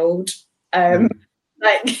wild.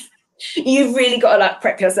 Like, you've really got to like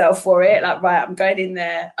prep yourself for it. Like, right, I'm going in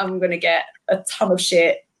there, I'm gonna get a ton of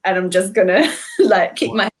shit, and I'm just gonna like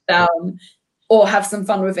keep my head down or have some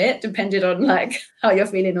fun with it, depending on like how you're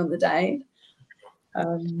feeling on the day.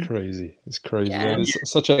 Crazy. It's crazy. Yeah.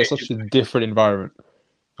 It's such a different environment.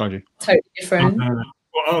 Totally different.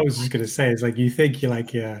 What I was just gonna say is, like, you think you're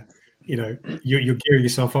like, yeah, you know, you're gearing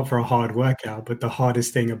yourself up for a hard workout, but the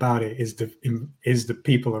hardest thing about it is the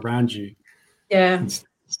people around you. Yeah.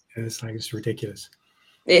 It's like, it's ridiculous.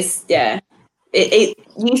 It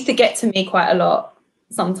used to get to me quite a lot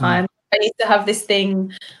sometimes. I used to have this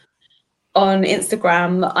thing on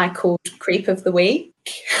Instagram that I called Creep of the Week.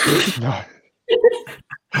 No.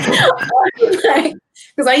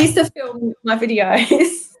 Because I used to film my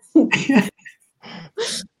videos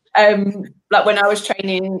like when I was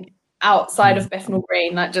training outside of Bethnal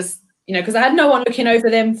Green, like, just, you know, because I had no one looking over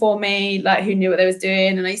them for me, like, who knew what they was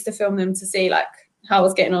doing, and I used to film them to see like how I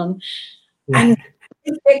was getting on. And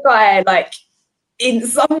this big guy, like, in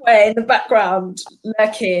some way in the background,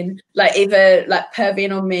 lurking, like, either like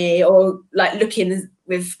perving on me or like looking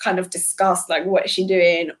with kind of disgust, like, what is she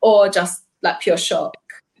doing, or just like pure shock.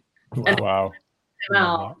 Wow.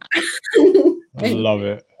 Out. I love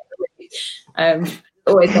it.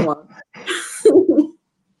 Always someone.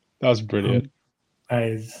 That's brilliant.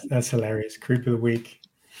 That's hilarious. Creep of the Week.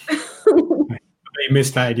 You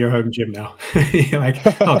missed that in your home gym now. You're like,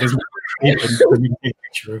 oh, there's no creep in the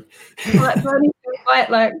picture of. Like, I need to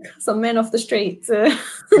invite like some men off the street to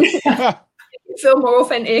feel more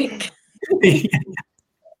authentic.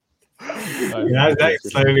 That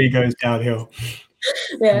slowly goes downhill.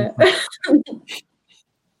 Yeah.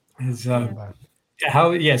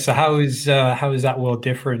 How is that world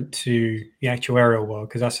different to the actuarial world?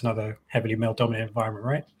 Because that's another heavily male dominant environment,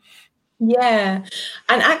 right? Yeah.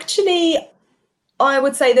 And actually, I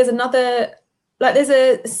would say there's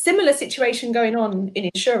a similar situation going on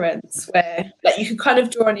in insurance, where like you could kind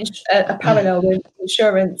of draw a parallel with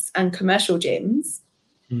insurance and commercial gyms.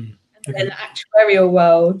 And then the actuarial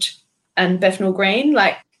world and Bethnal Green,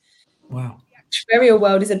 like, wow. The actuarial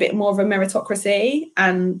world is a bit more of a meritocracy,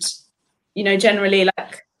 and, you know, generally,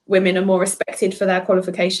 like, women are more respected for their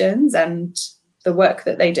qualifications and the work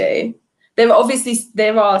that they do. There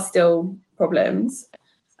are still problems,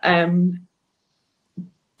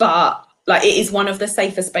 but like, it is one of the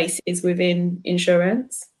safer spaces within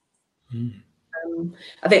insurance.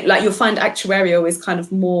 I think, like, you'll find actuarial is kind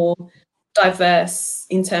of more diverse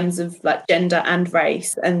in terms of like gender and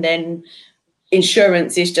race, and then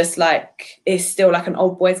insurance is just like, it's still like an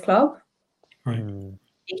old boys club. Right.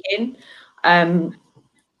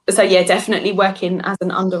 so yeah, definitely working as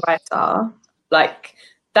an underwriter, like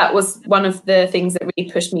that was one of the things that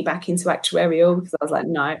really pushed me back into actuarial, because I was like,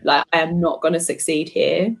 no, like I am not going to succeed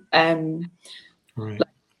here. Right.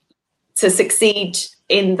 To succeed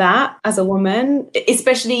in that as a woman,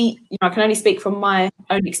 especially, you know, I can only speak from my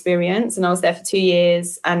own experience, and I was there for 2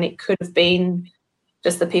 years, and it could have been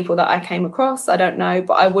just the people that I came across, I don't know,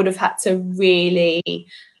 but I would have had to really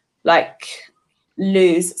like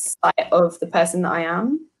lose sight of the person that I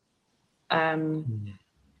am.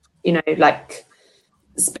 You know, like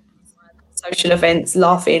social events,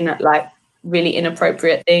 laughing at like really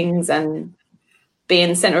inappropriate things and being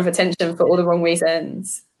the center of attention for all the wrong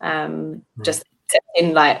reasons. Just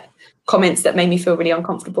in like comments that made me feel really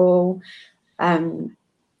uncomfortable.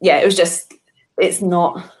 Yeah, it was just, it's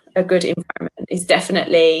not a good environment. It's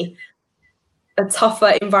definitely a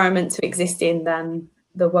tougher environment to exist in than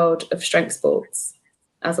the world of strength sports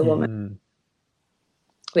as a woman.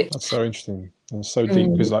 That's so interesting and so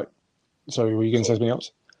deep, because like, sorry, were you going to say something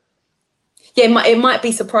else? Yeah, it might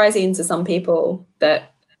be surprising to some people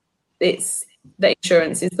that it's the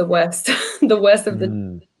insurance is the worst, the worst of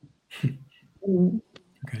the.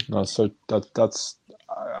 Okay. No, so that's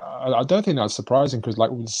I don't think that's surprising, because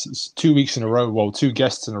like 2 weeks in a row, well, 2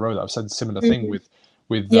 guests in a row that I've said a similar thing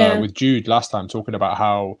with Jude last time, talking about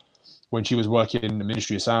how when she was working in the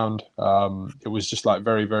Ministry of Sound, it was just like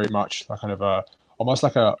very, very much like kind of a almost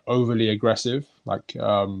like a overly aggressive, like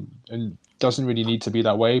and doesn't really need to be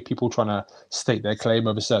that way. People trying to state their claim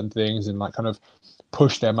over certain things and like kind of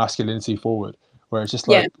push their masculinity forward, where it's just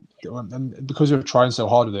like, and because you're trying so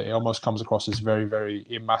hard with it, it almost comes across as very, very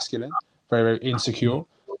emasculine, very, very insecure,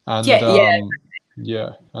 and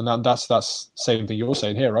and that's same thing you're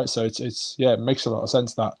saying here, right? So it's it makes a lot of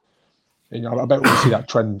sense that, you know, I bet we see that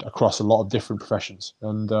trend across a lot of different professions.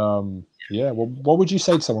 And well, what would you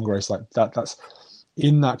say to someone, Grace, like that's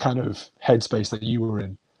in that kind of headspace that you were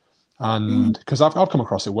in? And because I've come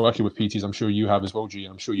across it working with PTs, I'm sure you have as well, G.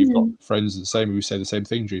 I'm sure you've got friends the same who say the same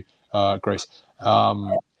thing, G. Grace.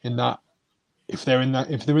 In that, if they're in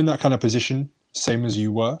that kind of position, same as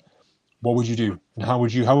you were, what would you do? And how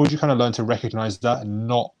would you kind of learn to recognize that and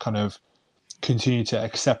not kind of continue to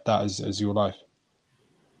accept that as your life?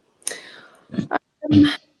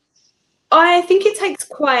 I think it takes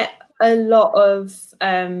quite a lot of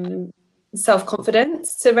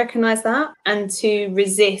self-confidence to recognize that and to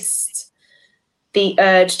resist the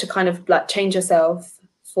urge to kind of like change yourself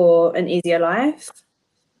for an easier life.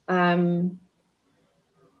 And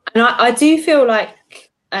I do feel like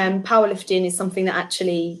powerlifting is something that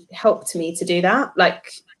actually helped me to do that,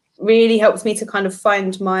 like really helped me to kind of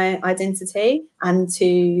find my identity and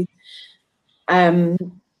to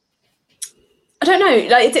I don't know,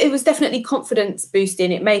 like it was definitely confidence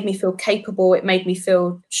boosting. It made me feel capable. It made me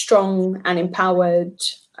feel strong and empowered.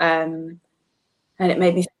 And it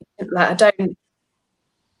made me feel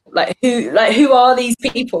like who are these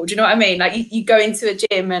people? Do you know what I mean? Like you go into a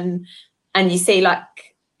gym and you see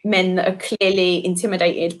like men that are clearly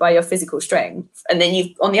intimidated by your physical strength. And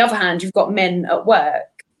then on the other hand, you've got men at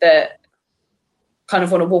work that kind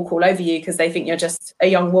of want to walk all over you because they think you're just a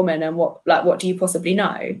young woman and what do you possibly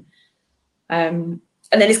know? And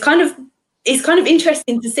then it's kind of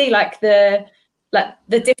interesting to see like the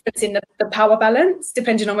difference in the power balance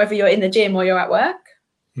depending on whether you're in the gym or you're at work.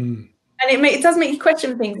 And it does make you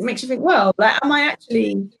question things. It makes you think, well, like, am I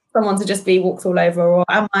actually someone to just be walked all over, or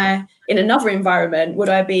am I in another environment? Would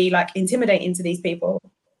I be like intimidating to these people?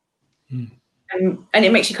 And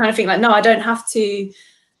it makes you kind of think like, no, I don't have to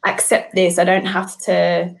accept this. I don't have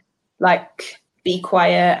to like be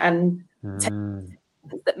quiet and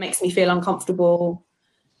that makes me feel uncomfortable.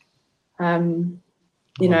 You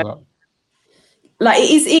know, like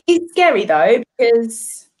it is scary though,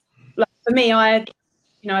 because like for me, I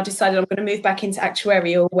decided I'm going to move back into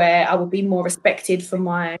actuarial where I will be more respected for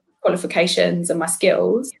my qualifications and my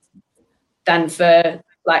skills than for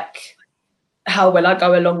like how well I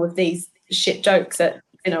go along with these shit jokes at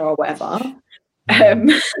dinner or whatever.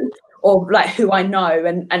 Or like who I know,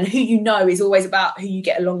 and who you know is always about who you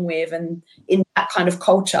get along with, and in that kind of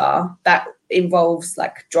culture that involves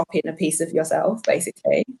like dropping a piece of yourself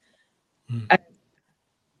basically.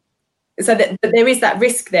 So that there is that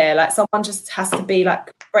risk there, like someone just has to be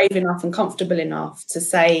like brave enough and comfortable enough to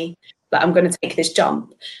say like I'm going to take this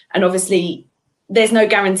jump. And obviously there's no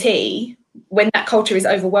guarantee when that culture is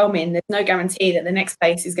overwhelming, there's no guarantee that the next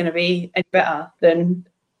place is going to be any better than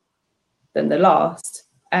the last.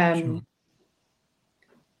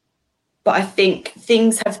 But I think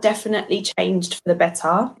things have definitely changed for the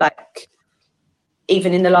better, like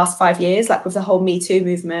even in the last 5 years, like with the whole Me Too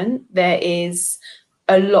movement, there is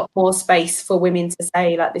a lot more space for women to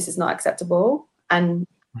say like this is not acceptable, and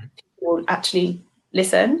people will actually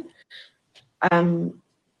listen.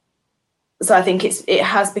 So I think it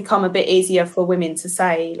has become a bit easier for women to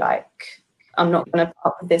say like, I'm not going to put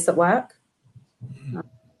up with this at work.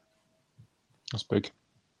 That's big.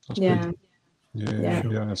 That's Yeah. big.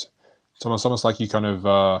 Yeah. It's almost like you kind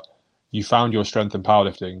of you found your strength in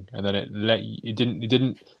powerlifting, and then it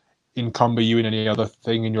didn't encumber you in any other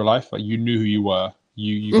thing in your life. Like you knew who you were.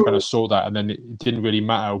 You kind of saw that, and then it didn't really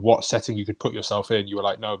matter what setting you could put yourself in. You were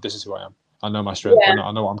like, no, this is who I am. I know my strength. Yeah.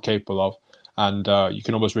 I know what I'm capable of, and you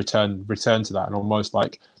can almost return to that, and almost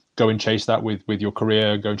like go and chase that with your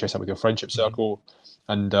career, go and chase that with your friendship circle,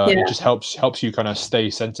 and it just helps you kind of stay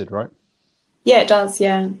centered, right? Yeah, it does.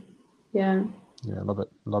 Yeah. Love it.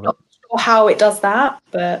 Not sure how it does that,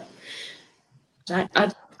 but I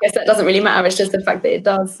guess that doesn't really matter. It's just the fact that it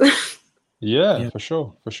does. Yeah, for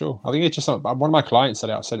sure. I think it's just one of my clients said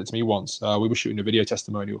it to me once. We were shooting a video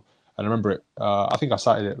testimonial, and I remember it. I think I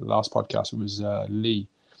cited it last podcast. It was Lee,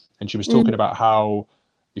 and she was talking about how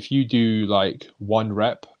if you do like one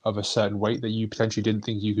rep of a certain weight that you potentially didn't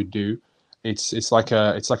think you could do, it's like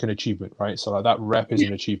an achievement, right? So like that rep is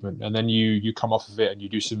an achievement, and then you come off of it and you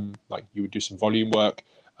would do some volume work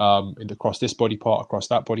across this body part, across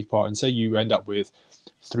that body part, and say you end up with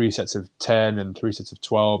 3 sets of 10 and 3 sets of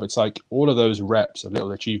 12. It's like all of those reps are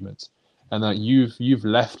little achievements, and that you've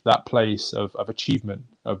left that place of achievement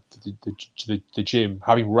of the gym,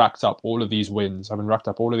 having racked up all of these wins, having racked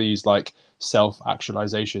up all of these like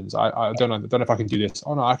self-actualizations. I don't know if I can do this.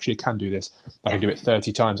 Oh no, I actually can do this. I can do it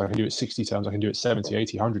 30 times, I can do it 60 times, I can do it 70,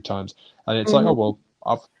 80, 100 times. And it's like, oh well,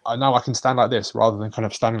 now I can stand like this rather than kind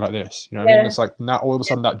of standing like this. You know what I mean? It's like now all of a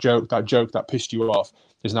sudden that joke that pissed you off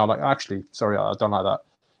is now like, actually, sorry, I don't like that.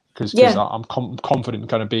 Because I'm confident in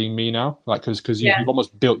kind of being me now, like because you've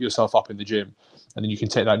almost built yourself up in the gym, and then you can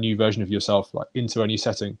take that new version of yourself like into any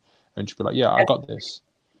setting, and just be like, I got this.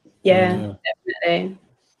 Yeah, definitely.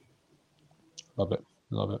 Love it.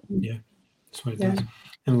 Yeah, that's what it does.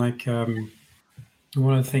 And like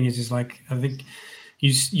one of the things is like I think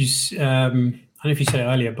you I don't know if you said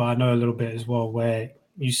it earlier, but I know a little bit as well where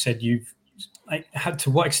you said you've like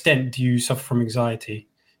to what extent do you suffer from anxiety,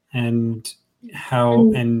 and how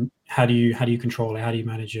do you control it? How do you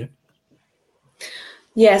manage it?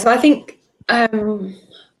 Yeah, so I think like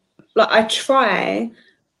I try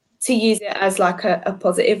to use it as like a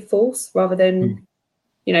positive force rather than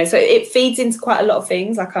so it feeds into quite a lot of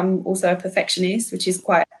things. Like I'm also a perfectionist, which is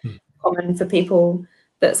quite common for people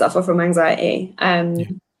that suffer from anxiety.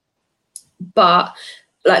 But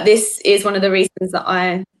like this is one of the reasons that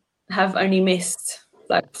I have only missed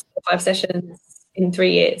like 4 or 5 sessions in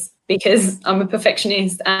 3 years, because I'm a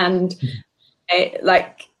perfectionist and I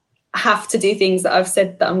like have to do things that I've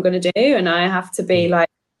said that I'm going to do, and I have to be like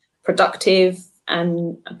productive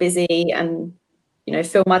and busy and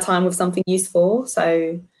fill my time with something useful.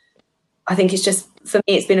 So I think it's just, for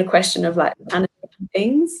me, it's been a question of like managing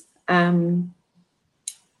things, but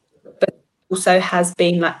also has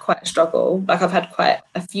been like quite a struggle. Like I've had quite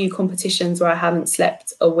a few competitions where I haven't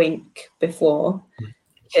slept a wink before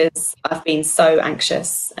because I've been so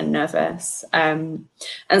anxious and nervous. And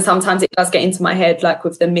sometimes it does get into my head, like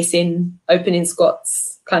with the missing opening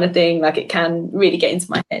squats kind of thing, like it can really get into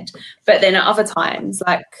my head. But then at other times,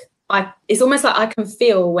 like it's almost like I can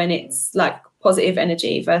feel when it's like positive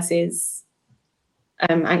energy versus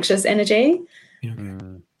anxious energy.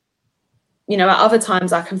 At other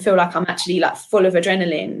times I can feel like I'm actually like full of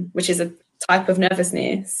adrenaline, which is a type of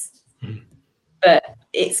nervousness, but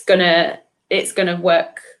it's gonna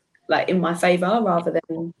work like in my favor rather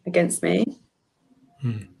than against me.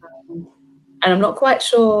 And I'm not quite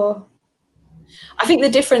sure. I think the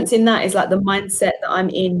difference in that is like the mindset that I'm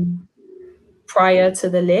in prior to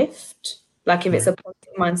the lift. Like if it's a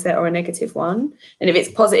positive mindset or a negative one, and if it's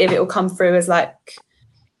positive, it will come through as like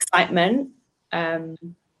excitement, and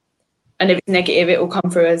if it's negative, it will come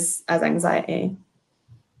through as anxiety.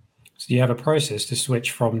 So do you have a process to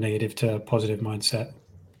switch from negative to positive mindset?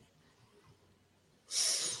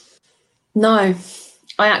 No,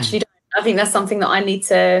 I actually don't. I think that's something that I need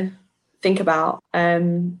to think about,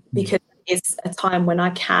 because it's a time when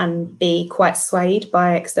I can be quite swayed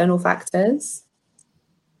by external factors.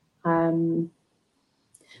 But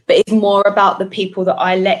it's more about the people that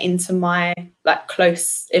I let into my like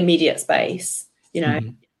close immediate space.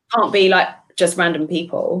 It can't be like just random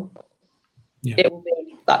people. It will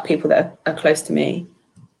be like people that are close to me.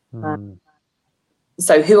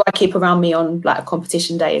 So who I keep around me on like a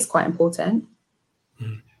competition day is quite important.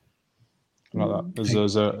 Like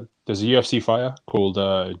that. There's a UFC fighter called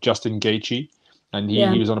Justin Gaethje, and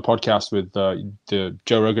he was on a podcast with the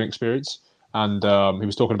Joe Rogan Experience, and he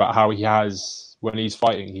was talking about how he has, when he's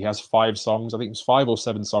fighting, he has 5 songs. I think it was 5 or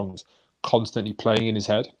 7 songs constantly playing in his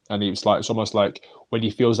head, and it's almost like when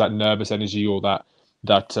he feels that nervous energy or that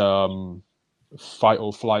fight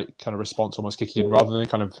or flight kind of response almost kicking in, rather than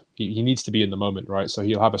kind of he needs to be in the moment, right? So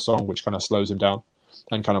he'll have a song which kind of slows him down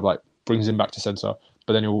and kind of like brings him back to center.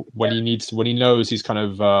 But then when he knows he's kind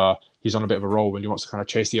of he's on a bit of a roll, when he wants to kind of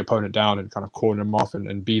chase the opponent down and kind of corner him off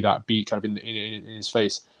and be that beat kind of in his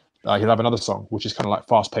face, he'll have another song which is kind of like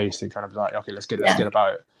fast paced and kind of like, okay, let's get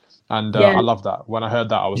about it. And I love that. When I heard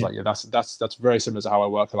that, I was like, yeah, that's very similar to how I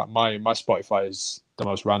work. Like my Spotify is the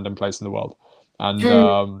most random place in the world.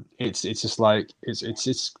 And it's just like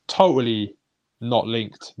it's totally not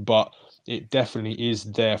linked, but it definitely is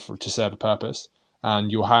there to serve a purpose.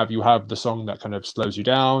 And you have the song that kind of slows you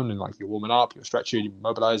down, and like you're warming up, you're stretching, you're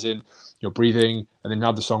mobilizing, you're breathing, and then you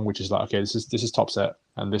have the song which is like, okay, this is top set,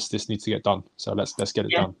 and this needs to get done. So let's get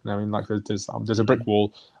it done. I mean, like there's a brick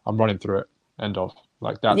wall, I'm running through it. End of.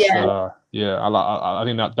 Like that's I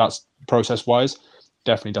think that's process wise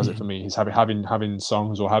definitely does it for me. Is having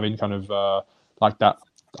songs or having kind of like that.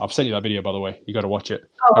 I've sent you that video, by the way. You got to watch it.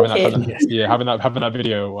 Oh, having that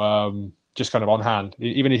video just kind of on hand,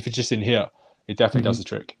 even if it's just in here, it definitely does the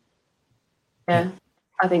trick. Yeah,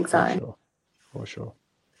 I think so. For sure.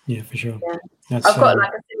 Yeah, for sure. Yeah. I've got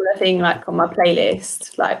like a similar thing like on my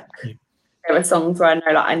playlist. Like there are songs where I know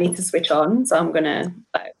like I need to switch on, so I'm gonna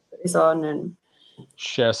like put this on and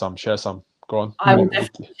share some. Go on. I will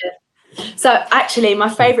definitely share. So actually, my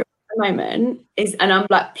favourite at the moment is, and I'm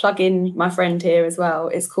like plugging my friend here as well.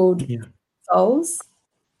 It's called Souls.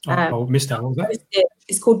 Missed that. What was that?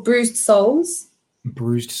 It's called Bruised Souls.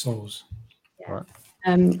 Bruised Souls. Yeah.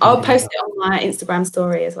 Right. I'll post it on my Instagram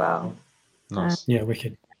story as well. Nice. Yeah,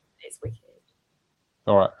 wicked. It's wicked.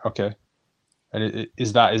 All right. Okay. And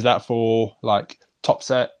is that for like top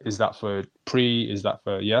set? Is that for pre? Is that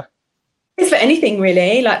for It's for anything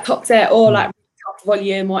really, like top set or like top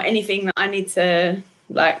volume or anything that I need to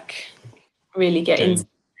like really get into.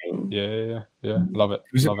 Yeah. Love it.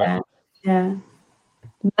 Love it. Yeah.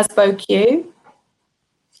 Mazbou,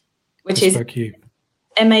 which is Mazbou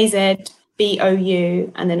and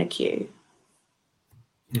then a Q.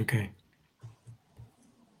 Okay.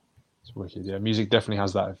 It's wicked. Yeah, music definitely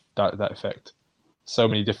has that effect. So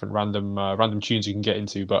many different random tunes you can get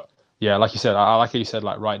into, but yeah, like you said, I like how you said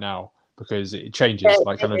like right now, because it changes.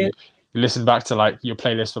 Like kind of you listen back to like your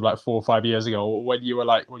playlist from like 4 or 5 years ago, or when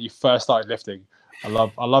you first started lifting. I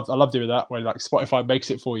love doing that when like Spotify makes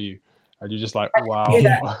it for you, and you're just like, wow.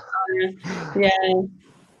 Yeah.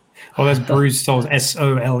 Oh, that's Bruised Souls.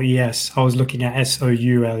 SOLES. I was looking at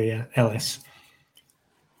SOULS.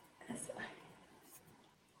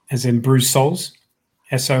 As in Bruised Souls.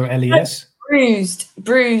 SOLES.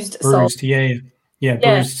 Bruised Souls. Yeah.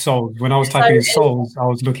 Bruised Souls. When I was typing in Souls, I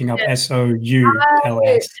was looking up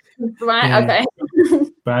SOULS. Right. Okay.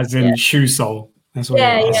 But as in shoe sole. That's what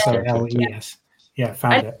it is. SOLES. Yeah,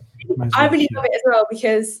 found it. I really love it as well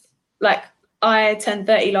because like I turned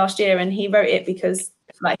 30 last year, and he wrote it because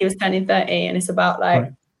like he was turning 30, and it's about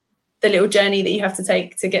like the little journey that you have to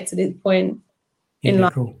take to get to this point in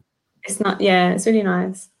life. Cool. It's really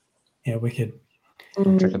nice. Yeah, wicked. Check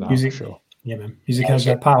it out, music, for sure. Yeah, man. Music has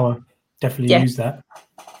that power. Definitely use that.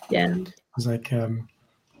 Yeah. It's like, I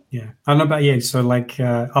don't know about so like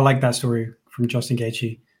I like that story from Justin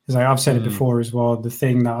Gaethje. It's like I've said it before as well. The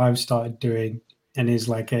thing that I've started doing, and is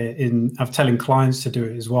like I'm telling clients to do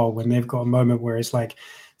it as well when they've got a moment where it's like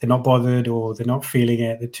they're not bothered or they're not feeling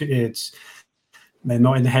it. They're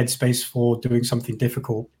not in the headspace for doing something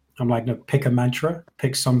difficult. I'm like, no, pick a mantra,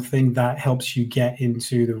 pick something that helps you get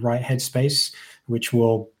into the right headspace, which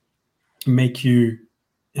will make you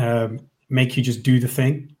just do the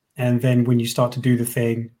thing. And then when you start to do the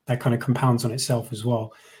thing, that kind of compounds on itself as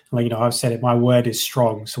well. Like, I've said it, my word is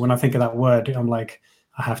strong. So when I think of that word, I'm like,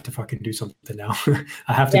 I have to fucking do something now.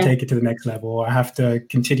 I have to take it to the next level. Or I have to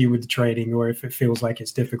continue with the training, or if it feels like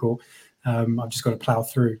it's difficult, I've just got to plow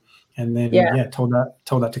through. And then, told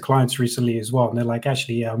that to clients recently as well. And they're like,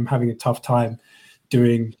 actually, I'm having a tough time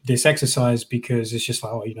doing this exercise because it's just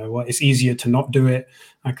like, oh, you know what? It's easier to not do it.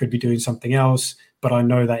 I could be doing something else. But I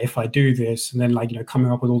know that if I do this, and then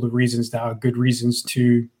coming up with all the reasons that are good reasons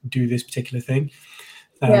to do this particular thing,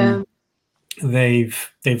 they've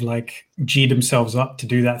like G'd themselves up to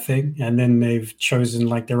do that thing. And then they've chosen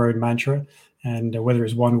like their own mantra, and whether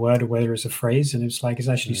it's one word or whether it's a phrase, and it's like, it's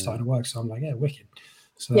actually starting to work. So I'm like, yeah, wicked.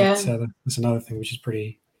 So that's another thing, which is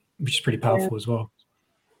pretty powerful as well.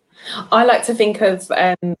 I like to think of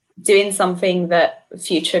doing something that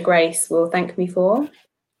future Grace will thank me for.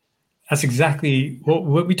 That's exactly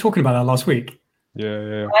what we talking about that last week.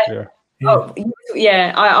 Yeah. Oh,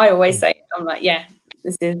 yeah. I always say, I'm like, yeah,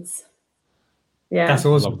 this is. Yeah, that's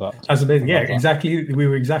awesome. Love that. That's amazing. Yeah, exactly. We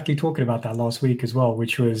were exactly talking about that last week as well,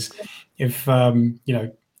 which was if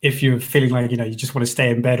if you're feeling like you just want to stay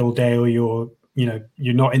in bed all day, or you're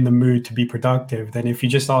not in the mood to be productive, then if you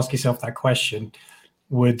just ask yourself that question,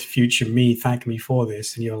 would future me thank me for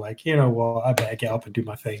this? And you're like, you know what, I better get up and do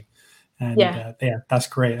my thing. And yeah, that's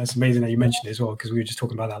great. That's amazing that you mentioned it as well, because we were just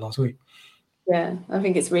talking about that last week. Yeah, I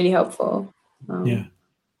think it's really helpful. Yeah.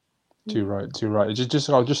 Too right. It's just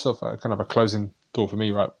kind of a closing thought for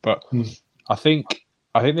me, right? But I think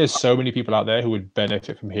there's so many people out there who would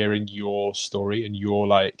benefit from hearing your story and your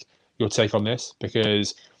take on this,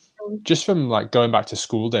 because just from like going back to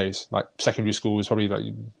school days, like secondary school is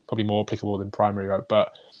probably more applicable than primary, right?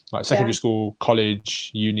 But like secondary school,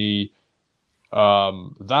 college, uni,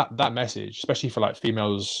 that message, especially for like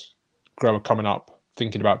females coming up,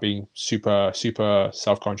 thinking about being super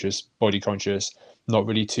self-conscious, body conscious, not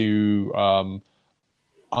really too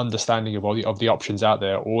understanding of all the options out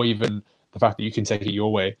there, or even the fact that you can take it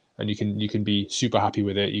your way and you can be super happy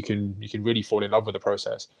with it. You can really fall in love with the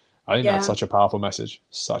process. I think that's such a powerful message.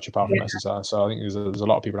 So I think there's a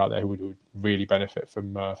lot of people out there who would really benefit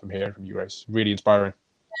from hearing from you, Grace. Really inspiring.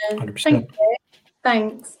 100%.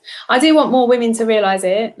 Thanks. I do want more women to realise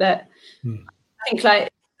it. That I think,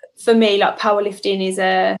 like, for me, like, powerlifting is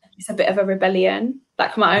a bit of a rebellion,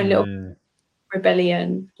 like my own little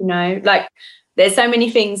rebellion. Like, there's so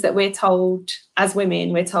many things that we're told as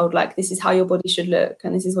women. We're told, like, this is how your body should look,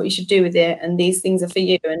 and this is what you should do with it, and these things are for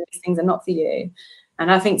you, and these things are not for you.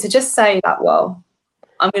 And I think to just say that, well,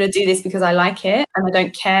 I'm going to do this because I like it, and I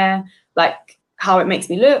don't care like how it makes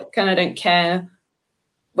me look, and I don't care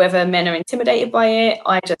whether men are intimidated by it.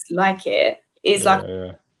 I just like it. It's like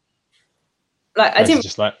I didn't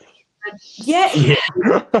just like I'm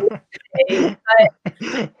gonna do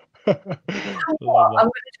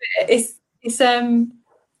it.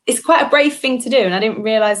 It's quite a brave thing to do, and I didn't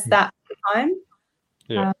realize that at the time.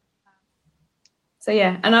 So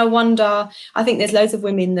yeah, and I think there's loads of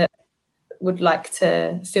women that would like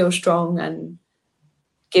to feel strong and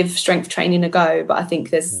give strength training a go, but I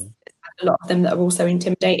think there's a lot of them that are also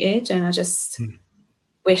intimidated, and I just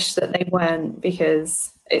wish that they weren't,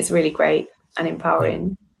 because it's really great and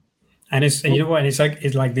empowering. And you know what? It's like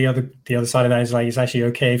the other side of that is like, it's actually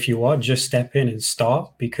okay if you are, just step in and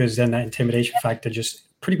start, because then that intimidation factor just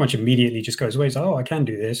pretty much immediately just goes away. It's like, oh, I can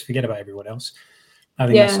do this. Forget about everyone else. I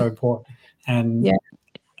think that's so important. And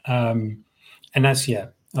and that's I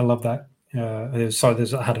love that. I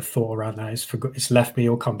had a thought around that. It's left me.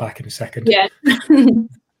 It'll come back in a second. Yeah.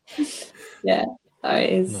 Yeah, it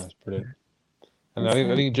is. That's brilliant. And I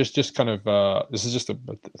think just kind of this is just a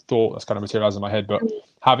thought that's kind of materialized in my head, but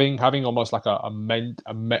having almost like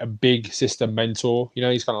a big sister mentor,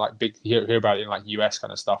 he's kind of like big. Hear about it in like US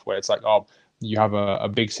kind of stuff, where it's like, oh, you have a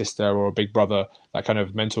big sister or a big brother that kind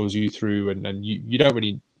of mentors you through, and you don't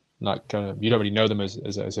really you don't really know them as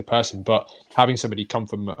a person, but having somebody come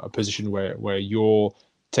from a position where you're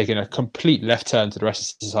taking a complete left turn to the rest of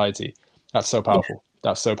society, that's so powerful.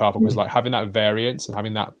 That's so powerful, because like having that variance and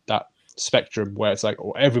having that spectrum where it's like,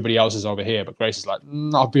 oh, everybody else is over here, but Grace is like,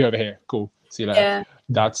 I'll be over here. Cool. See you later. Yeah.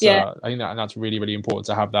 That's I think that's really, really important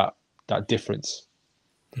to have that difference.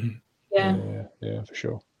 Yeah, for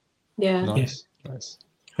sure. Yeah. Nice.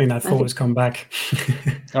 I think that thought has come back.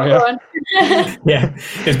 Oh yeah. Yeah.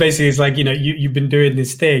 It's like, you've been doing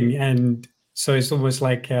this thing, and so it's almost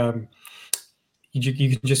like you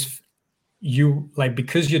can just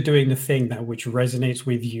because you're doing the thing that which resonates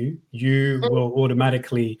with you will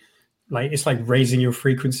automatically, like, it's like raising your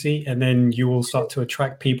frequency, and then you will start to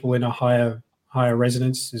attract people in a higher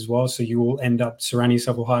resonance as well. So you will end up surrounding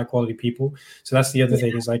yourself with higher quality people. So that's the other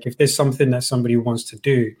thing, is like, if there's something that somebody wants to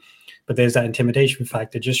do, but there's that intimidation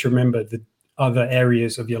factor, just remember the other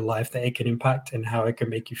areas of your life that it can impact, and how it can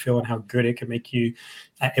make you feel, and how good it can make you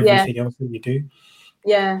at everything else that you do.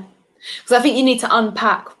 Yeah. Because I think you need to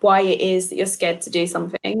unpack why it is that you're scared to do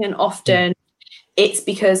something. And often it's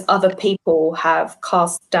because other people have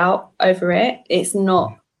cast doubt over it. It's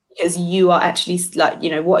not because you are actually like,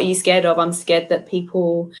 what are you scared of? I'm scared that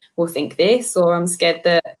people will think this, or I'm scared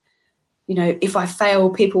that, if I fail,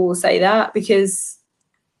 people will say that, because,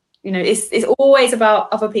 it's always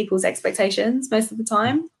about other people's expectations most of the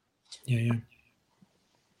time. Yeah.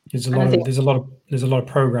 There's a lot of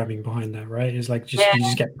programming behind that, right? It's like you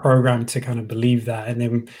just get programmed to kind of believe that, and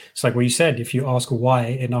then it's like what you said. If you ask why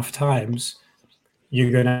enough times,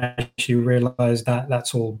 you're going to actually realize that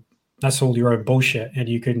that's all your own bullshit, and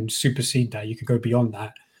you can supersede that. You can go beyond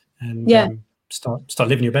that, and start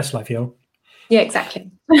living your best life, yo. Yeah, exactly.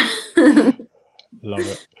 Love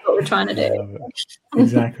it. What we're trying to do. Love it.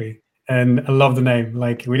 Exactly. And I love the name.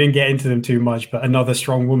 Like, we didn't get into them too much, but Another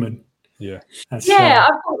Strong Woman. Yeah. That's, Yeah,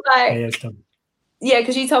 I thought like, yeah, it's done. yeah,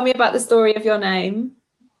 because you told me about the story of your name,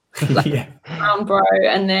 like Yeah. Brown Bro,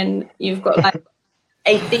 and then you've got like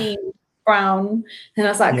a theme Brown, and I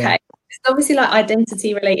was like, Yeah. okay, it's obviously like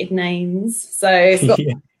identity related names, so it's got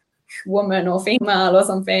Yeah. woman or female or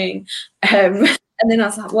something. And then I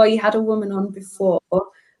was like, well, you had a woman on before,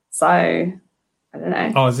 so I don't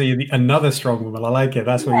know. Oh, so Another Strong Woman. I like it.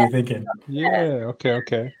 That's what you're thinking. Yeah. Okay.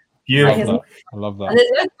 I Beautiful. love that. And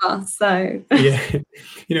there's loads of us, so Yeah.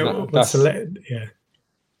 You know, yeah.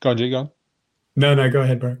 Go on, G, go on. No, go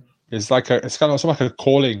ahead, bro. It's kind of also like a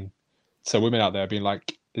calling to women out there, being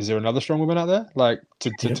like, is there another strong woman out there? Like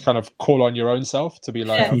to kind of call on your own self to be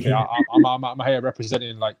like, okay, Yeah. I'm here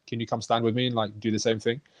representing, like, can you come stand with me and like do the same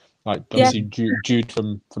thing? Like obviously Jude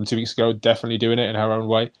from 2 weeks ago, definitely doing it in her own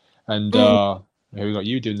way. And here we got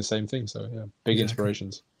you doing the same thing. So yeah, big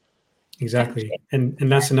inspirations. Exactly. And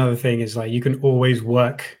that's another thing is like, you can always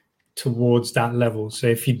work towards that level. So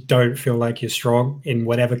if you don't feel like you're strong in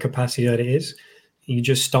whatever capacity that it is, you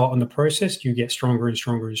just start on the process, you get stronger and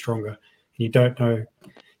stronger and stronger. And you don't know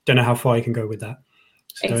how far you can go with that.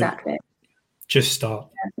 So exactly. Just start.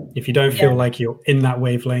 Yeah. If you don't feel like you're in that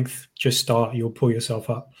wavelength, just start. You'll pull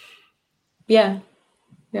yourself up. Yeah.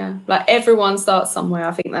 Yeah. Like everyone starts somewhere.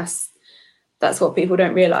 I think that's what people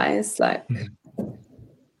don't realize. Like,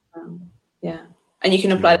 yeah. And you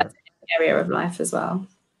can apply that to any area of life as well.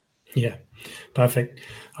 Yeah. Perfect.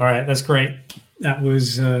 All right. That's great. That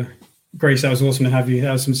was Grace. That was awesome to have you.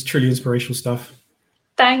 That was some truly inspirational stuff.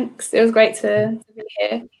 Thanks. It was great to be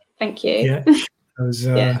here. Thank you. Yeah. It was,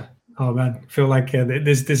 oh man, I feel like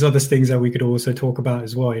there's other things that we could also talk about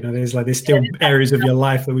as well. You know, there's still areas of your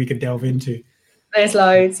life that we could delve into. There's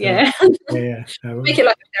loads. Yeah. Yeah. Make it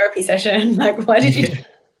like a therapy session. Like, why did you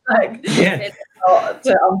it's a lot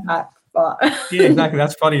to unpack. But yeah, exactly.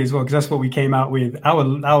 That's funny as well, because that's what we came out with. Our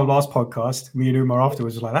last podcast, me and Umar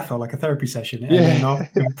afterwards was like, that felt like a therapy session. And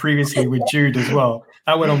then previously with Jude as well,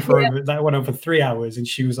 that went on for 3 hours, and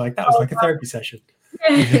she was like, that was like a therapy session.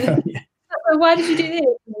 Yeah. So why did you do this?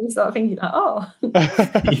 And you start thinking like, oh.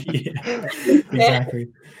 Exactly.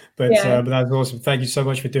 But that was awesome. Thank you so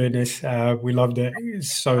much for doing this. We loved it.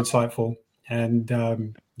 It's so insightful. And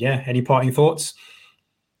any parting thoughts?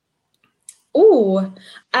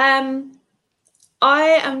 I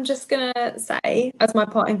am just gonna say, as my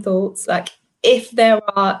parting thoughts, like, if there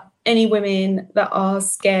are any women that are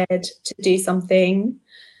scared to do something,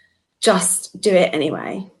 just do it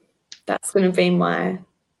anyway. That's gonna be my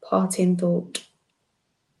parting thought.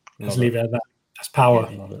 Let's leave it at that. That's power.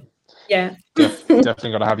 Yeah.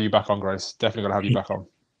 Definitely gotta have you back on, Grace. Definitely gotta have you back on.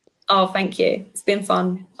 Oh, thank you. It's been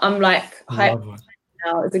fun. I'm like hyped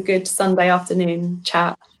now. It's a good Sunday afternoon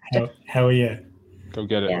chat. Hell yeah. Go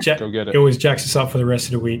get it. Go get it. It always jacks us up for the rest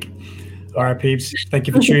of the week. All right, peeps. Thank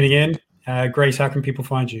you for tuning in. Grace, how can people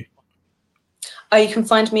find you? You can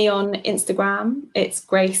find me on Instagram. It's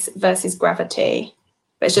Grace versus Gravity.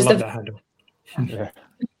 But it's just that handle. Yeah.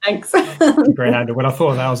 Thanks. Great handle. When I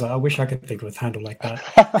thought of that, I was like, I wish I could think of a handle like that.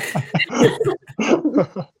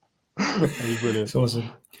 It's awesome.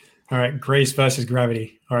 All right, Grace versus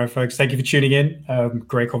Gravity. All right, folks, thank you for tuning in.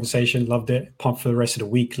 Great conversation. Loved it. Pumped for the rest of the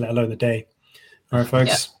week, let alone the day. All right,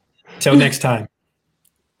 folks. Till next time.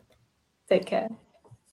 Take care.